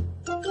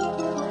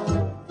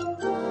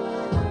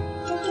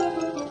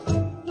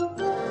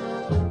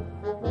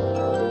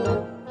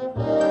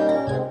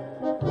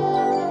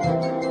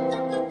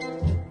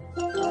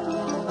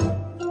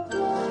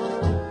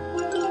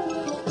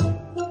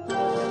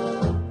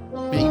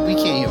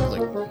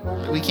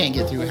 We can't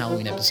get through a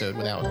Halloween episode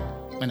without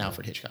an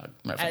Alfred Hitchcock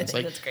reference.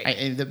 I think that's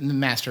great. The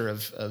master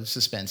of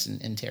suspense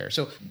and terror.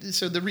 So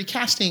the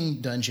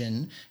recasting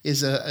dungeon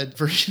is a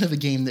version of a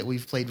game that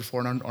we've played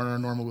before on our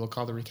normal we'll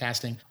call the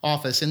recasting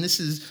office. And this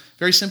is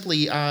very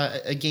simply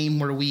a game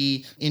where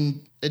we,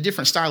 in a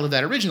different style of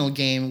that original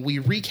game, we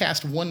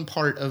recast one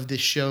part of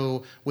this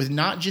show with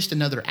not just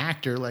another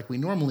actor like we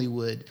normally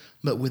would,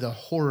 but with a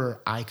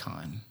horror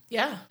icon.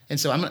 Yeah. And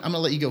so I'm going to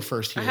let you go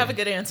first here. I have a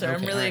good answer. Okay,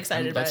 I'm really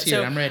excited about it.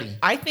 So I'm ready.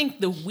 I think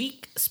the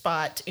weak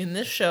spot in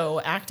this show,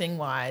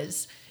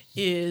 acting-wise,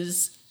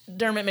 is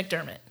Dermot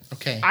McDermott.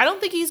 Okay. I don't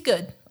think he's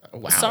good.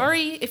 Wow.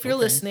 Sorry if you're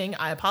Okay. listening.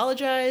 I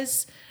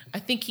apologize. I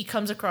think he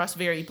comes across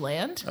very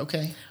bland.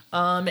 Okay.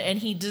 And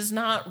he does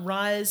not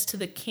rise to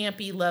the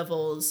campy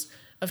levels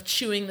of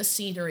chewing the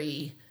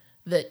scenery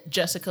that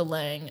Jessica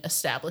Lange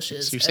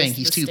establishes. So you're saying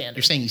he's too. standard.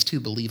 You're saying he's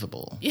too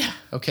believable. Yeah.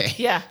 Okay.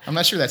 Yeah. I'm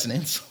not sure that's an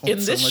insult. In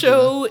this so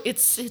show,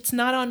 it's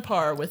not on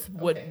par with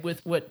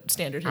what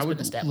standard has I been would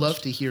established. love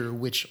to hear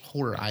which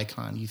horror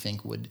icon you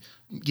think would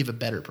give a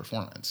better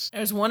performance.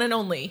 There's one and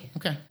only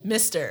Okay.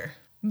 Mr.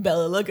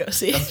 Bela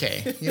Lugosi.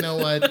 Okay. You know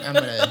what? I'm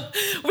gonna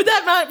Would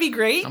that not be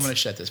great?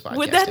 shut this podcast.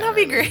 Would that down not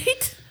be early.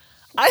 great?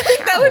 I think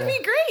that would be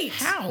great.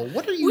 How?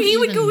 What are you? He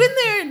would even- go in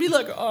there and be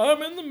like,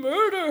 I'm in the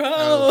murder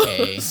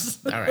house.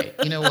 Okay. All right.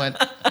 You know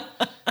what?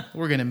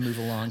 We're gonna move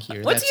along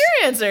here. What's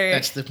your answer?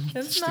 That's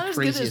That's the not as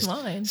craziest. good as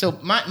mine. So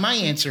my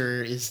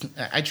answer is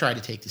I try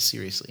to take this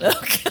seriously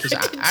Okay, because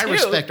I do I too.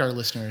 respect our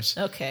listeners.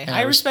 Okay, and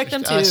I respect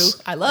them too.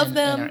 us I love and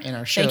them. in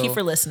our show. Thank you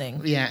for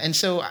listening. Yeah, and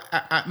so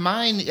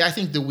I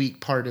think the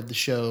weak part of the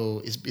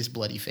show is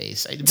Bloody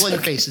Face. Bloody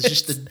Face is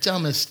just the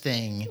dumbest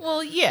thing.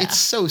 Well, yeah. It's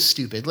so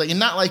stupid. Like, and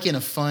not like in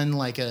a fun,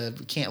 like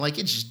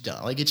it's just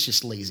dumb. Like, it's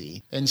just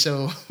lazy. And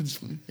so,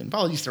 and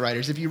apologies to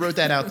writers if you wrote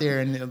that out there,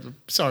 and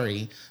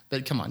sorry,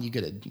 but come on, you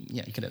could have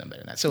done better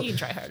than that. So You can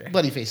try harder.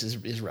 Bloody Face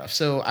is rough.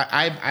 So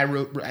I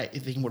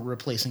think we're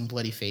replacing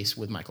Bloody Face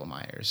with Michael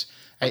Myers.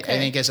 I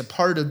think as a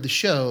part of the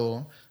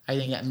show, I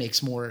think that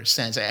makes more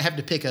sense. I have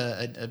to pick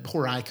a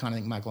horror icon. I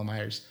think Michael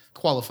Myers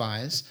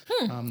qualifies.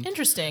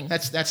 Interesting.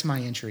 That's my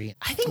entry.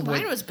 I think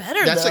mine was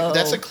better That's though.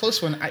 that's a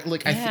close one. I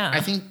Yeah.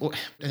 think we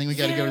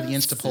got to go to the Yeah,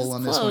 Insta poll this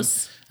on is this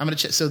close. one. I'm gonna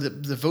check. So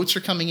the votes are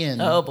coming in.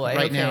 Oh, boy,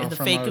 right okay. now The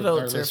from fake our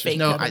votes are listeners. fake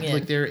No, coming in.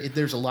 look,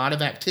 there's a lot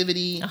of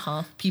activity.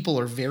 Uh-huh. People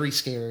are very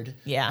scared.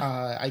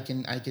 Yeah. I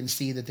can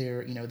see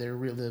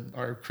that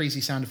our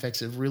crazy sound effects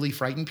have really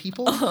frightened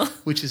people,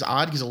 which is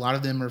odd because a lot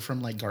of them are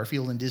from like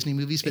Garfield and Disney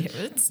movies. But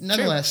Yeah, it's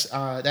nonetheless,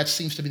 that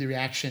seems to be the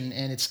reaction,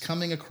 and it's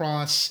coming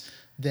across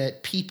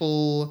that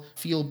people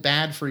feel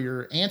bad for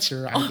your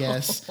answer, I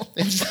guess,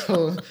 and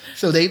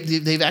so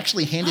they've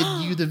actually handed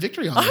you the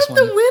victory on this I'm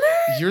one. the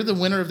winner? You're the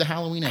winner of the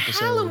Halloween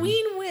episode.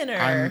 Halloween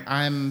winner.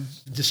 I'm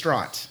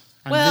distraught.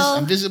 Well,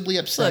 I'm visibly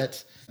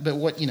upset. But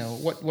what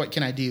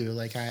can I do?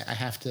 Like I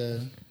have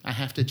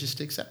to just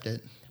accept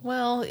it.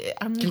 Well,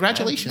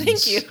 Congratulations.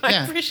 Thank you. I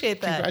Yeah.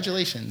 appreciate that.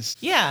 Congratulations.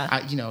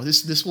 Yeah.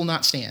 This will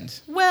not stand.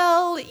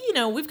 Well,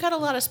 we've got a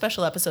lot of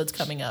special episodes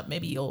coming up.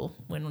 Maybe you'll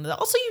win one of those.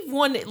 Also, you've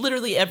won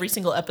literally every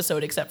single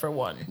episode except for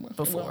one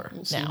before.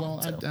 We'll see. Now,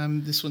 so.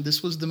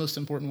 This was the most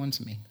important one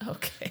to me.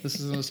 Okay. This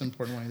is the most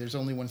important one. There's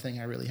only one thing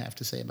I really have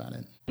to say about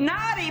it.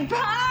 Naughty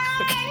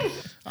pie!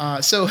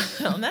 So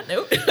On that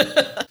note.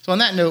 on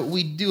that note,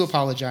 we do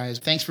apologize.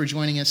 Thanks for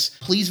joining us.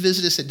 Please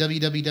visit us at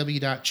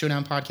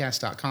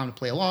www.showdownpodcast.com to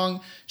play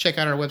along. Check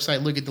out our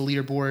website, look at the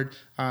leaderboard,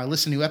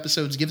 listen to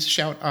episodes, give us a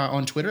shout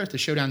on Twitter at the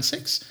Showdown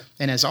 6.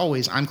 And as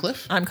always, I'm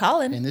Cliff. I'm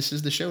Colin. And this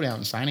is the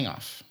Showdown signing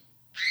off.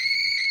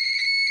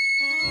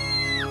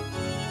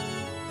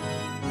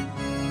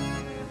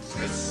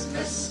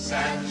 Christmas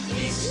and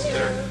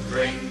Easter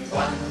bring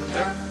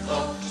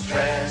wonderful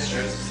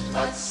treasures,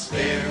 but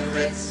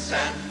spirits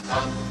and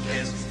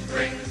pumpkins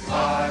bring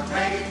far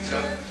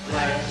greater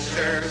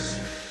pleasures.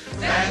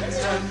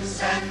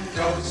 Phantoms and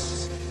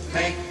ghosts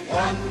make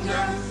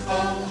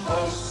wonderful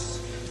hosts,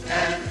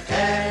 and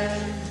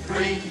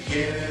every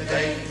year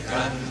they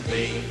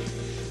convene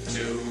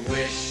to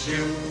wish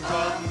you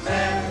a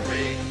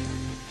merry,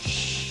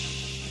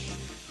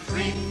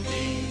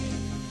 creepy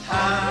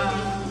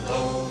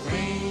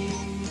Halloween.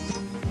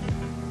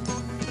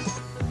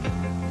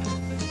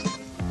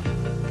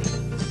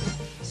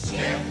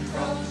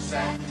 Scarecrows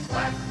and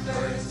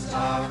blackbirds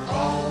are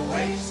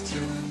always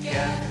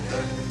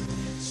together.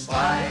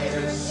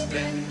 Spiders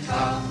spin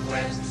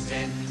cobwebs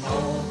in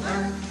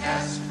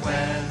overcast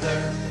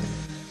weather.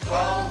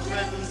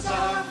 Cauldrons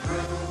are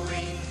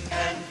brewing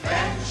and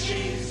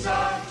banshees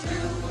are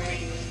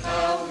doing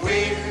a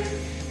weird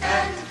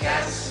and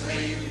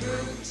ghastly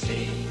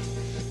routine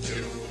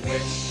to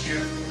wish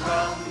you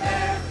a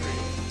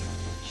merry,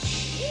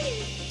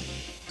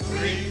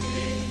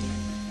 creepy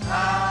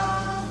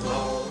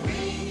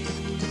Halloween.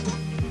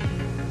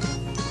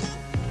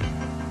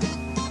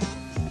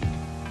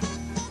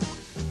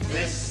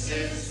 This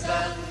is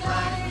the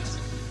night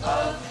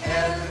of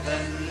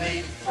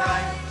heavenly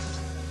fright.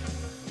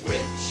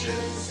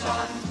 Witches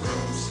on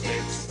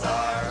broomsticks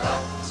are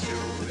up to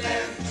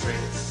their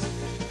tricks,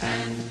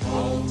 and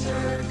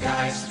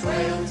poltergeists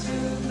wail to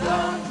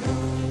the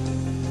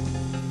moon,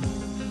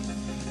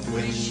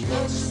 which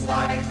looks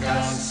like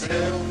a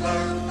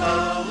silver